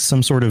 maybe he's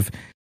some sort of,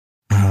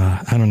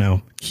 I don't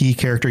know, key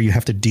character you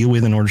have to deal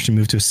with in order to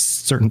move to a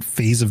certain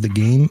phase of the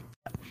game.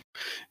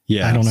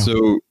 Yeah. I don't know.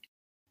 So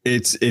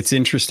it's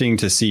interesting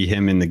to see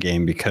him in the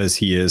game because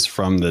he is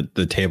from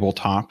the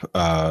tabletop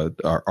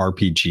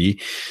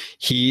RPG.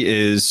 He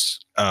is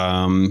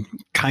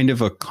kind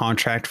of a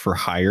contract for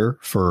hire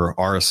for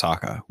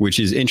Arasaka, which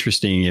is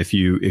interesting if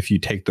you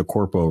take the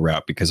Corpo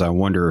route, because I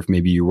wonder if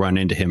maybe you run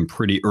into him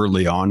pretty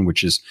early on,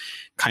 which is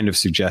kind of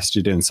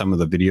suggested in some of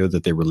the video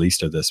that they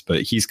released of this.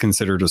 But he's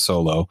considered a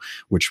solo,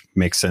 which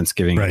makes sense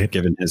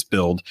given his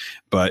build.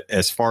 But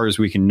as far as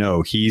we can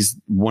know, he's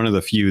one of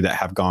the few that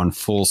have gone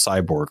full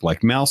cyborg.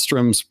 Like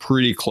Maelstrom's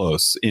pretty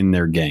close in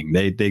their gang.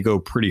 They go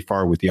pretty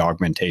far with the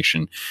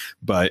augmentation,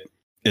 but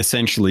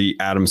essentially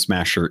Atom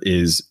Smasher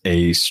is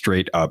a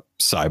straight up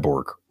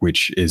cyborg,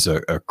 which is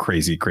a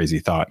crazy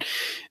thought.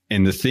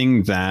 And the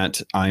thing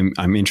that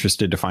I'm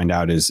interested to find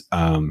out is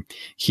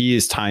he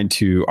is tied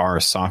to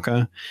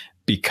Arasaka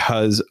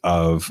because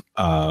of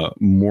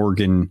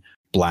Morgan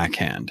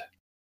Blackhand.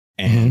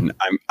 And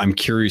I'm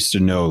curious to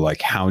know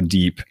like how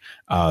deep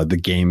the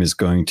game is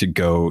going to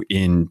go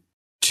into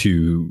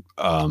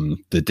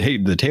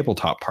the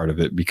tabletop part of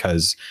it,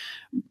 because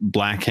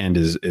Blackhand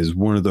is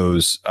one of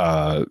those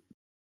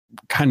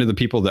kind of the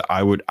people that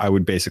I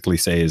would basically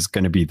say is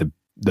going to be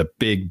the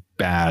big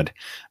bad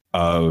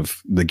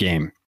of the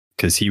game,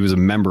 because he was a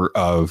member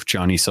of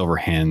Johnny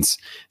Silverhand's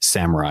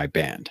samurai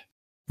band.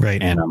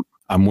 Right. And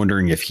I'm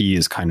wondering if he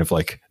is kind of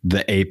like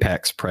the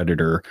apex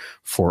predator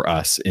for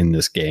us in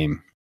this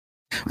game.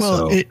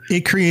 Well, so,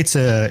 it creates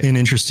an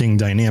interesting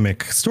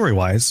dynamic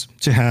story-wise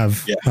to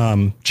have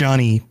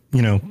Johnny,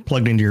 you know,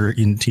 plugged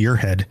into your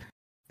head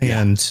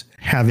and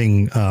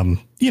having,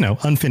 you know,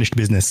 unfinished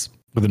business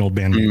with an old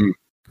band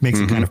makes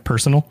it kind of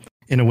personal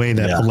in a way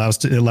that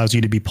allows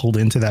you to be pulled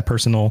into that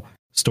personal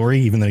story,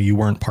 even though you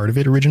weren't part of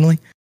it originally.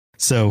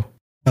 So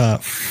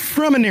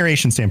from a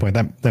narration standpoint,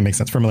 that makes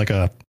sense. From like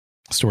a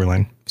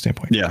storyline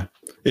standpoint. Yeah.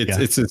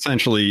 It's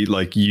essentially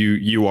like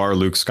you are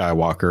Luke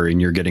Skywalker and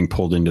you're getting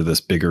pulled into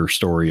this bigger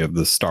story of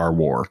the Star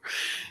War.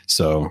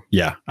 So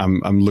yeah,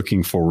 I'm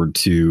looking forward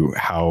to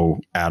how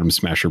Atom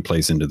Smasher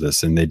plays into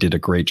this, and they did a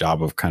great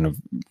job of kind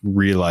of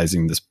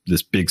realizing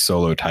this big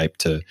solo type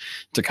to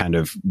kind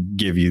of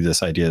give you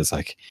this idea. It's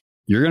like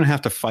you're going to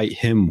have to fight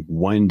him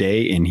one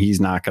day and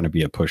he's not going to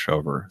be a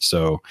pushover.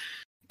 So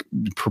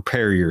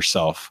prepare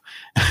yourself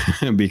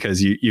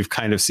because you've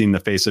kind of seen the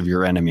face of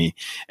your enemy,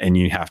 and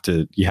you're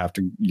going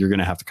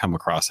to have to come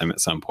across him at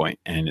some point,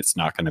 and it's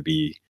not going to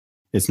be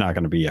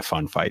a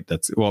fun fight.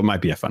 It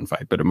might be a fun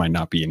fight, but it might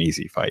not be an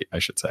easy fight, I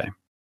should say.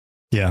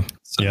 Yeah.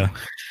 So, yeah.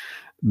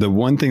 The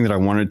one thing that I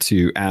wanted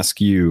to ask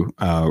you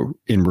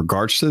in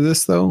regards to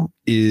this, though,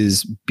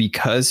 is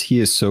because he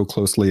is so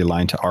closely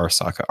aligned to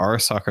Arasaka.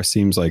 Arasaka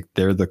seems like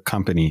they're the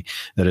company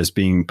that is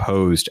being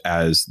posed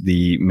as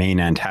the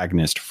main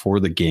antagonist for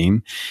the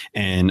game.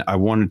 And I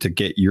wanted to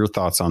get your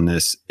thoughts on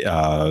this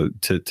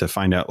to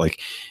find out,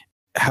 like,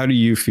 how do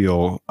you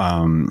feel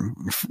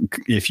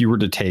if you were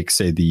to take,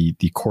 say, the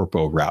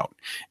Corpo route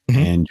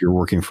and you're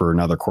working for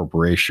another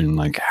corporation?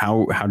 Like,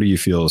 how do you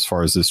feel as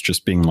far as this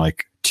just being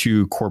like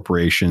two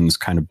corporations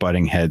kind of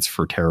butting heads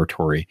for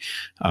territory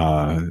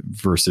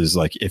versus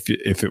like if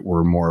it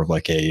were more of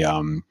like a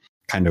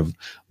kind of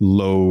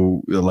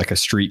low, like a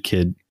street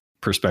kid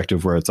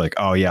perspective where it's like,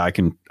 oh yeah, I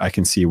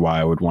can see why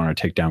I would want to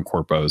take down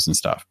corpos and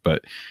stuff.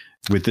 But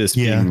with this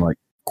being like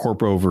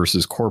Corpo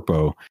versus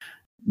Corpo,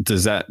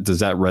 does that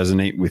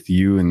resonate with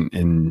you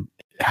and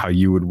how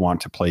you would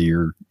want to play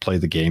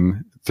the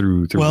game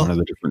through one of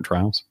the different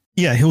trials?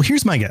 Yeah. Well,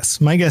 here's my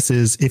guess. My guess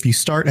is if you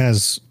start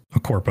as a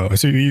Corpo,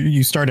 so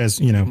you start as,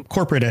 you know,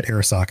 corporate at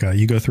Arasaka,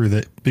 you go through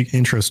the big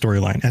intro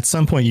storyline. At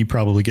some point, you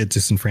probably get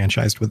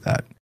disenfranchised with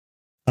that.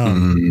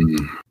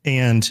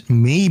 And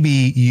maybe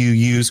you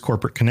use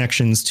corporate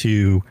connections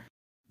to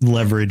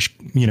leverage,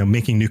 you know,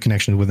 making new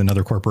connections with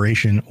another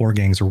corporation or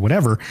gangs or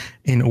whatever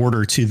in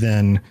order to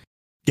then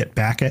get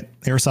back at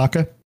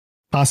Arasaka,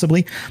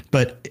 possibly.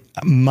 But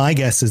my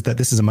guess is that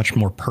this is a much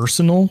more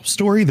personal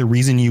story. The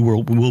reason you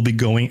will be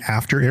going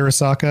after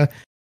Arasaka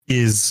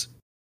is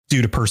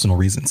due to personal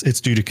reasons.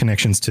 It's due to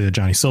connections to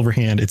Johnny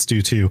Silverhand. It's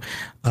due to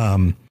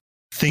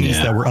things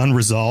that were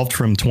unresolved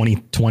from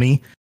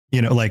 2020.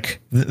 You know, like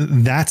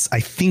I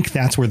think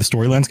that's where the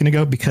storyline's going to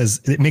go,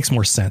 because it makes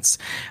more sense.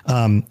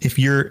 And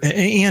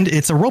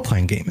it's a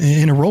role-playing game.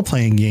 In a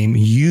role-playing game,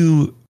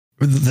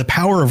 the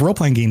power of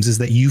role-playing games is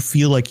that you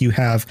feel like you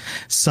have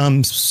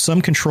some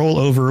control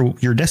over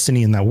your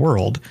destiny in that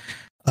world.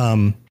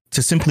 To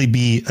simply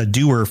be a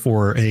doer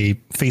for a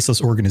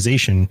faceless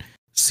organization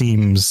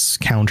seems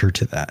counter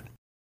to that.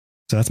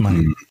 So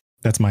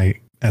that's my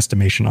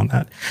estimation on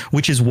that,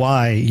 which is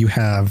why you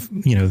have,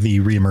 you know, the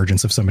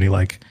reemergence of somebody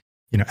like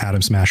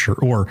Atom Smasher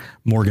or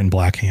Morgan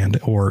Blackhand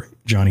or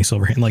Johnny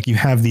Silverhand. Like you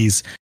have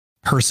these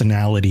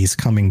personalities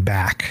coming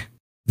back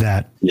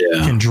that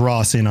can draw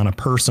us in on a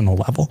personal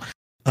level.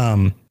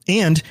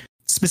 And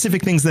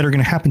specific things that are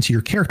going to happen to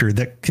your character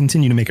that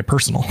continue to make it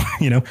personal,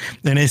 and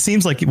it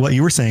seems like what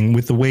you were saying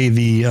with the way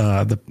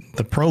the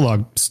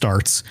prologue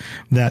starts,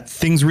 that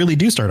things really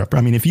do start up.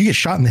 I mean, if you get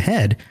shot in the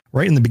head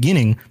right in the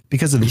beginning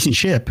because of this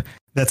chip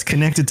that's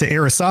connected to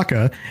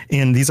Arasaka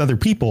and these other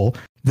people,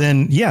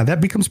 then that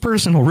becomes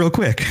personal real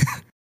quick.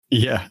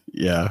 Yeah.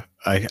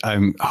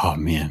 I'm, oh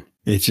man,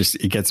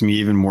 it gets me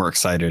even more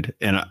excited.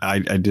 And I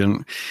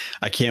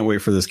can't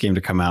wait for this game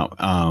to come out.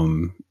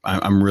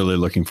 I'm really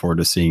looking forward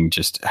to seeing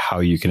just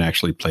how you can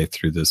actually play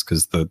through this,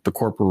 because the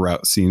corporate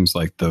route seems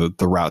like the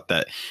route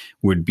that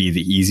would be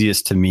the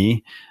easiest to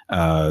me,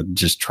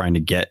 just trying to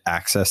get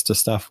access to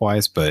stuff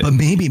wise. But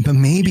maybe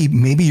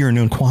you're a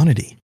known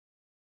quantity.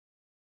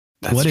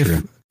 That's what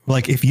true.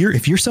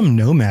 if you're some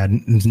nomad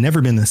who's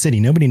never been in the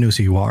city, nobody knows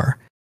who you are.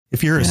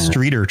 If you're a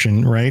street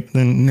urchin, right,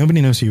 then nobody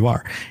knows who you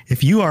are.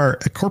 If you are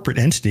a corporate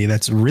entity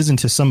that's risen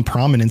to some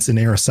prominence in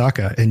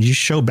Arasaka and you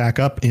show back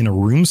up in a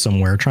room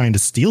somewhere trying to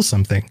steal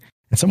something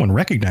and someone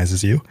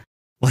recognizes you,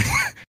 like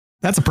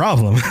that's a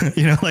problem,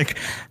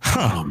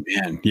 Oh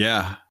man.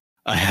 Yeah.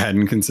 I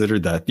hadn't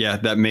considered that. Yeah.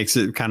 That makes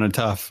it kind of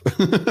tough.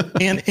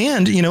 and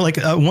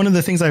one of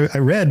the things I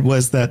read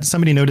was that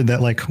somebody noted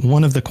that like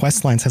one of the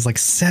quest lines has like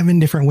 7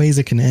 different ways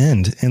it can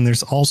end. And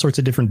there's all sorts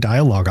of different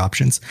dialogue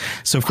options.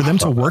 So for them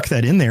to work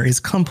that in there is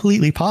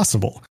completely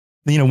possible.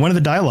 One of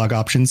the dialogue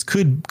options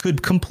could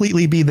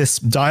completely be this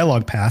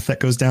dialogue path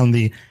that goes down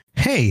the,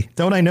 hey,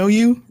 don't I know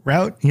you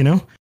route,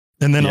 and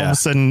then all of a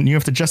sudden you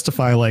have to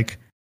justify like,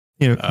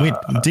 wait,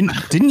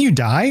 didn't you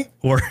die?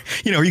 Or,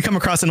 you come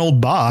across an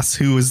old boss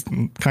who was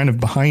kind of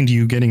behind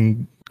you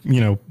getting,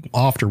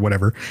 offed or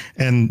whatever.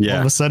 And all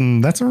of a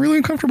sudden that's a really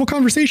uncomfortable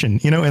conversation,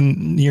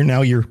 and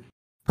you're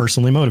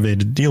personally motivated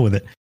to deal with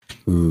it.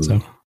 Ooh,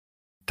 so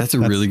that's a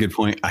really good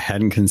point. I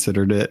hadn't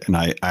considered it. And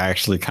I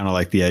actually kind of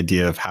like the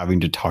idea of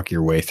having to talk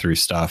your way through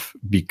stuff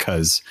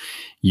because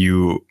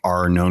you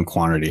are a known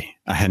quantity.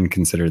 I hadn't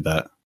considered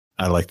that.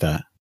 I like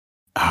that.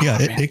 Oh,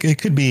 it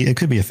could be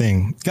a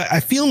thing. I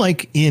feel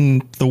like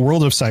in the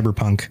world of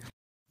cyberpunk,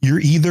 you're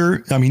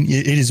either,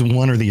 it is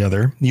one or the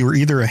other. You're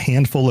either a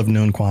handful of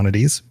known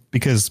quantities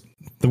because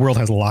the world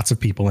has lots of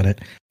people in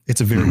it.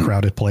 It's a very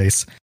crowded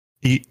place.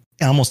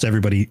 Almost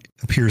everybody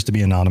appears to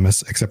be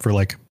anonymous except for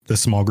like the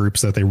small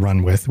groups that they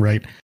run with,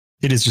 right?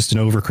 It is just an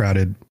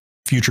overcrowded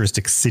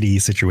futuristic city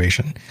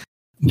situation.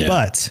 Yeah.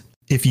 But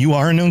if you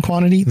are a known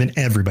quantity, then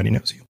everybody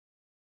knows you.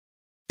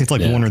 It's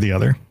like one or the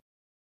other.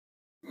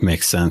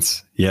 Makes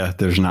sense. Yeah,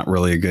 there's not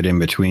really a good in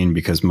between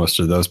because most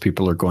of those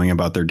people are going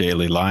about their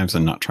daily lives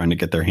and not trying to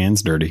get their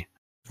hands dirty.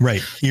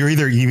 Right. You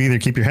either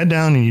keep your head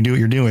down and you do what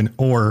you're doing,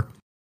 or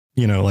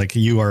like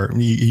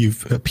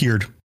you've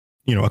appeared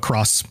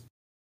across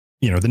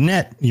the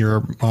net,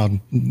 you're on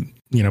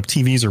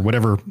TVs or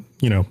whatever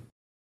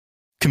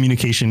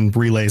communication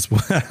relays,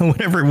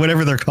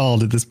 whatever they're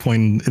called at this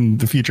point in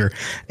the future.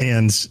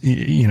 And,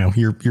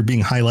 you're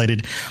being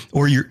highlighted,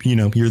 or you're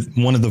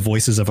one of the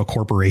voices of a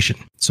corporation.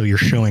 So you're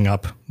showing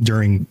up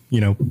during,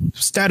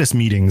 status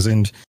meetings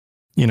and,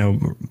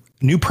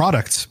 new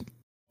product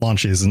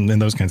launches and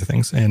those kinds of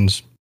things. And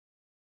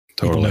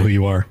people know who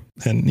you are.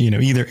 And,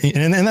 either,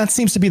 and that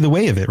seems to be the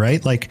way of it,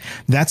 right? Like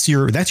that's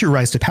your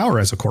rise to power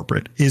as a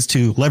corporate, is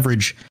to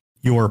leverage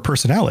your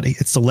personality.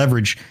 It's to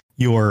leverage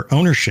your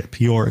ownership,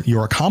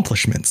 your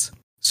accomplishments.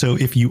 So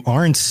if you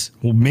aren't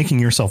making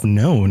yourself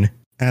known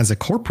as a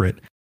corporate,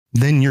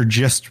 then you're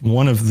just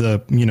one of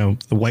the,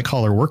 the white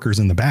collar workers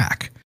in the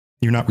back.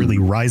 You're not really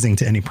rising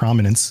to any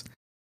prominence.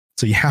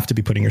 So you have to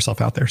be putting yourself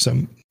out there. So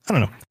I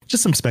don't know,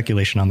 just some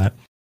speculation on that.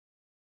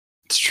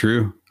 It's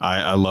true.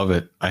 I love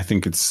it. I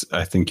think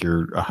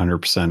you're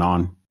 100%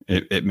 on.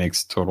 It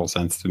makes total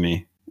sense to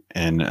me.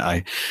 And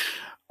I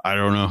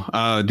don't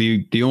know.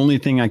 The only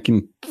thing I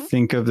can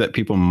think of that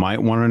people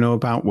might want to know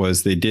about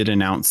was they did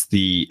announce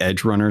the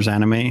Edge Runners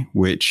anime,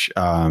 which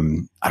I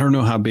don't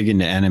know how big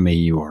into anime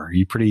you are. Are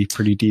you pretty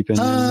deep in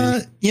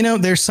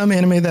anime? There's some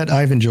anime that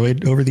I've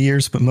enjoyed over the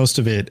years, but most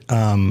of it,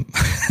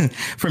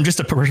 from just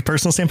a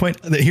personal standpoint,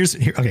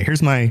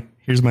 here's my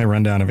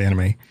rundown of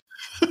anime.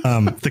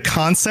 The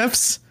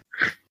concepts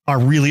are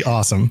really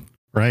awesome,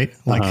 right?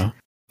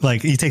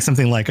 Like you take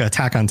something like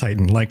Attack on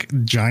Titan, like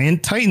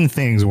giant Titan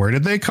things. Where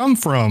did they come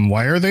from?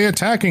 Why are they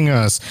attacking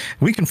us?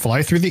 We can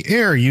fly through the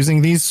air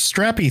using these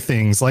strappy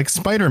things like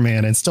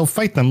Spider-Man and still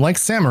fight them like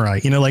samurai.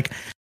 Like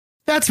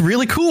that's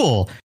really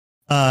cool.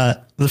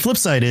 The flip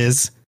side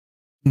is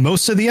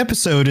most of the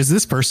episode is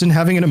this person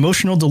having an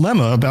emotional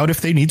dilemma about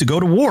if they need to go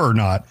to war or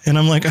not. And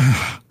I'm like,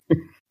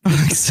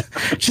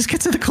 just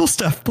get to the cool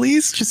stuff,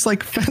 please. Just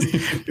like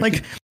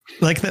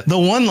the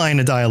one line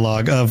of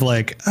dialogue of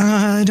like,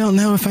 I don't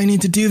know if I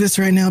need to do this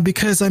right now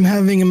because I'm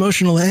having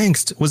emotional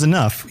angst was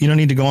enough. You don't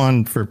need to go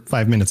on for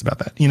 5 minutes about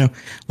that.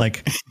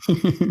 Like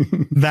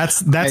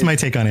that's my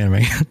take on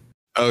anime.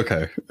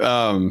 Okay.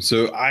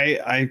 So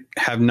I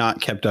have not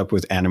kept up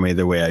with anime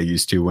the way I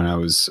used to when I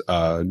was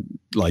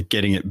like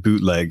getting it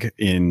bootleg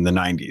in the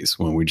 90s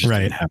when we just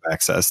didn't have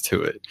access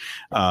to it.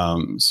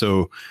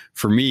 So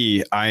for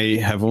me,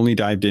 I've only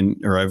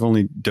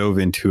dove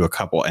into a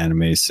couple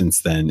animes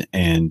since then,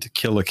 and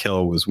Kill la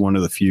Kill was one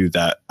of the few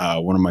that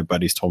one of my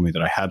buddies told me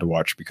that I had to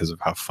watch because of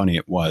how funny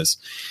it was.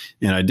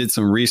 And I did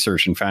some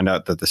research and found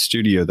out that the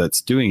studio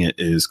that's doing it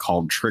is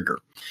called Trigger.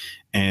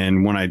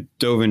 And when I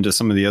dove into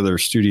some of the other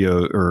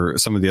studio or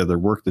some of the other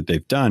work that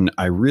they've done,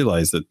 I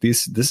realized that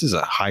this is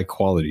a high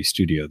quality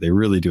studio. They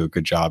really do a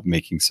good job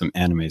making some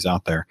animes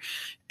out there.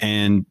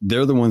 And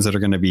they're the ones that are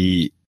going to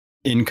be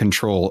in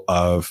control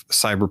of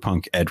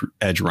Cyberpunk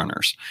Edge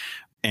Runners.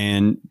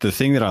 And the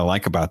thing that I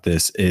like about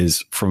this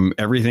is, from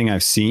everything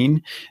I've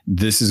seen,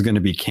 this is going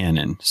to be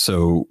canon.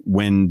 So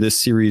when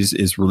this series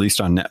is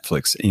released on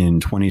Netflix in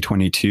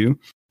 2022,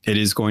 it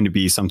is going to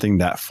be something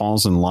that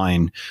falls in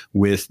line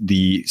with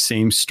the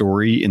same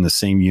story in the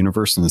same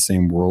universe, in the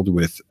same world,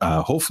 with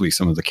hopefully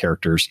some of the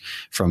characters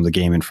from the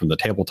game and from the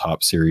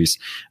tabletop series,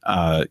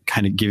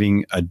 kind of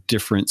giving a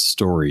different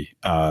story,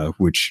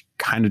 which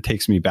kind of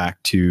takes me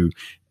back to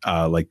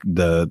like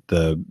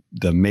the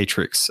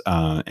Matrix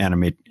Oh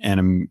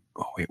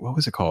wait, what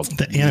was it called?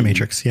 The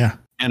Animatrix, yeah.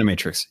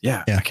 Animatrix,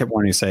 yeah. I kept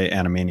wanting to say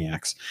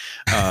Animaniacs.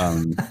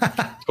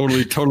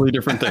 Totally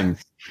different thing.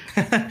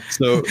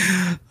 So,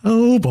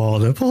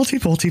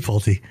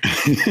 Balty.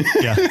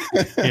 yeah.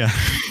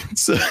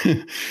 So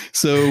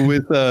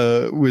with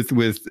the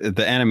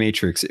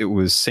Animatrix, it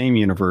was same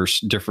universe,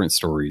 different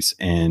stories,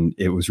 and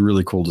it was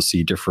really cool to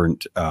see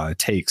different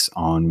takes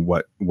on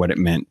what it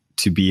meant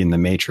to be in the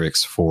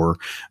Matrix for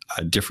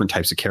different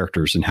types of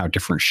characters, and how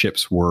different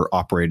ships were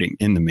operating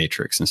in the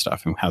Matrix and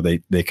stuff, and how they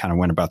kind of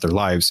went about their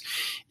lives,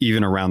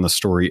 even around the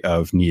story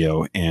of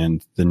Neo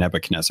and the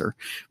Nebuchadnezzar.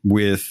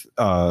 With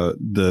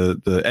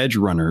the Edge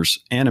Runners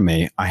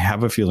anime, I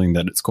have a feeling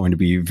that it's going to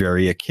be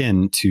very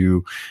akin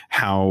to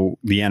how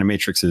the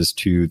Animatrix is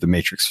to the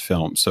Matrix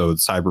film. So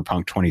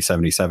Cyberpunk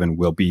 2077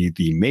 will be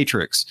the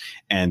Matrix,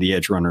 and the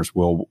Edge Runners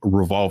will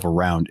revolve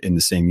around in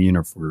the same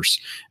universe,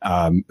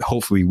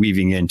 hopefully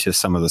weaving into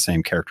some of the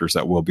same characters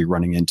that we'll be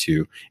running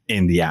into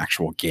in the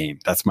actual game.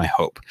 That's my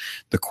hope.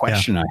 The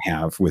question I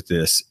have with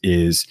this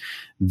is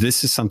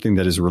something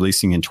that is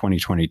releasing in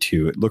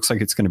 2022. It looks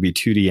like it's going to be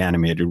 2D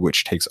animated,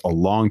 which takes a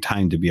long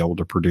time to be able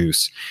to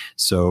produce.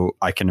 So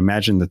I can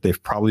imagine that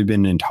they've probably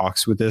been in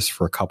talks with this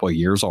for a couple of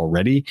years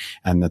already,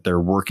 and that they're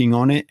working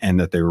on it, and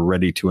that they were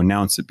ready to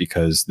announce it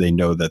because they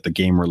know that the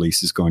game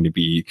release is going to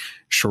be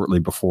shortly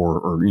before,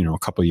 or, a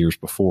couple of years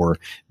before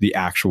the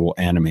actual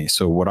anime.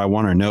 So what I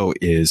want to know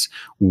is,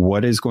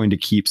 what is going to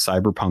keep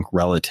Cyberpunk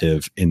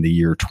relative in the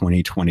year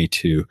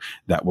 2022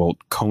 that will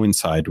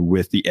coincide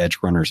with the Edge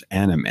Runners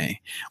anime?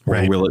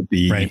 Or will it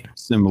be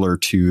similar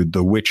to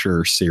the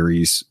Witcher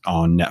series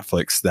on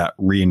Netflix that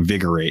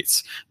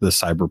reinvigorates the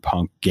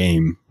Cyberpunk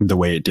game the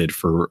way it did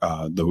for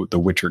the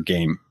Witcher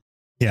game?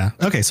 Yeah.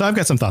 Okay. So I've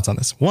got some thoughts on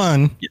this.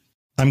 One,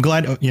 I'm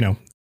glad,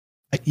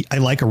 I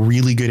like a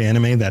really good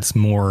anime that's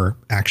more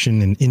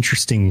action and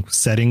interesting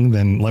setting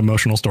than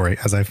emotional story,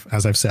 as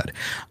I've said.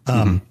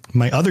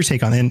 My other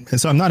take on it,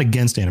 and so I'm not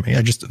against anime.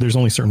 There's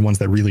only certain ones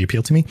that really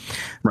appeal to me.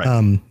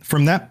 Right.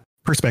 From that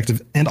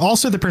perspective, and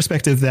also the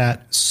perspective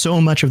that so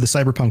much of the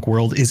cyberpunk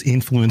world is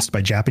influenced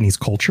by Japanese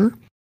culture.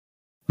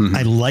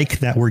 I like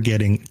that we're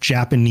getting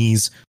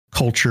Japanese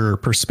culture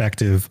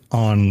perspective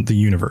on the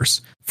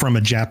universe from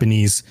a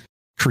Japanese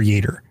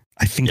creator.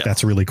 I think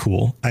that's really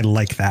cool. I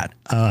like that.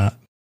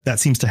 That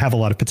seems to have a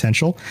lot of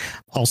potential.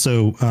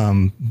 Also,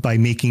 by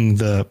making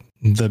the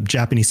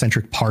Japanese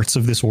centric parts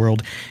of this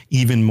world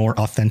even more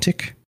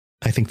authentic,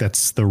 I think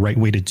that's the right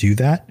way to do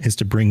that, is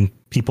to bring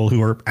people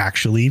who are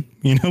actually,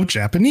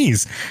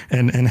 Japanese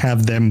and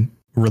have them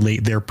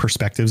relate their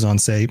perspectives on,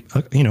 say,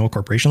 a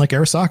corporation like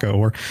Arasaka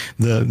or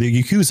the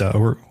Yakuza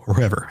or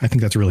whoever. I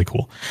think that's really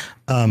cool.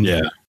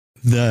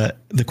 The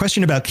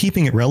question about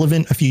keeping it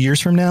relevant a few years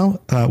from now,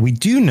 we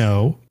do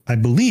know, I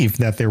believe,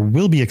 that there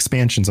will be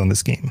expansions on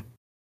this game.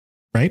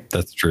 Right?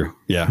 That's true.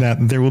 Yeah. That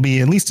there will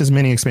be at least as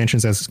many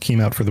expansions as came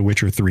out for The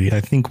Witcher 3,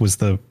 I think was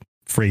the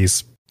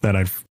phrase that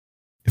I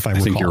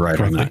think you're right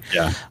correctly. On that.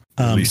 Yeah.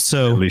 At least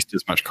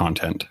as much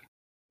content.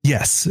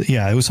 Yes.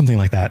 Yeah. It was something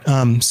like that.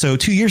 So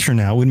 2 years from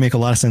now would make a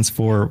lot of sense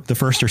for the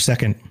first or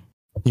second,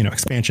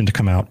 expansion to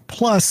come out.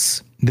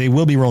 Plus they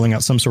will be rolling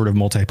out some sort of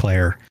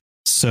multiplayer.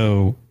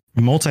 So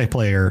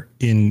multiplayer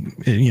in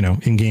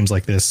games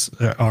like this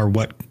are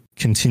what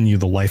continue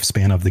the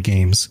lifespan of the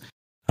games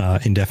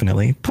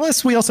indefinitely.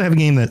 Plus we also have a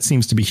game that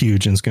seems to be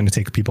huge and it's going to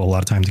take people a lot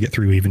of time to get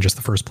through, even just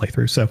the first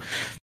playthrough. So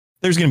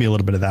there's going to be a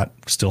little bit of that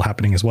still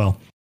happening as well.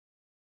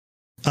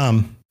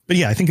 But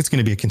yeah, I think it's going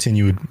to be a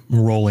continued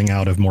rolling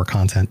out of more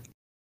content.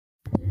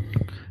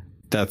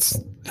 That's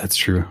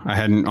true. I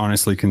hadn't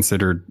honestly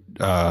considered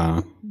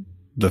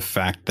the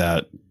fact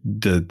that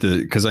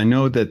because I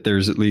know that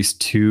there's at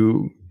least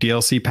 2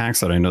 DLC packs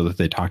that I know that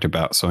they talked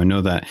about. So I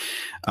know that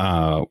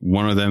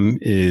one of them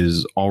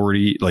is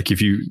already like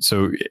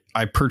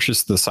I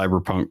purchased the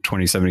Cyberpunk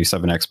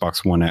 2077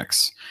 Xbox One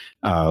X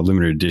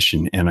limited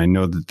edition, and I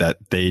know that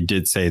they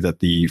did say that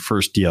the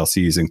first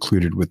DLC is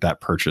included with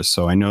that purchase.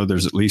 So I know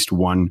there's at least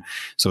one.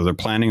 So they're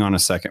planning on a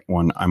second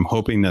one. I'm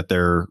hoping that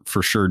they're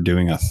for sure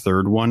doing a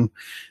third one.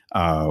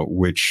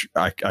 Which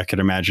I could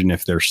imagine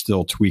if they're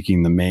still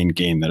tweaking the main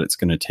game, that it's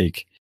going to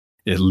take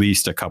at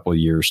least a couple of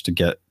years to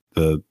get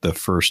the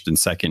first and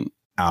second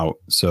out.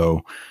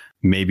 So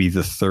maybe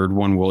the third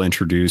one will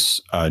introduce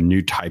a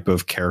new type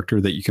of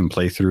character that you can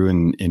play through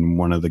in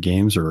one of the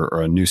games, or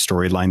a new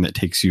storyline that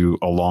takes you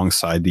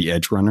alongside the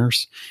Edge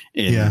Runners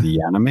in the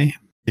anime.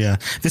 Yeah.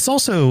 This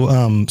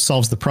also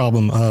solves the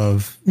problem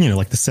of,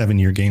 like the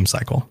 7-year game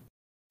cycle,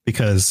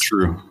 because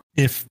true.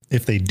 If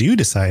they do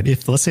decide,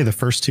 if let's say the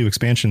first 2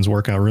 expansions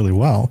work out really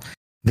well,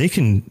 they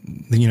can,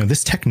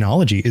 this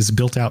technology is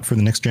built out for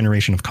the next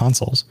generation of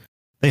consoles.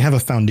 They have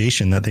a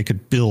foundation that they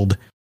could build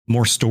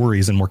more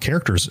stories and more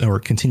characters or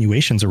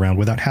continuations around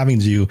without having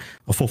to do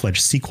a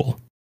full-fledged sequel.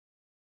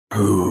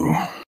 Ooh.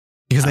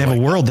 Because they have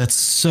a world that's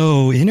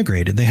so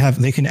integrated.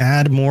 They can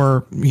add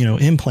more,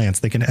 implants.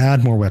 They can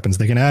add more weapons.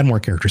 They can add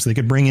more characters. They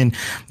could bring in,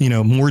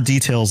 more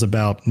details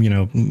about,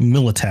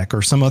 Militech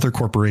or some other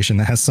corporation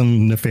that has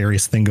some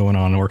nefarious thing going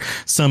on, or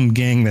some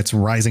gang that's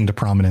rising to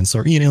prominence,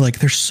 or,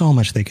 there's so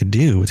much they could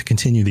do to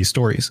continue these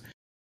stories.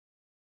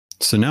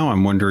 So now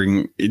I'm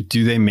wondering,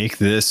 do they make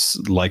this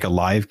like a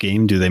live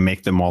game? Do they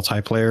make the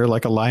multiplayer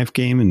like a live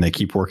game and they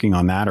keep working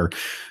on that? Or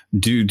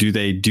do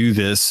they do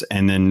this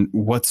and then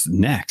what's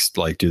next?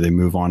 Like, do they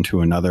move on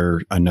to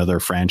another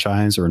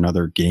franchise or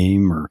another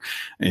game? Or,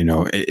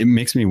 it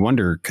makes me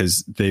wonder,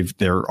 because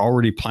they're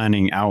already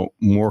planning out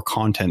more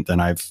content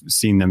than I've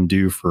seen them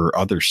do for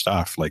other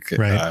stuff. Like,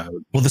 right.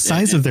 Well, the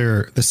size of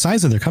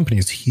their company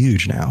is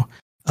huge now.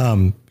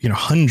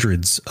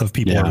 Hundreds of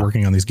people are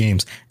working on these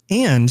games,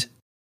 and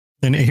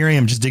here I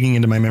am just digging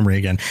into my memory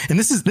again. And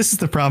this is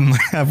the problem I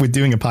have with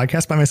doing a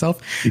podcast by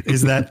myself,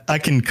 is that I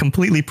can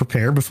completely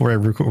prepare before I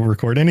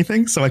record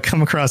anything. So I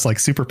come across like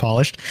super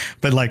polished,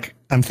 but like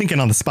I'm thinking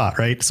on the spot,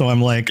 right? So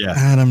I'm like,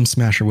 Adam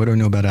Smasher. What do I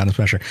know about Adam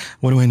Smasher?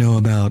 What do I know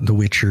about the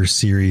Witcher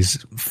series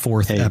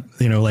 4th?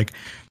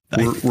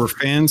 We're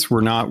fans.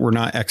 We're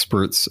not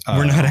experts.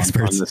 We're not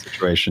experts on the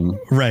situation.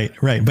 Right.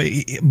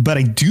 But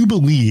I do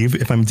believe,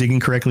 if I'm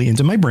digging correctly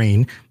into my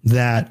brain,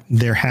 that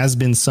there has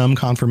been some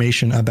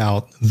confirmation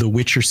about the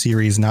Witcher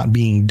series not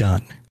being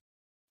done.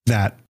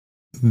 That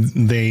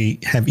they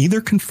have either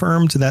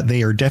confirmed that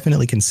they are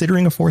definitely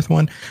considering a 4th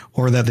one,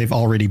 or that they've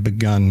already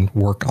begun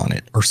work on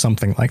it, or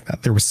something like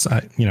that. There was,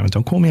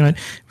 don't quote me on it.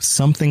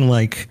 Something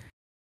like,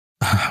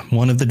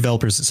 one of the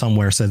developers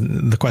somewhere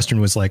said, the question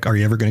was like, are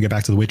you ever going to get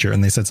back to The Witcher?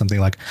 And they said something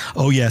like,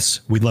 oh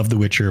yes, we love The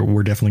Witcher.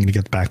 We're definitely going to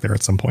get back there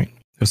at some point.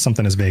 It was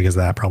something as vague as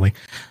that, probably.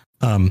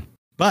 But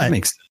it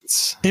makes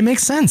sense. It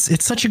makes sense.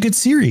 It's such a good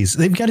series.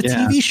 They've got a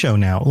TV show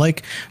now.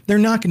 Like, they're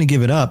not going to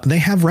give it up. They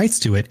have rights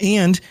to it.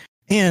 And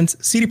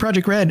CD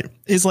Projekt Red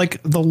is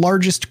like the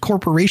largest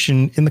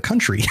corporation in the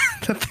country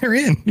that they're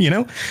in,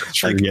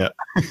 Sure,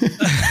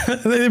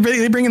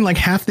 they bring in like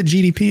half the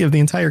GDP of the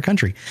entire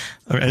country.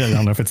 I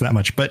don't know if it's that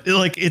much, but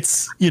like,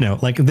 it's,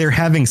 like they're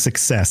having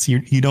success.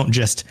 You don't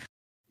just,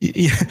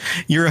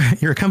 you're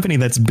a company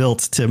that's built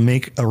to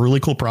make a really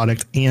cool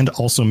product and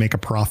also make a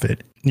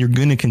profit. You're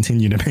going to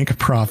continue to make a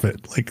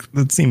profit. Like,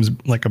 that seems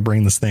like a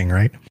brainless thing,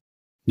 right?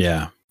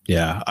 Yeah.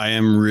 Yeah, I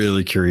am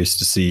really curious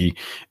to see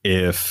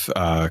if,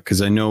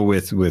 because I know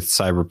with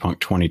Cyberpunk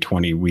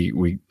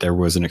 2020, there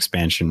was an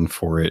expansion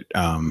for it.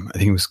 I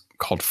think it was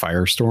called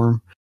Firestorm.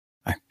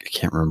 I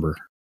can't remember.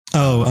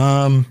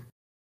 I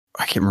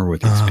can't remember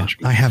what the expansion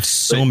was. I have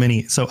so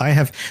many. So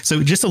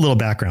just a little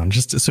background,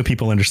 just so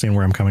people understand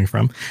where I'm coming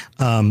from.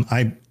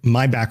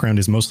 My background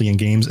is mostly in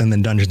games and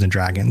then Dungeons and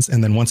Dragons.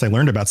 And then once I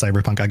learned about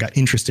Cyberpunk, I got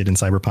interested in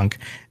Cyberpunk.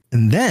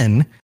 And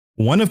then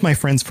one of my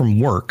friends from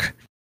work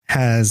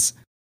has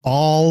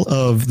all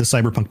of the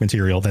Cyberpunk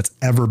material that's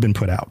ever been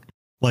put out.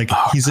 Like,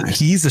 he's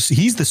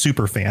the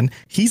super fan.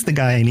 He's the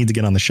guy I need to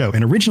get on the show.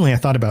 And originally I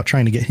thought about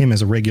trying to get him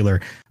as a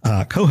regular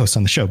co-host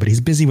on the show, but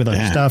he's busy with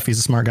other stuff. He's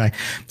a smart guy.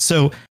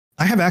 So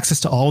I have access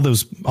to all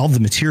the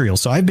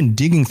materials. So I've been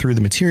digging through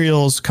the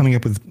materials, coming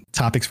up with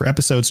topics for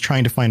episodes,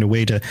 trying to find a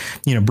way to,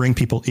 bring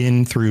people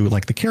in through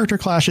like the character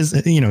clashes,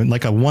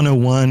 like a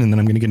 101. And then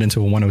I'm going to get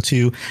into a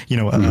 102.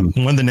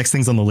 One of the next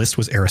things on the list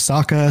was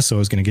Arasaka. So I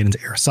was going to get into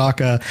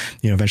Arasaka,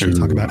 eventually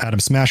talk about Adam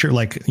Smasher,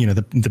 like,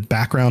 the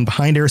background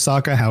behind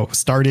Arasaka, how it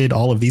started,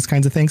 all of these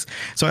kinds of things.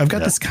 So I've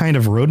got this kind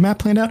of roadmap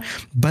planned out,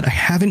 but I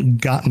haven't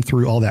gotten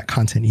through all that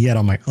content yet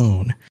on my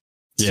own.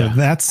 So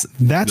that's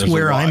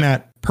where I'm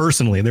at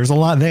personally. There's a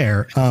lot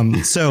there.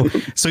 So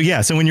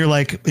when you're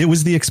like, it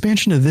was the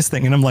expansion of this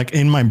thing, and I'm like,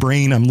 in my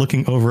brain, I'm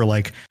looking over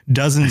like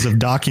dozens of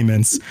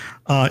documents,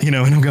 and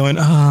I'm going,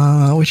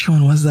 which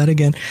one was that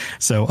again?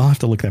 So I'll have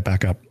to look that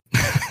back up.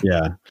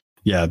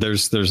 Yeah.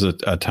 There's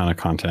a ton of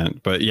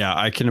content, but yeah,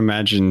 I can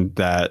imagine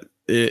that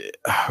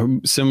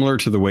similar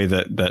to the way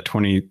that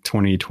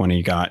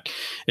 2020 got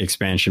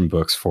expansion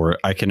books for it.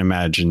 I can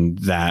imagine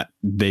that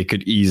they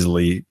could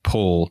easily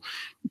pull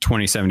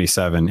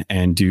 2077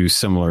 and do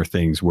similar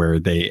things where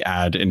they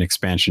add an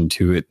expansion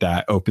to it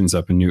that opens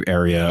up a new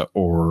area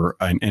or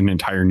an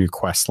entire new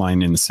quest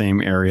line in the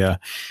same area,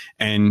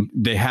 and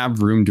they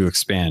have room to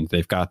expand.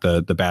 They've got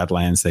the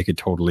Badlands. They could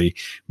totally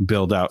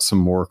build out some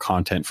more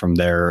content from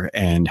there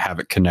and have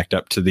it connect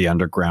up to the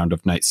underground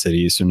of Night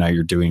City. So now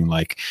you're doing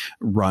like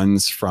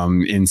runs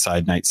from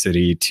inside Night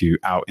City to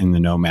out in the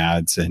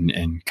Nomads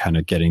and kind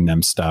of getting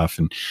them stuff.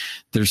 And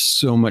there's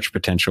so much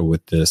potential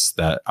with this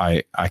that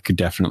I could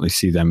definitely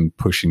see them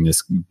pushing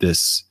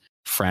this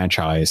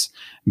franchise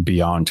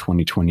beyond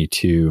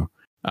 2022.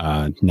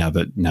 Now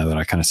that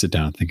I kind of sit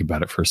down and think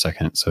about it for a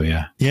second. So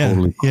yeah,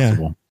 totally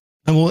possible.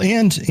 Well,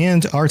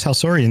 and R.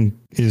 Talsorian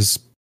is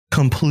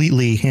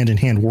completely hand in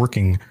hand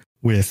working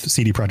with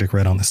CD Projekt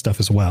Red on this stuff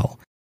as well.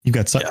 You've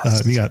got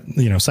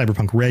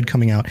Cyberpunk Red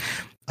coming out.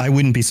 I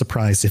wouldn't be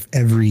surprised if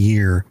every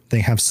year they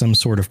have some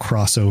sort of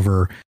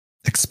crossover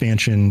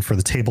expansion for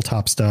the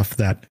tabletop stuff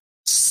that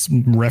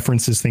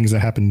references things that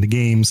happen in the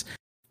games.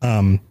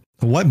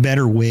 What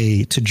better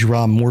way to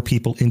draw more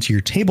people into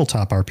your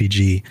tabletop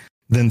RPG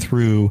than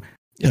through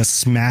a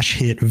smash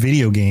hit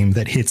video game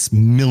that hits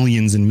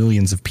millions and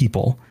millions of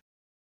people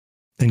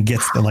and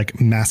gets the like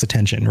mass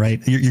attention,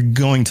 right? You're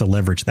going to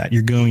leverage that.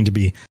 You're going to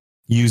be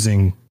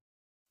using,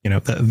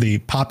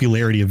 the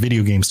popularity of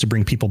video games to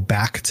bring people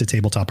back to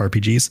tabletop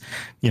RPGs.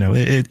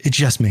 It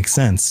just makes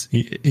sense.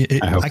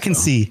 I can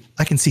see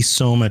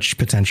so much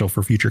potential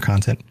for future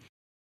content.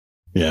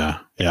 Yeah.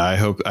 I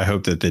hope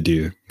that they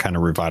do kind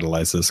of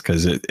revitalize this,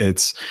 because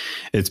it's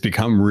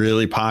become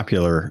really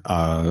popular,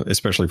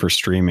 especially for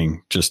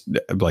streaming. Just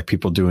like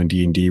people doing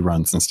D&D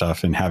runs and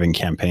stuff, and having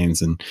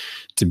campaigns, and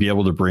to be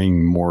able to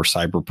bring more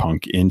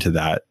Cyberpunk into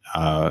that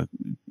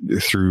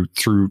through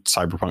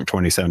Cyberpunk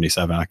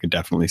 2077, I could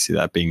definitely see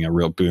that being a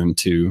real boon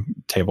to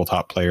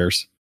tabletop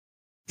players.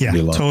 Yeah,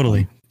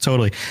 totally.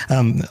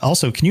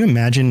 Also, can you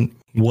imagine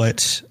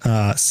what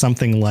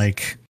something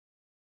like,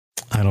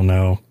 I don't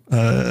know,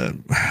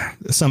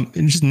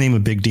 just name a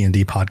big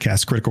D&D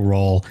podcast, Critical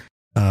Role,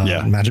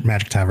 Magic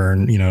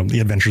Tavern, the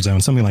Adventure Zone,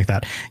 something like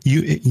that.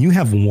 You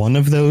have one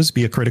of those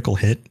be a critical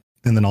hit,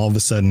 and then all of a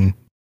sudden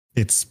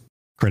it's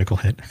critical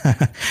hit.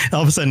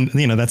 All of a sudden,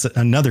 that's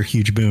another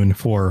huge boon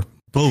for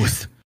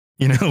both,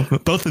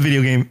 both the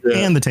video game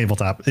and the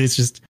tabletop. It's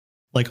just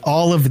like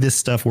all of this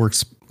stuff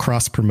works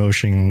cross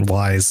promotion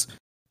wise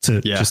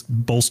to just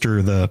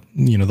bolster the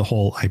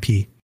whole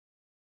IP.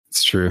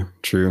 It's true.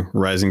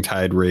 Rising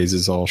tide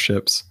raises all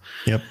ships.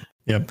 Yep.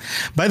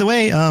 By the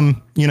way, R.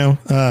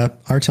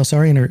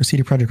 Talsorian or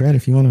CD Projekt Red,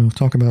 if you want to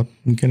talk about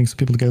getting some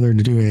people together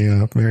to do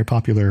a very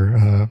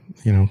popular,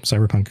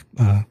 Cyberpunk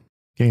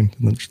game,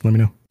 just let me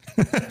know.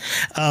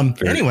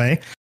 Anyway,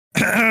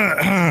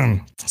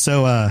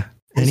 so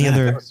any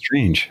other? That was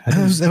strange.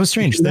 That was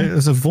strange. There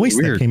was a voice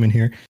that came in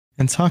here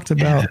and talked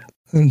about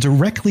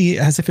directly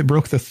as if it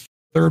broke the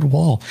third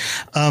wall.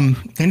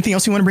 Anything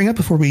else you want to bring up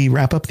before we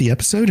wrap up the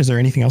episode? Is there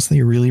anything else that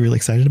you're really, really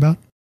excited about?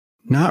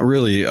 Not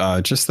really.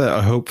 Just that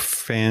I hope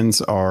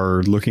fans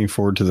are looking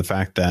forward to the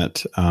fact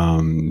that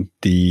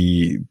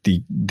the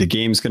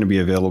game's going to be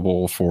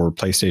available for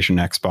PlayStation,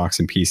 Xbox,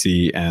 and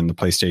PC, and the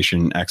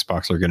PlayStation,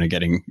 Xbox are going to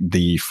getting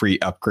the free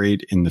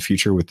upgrade in the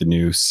future with the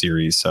new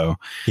series. So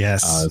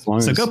yes,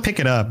 go pick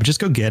it up.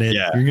 Just go get it.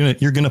 Yeah.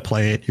 You're gonna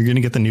play it. You're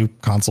gonna get the new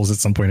consoles at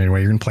some point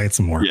anyway. You're gonna play it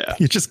some more. Yeah.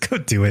 You just go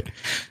do it.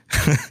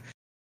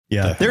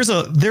 Yeah.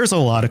 Definitely. There's a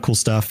lot of cool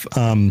stuff.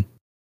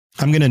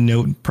 I'm going to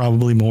note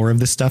probably more of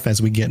this stuff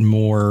as we get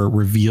more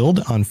revealed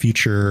on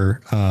future,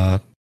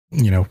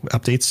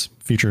 updates,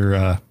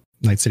 future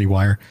Night City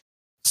Wire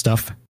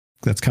stuff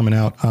that's coming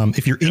out.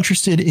 If you're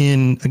interested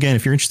in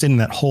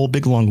that whole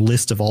big long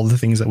list of all the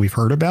things that we've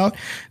heard about,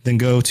 then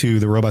go to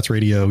the Robots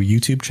Radio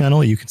YouTube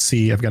channel. You can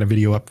see I've got a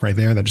video up right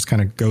there that just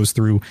kind of goes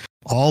through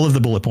all of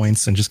the bullet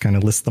points and just kind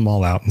of lists them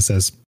all out and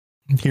says,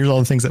 here's all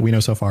the things that we know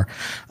so far.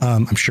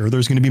 I'm sure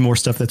there's going to be more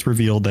stuff that's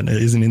revealed that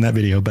isn't in that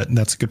video, but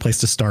that's a good place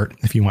to start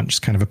if you want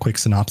just kind of a quick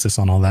synopsis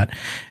on all that.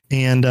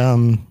 And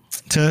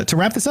to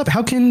wrap this up,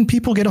 how can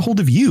people get a hold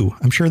of you?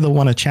 I'm sure they'll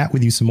want to chat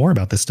with you some more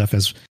about this stuff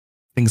as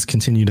things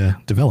continue to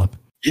develop.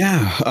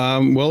 Yeah.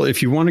 Well,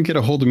 if you want to get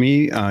a hold of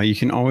me, you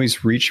can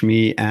always reach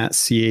me at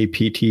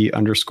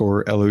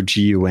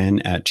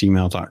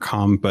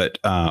CAPT_LOGUN@gmail.com. But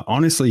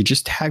honestly,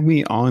 just tag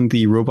me on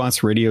the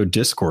Robots Radio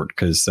Discord,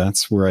 because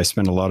that's where I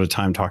spend a lot of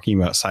time talking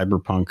about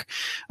Cyberpunk.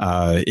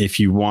 If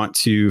you want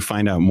to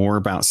find out more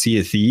about Sea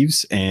of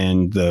Thieves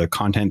and the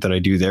content that I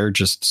do there,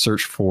 just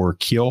search for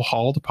Keel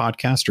Haul, the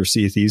podcast, or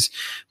Sea of Thieves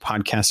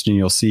podcast, and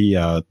you'll see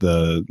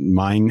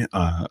mine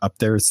up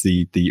there. It's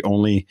the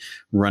only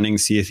running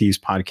Sea of Thieves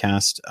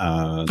podcast.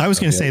 I was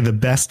going to say the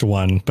best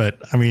one, but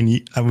I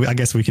mean, I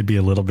guess we could be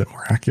a little bit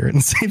more accurate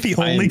and say the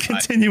only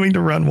continuing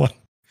to run one.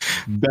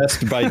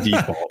 Best by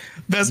default.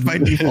 Best by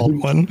default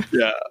one.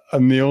 Yeah,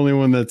 I'm the only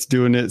one that's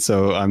doing it,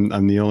 so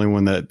I'm the only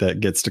one that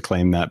gets to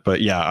claim that.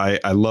 But yeah,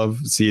 I love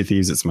Sea of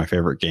Thieves. It's my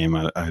favorite game.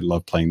 I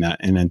love playing that.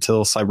 And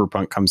until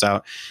Cyberpunk comes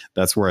out,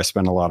 that's where I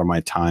spend a lot of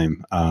my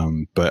time.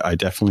 But I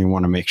definitely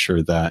want to make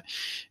sure that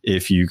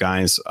if you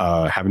guys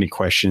have any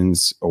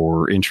questions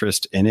or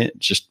interest in it,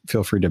 just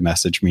feel free to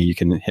message me. You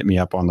can hit me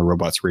up on the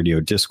Robots Radio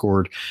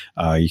Discord.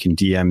 You can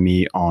DM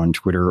me on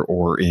Twitter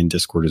or in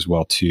Discord as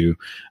well too,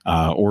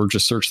 or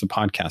just search the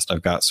podcast.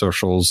 I've got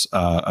socials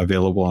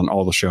available on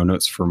all the show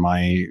notes for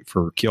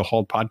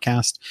Keelhauled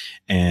podcast.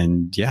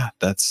 And yeah,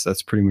 that's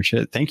pretty much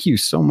it. Thank you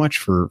so much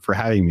for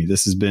having me.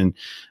 This has been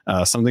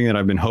something that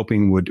I've been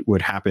hoping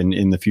would happen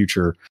in the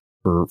future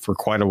for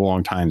quite a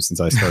long time since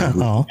I started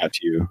reaching out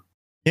to you.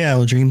 Yeah,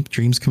 well,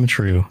 dreams come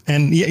true.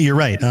 And yeah, you're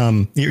right.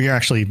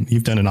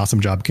 You've done an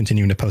awesome job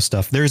continuing to post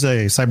stuff. There's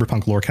a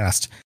Cyberpunk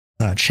Lorecast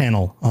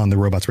channel on the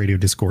Robots Radio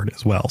Discord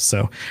as well.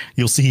 So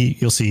you'll see,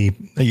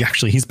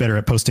 actually, he's better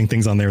at posting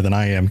things on there than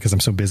I am because I'm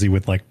so busy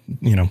with 7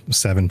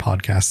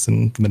 podcasts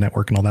and the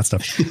network and all that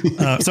stuff.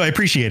 So I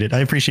appreciate it. I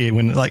appreciate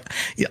when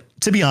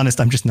to be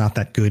honest, I'm just not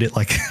that good at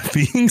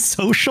being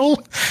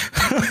social,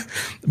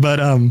 but,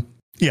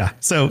 yeah.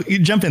 So you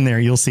jump in there,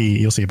 you'll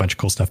see a bunch of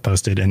cool stuff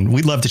posted, and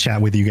we'd love to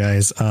chat with you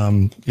guys.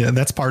 Yeah,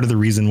 that's part of the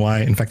reason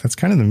why, in fact, that's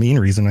kind of the main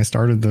reason I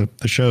started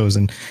the shows.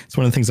 And it's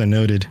one of the things I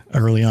noted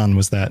early on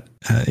was that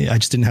I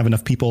just didn't have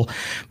enough people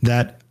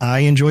that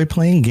I enjoy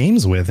playing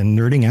games with and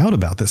nerding out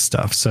about this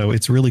stuff. So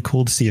it's really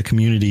cool to see a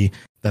community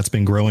that's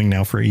been growing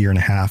now for a year and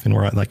a half. And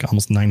we're at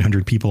almost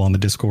 900 people on the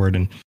Discord,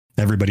 and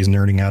everybody's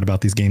nerding out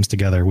about these games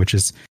together, which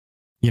is,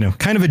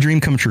 kind of a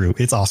dream come true.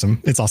 It's awesome.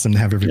 It's awesome to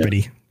have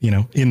everybody,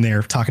 in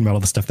there talking about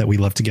all the stuff that we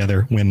love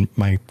together when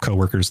my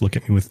coworkers look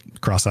at me with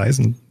cross eyes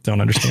and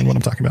don't understand what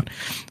I'm talking about.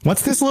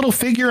 What's this little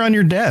figure on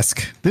your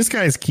desk? This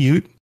guy's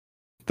cute.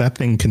 That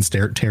thing can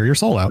tear your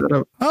soul out.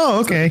 Oh,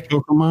 okay.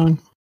 Pokemon.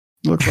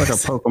 Looks like a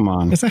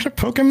Pokemon. Is that a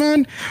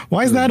Pokemon?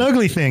 Why is that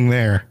ugly thing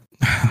there?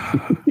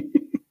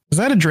 Is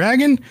that a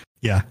dragon?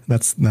 Yeah,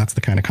 that's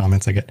the kind of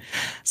comments I get.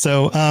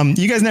 So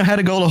you guys know how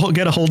to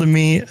get a hold of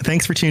me.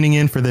 Thanks for tuning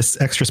in for this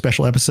extra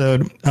special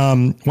episode.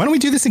 Why don't we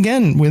do this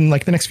again when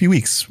the next few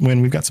weeks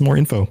when we've got some more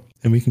info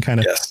and we can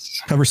kind of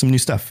cover some new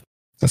stuff.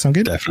 Does that sound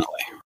good?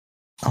 Definitely.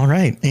 All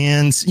right.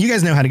 And you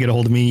guys know how to get a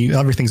hold of me.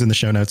 Everything's in the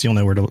show notes. You'll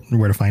know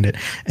where to find it.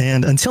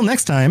 And until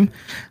next time,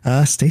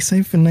 stay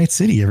safe in Night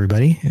City,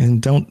 everybody.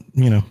 And don't,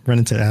 run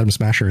into Adam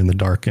Smasher in the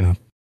dark in a,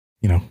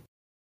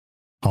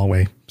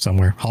 hallway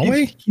somewhere.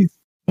 Hallway?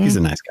 He's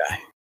a nice guy.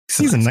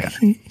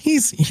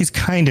 He's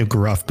kind of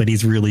gruff, but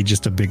he's really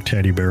just a big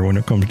teddy bear when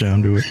it comes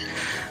down to it.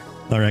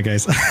 All right,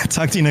 guys.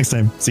 Talk to you next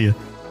time. See ya.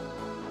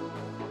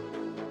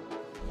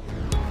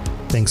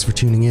 Thanks for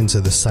tuning in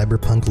to the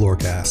Cyberpunk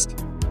Lorecast.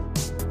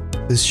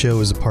 This show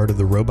is a part of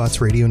the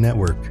Robots Radio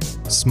Network,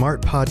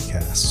 smart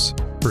podcasts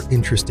for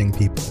interesting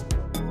people.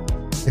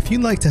 If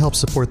you'd like to help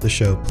support the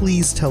show,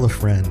 please tell a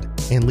friend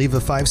and leave a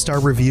 5-star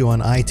review on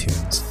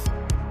iTunes.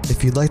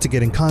 If you'd like to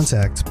get in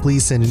contact,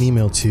 please send an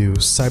email to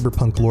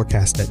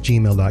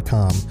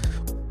cyberpunklorecast@gmail.com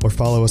or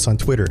follow us on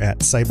Twitter at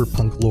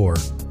cyberpunklore.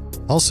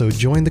 Also,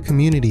 join the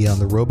community on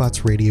the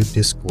Robots Radio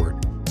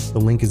Discord. The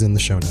link is in the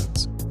show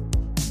notes.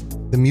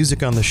 The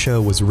music on the show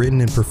was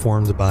written and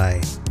performed by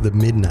The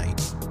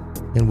Midnight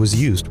and was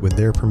used with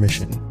their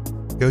permission.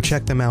 Go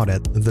check them out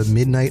at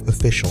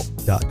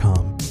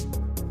themidnightofficial.com.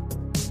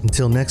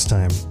 Until next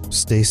time,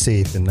 stay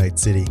safe in Night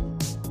City.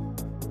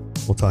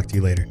 We'll talk to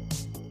you later.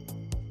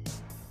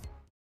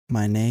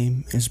 My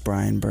name is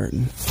Brian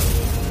Burton.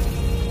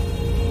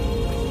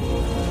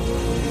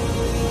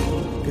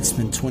 It's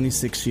been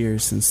 26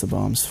 years since the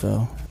bombs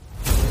fell.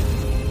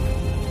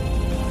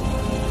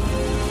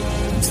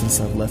 And since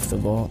I've left the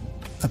vault,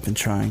 I've been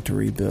trying to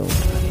rebuild.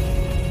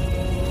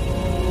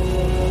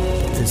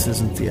 This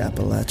isn't the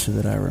Appalachia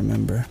that I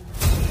remember.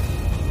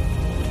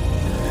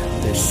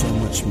 There's so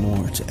much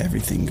more to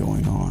everything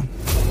going on.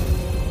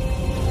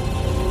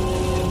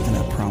 And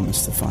I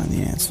promise to find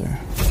the answer.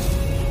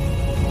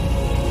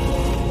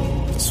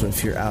 So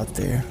if you're out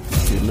there,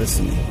 if you're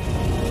listening,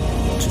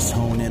 just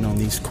hone in on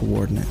these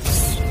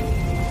coordinates.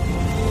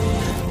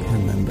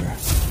 Remember,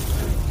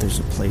 there's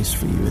a place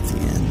for you at the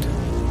end.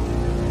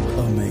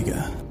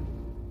 Omega.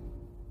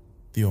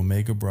 The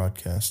Omega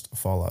Broadcast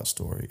Fallout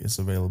Story is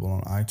available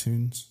on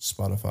iTunes,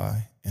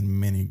 Spotify, and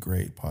many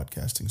great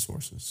podcasting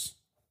sources.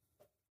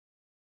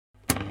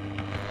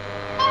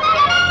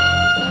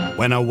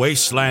 When a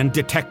wasteland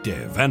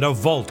detective and a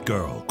vault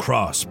girl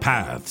cross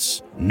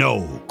paths,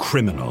 no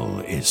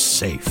criminal is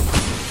safe.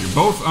 You're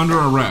both under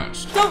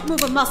arrest. Don't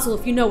move a muscle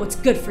if you know what's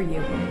good for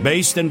you.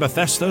 Based in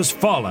Bethesda's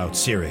Fallout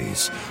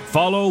series,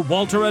 follow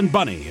Walter and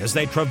Bunny as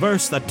they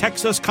traverse the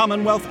Texas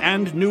Commonwealth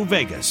and New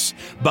Vegas,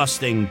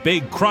 busting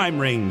big crime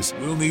rings.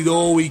 We'll need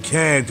all we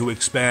can to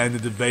expand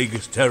into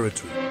Vegas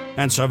territory.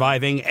 And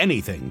surviving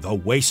anything the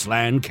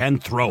wasteland can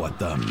throw at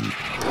them.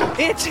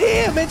 It's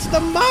him! It's the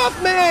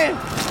Mothman!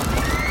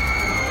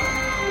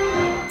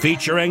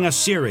 featuring a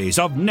series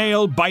of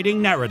nail-biting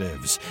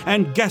narratives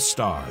and guest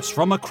stars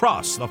from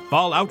across the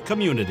Fallout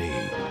community.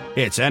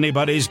 It's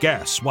anybody's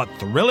guess what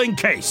thrilling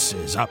case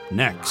is up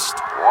next.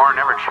 War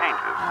never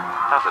changes,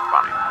 does it,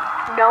 Bunny?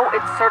 No,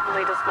 it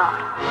certainly does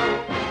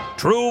not.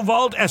 True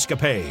Vault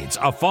Escapades,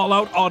 a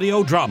Fallout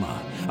audio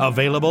drama.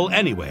 Available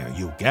anywhere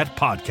you get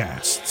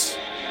podcasts.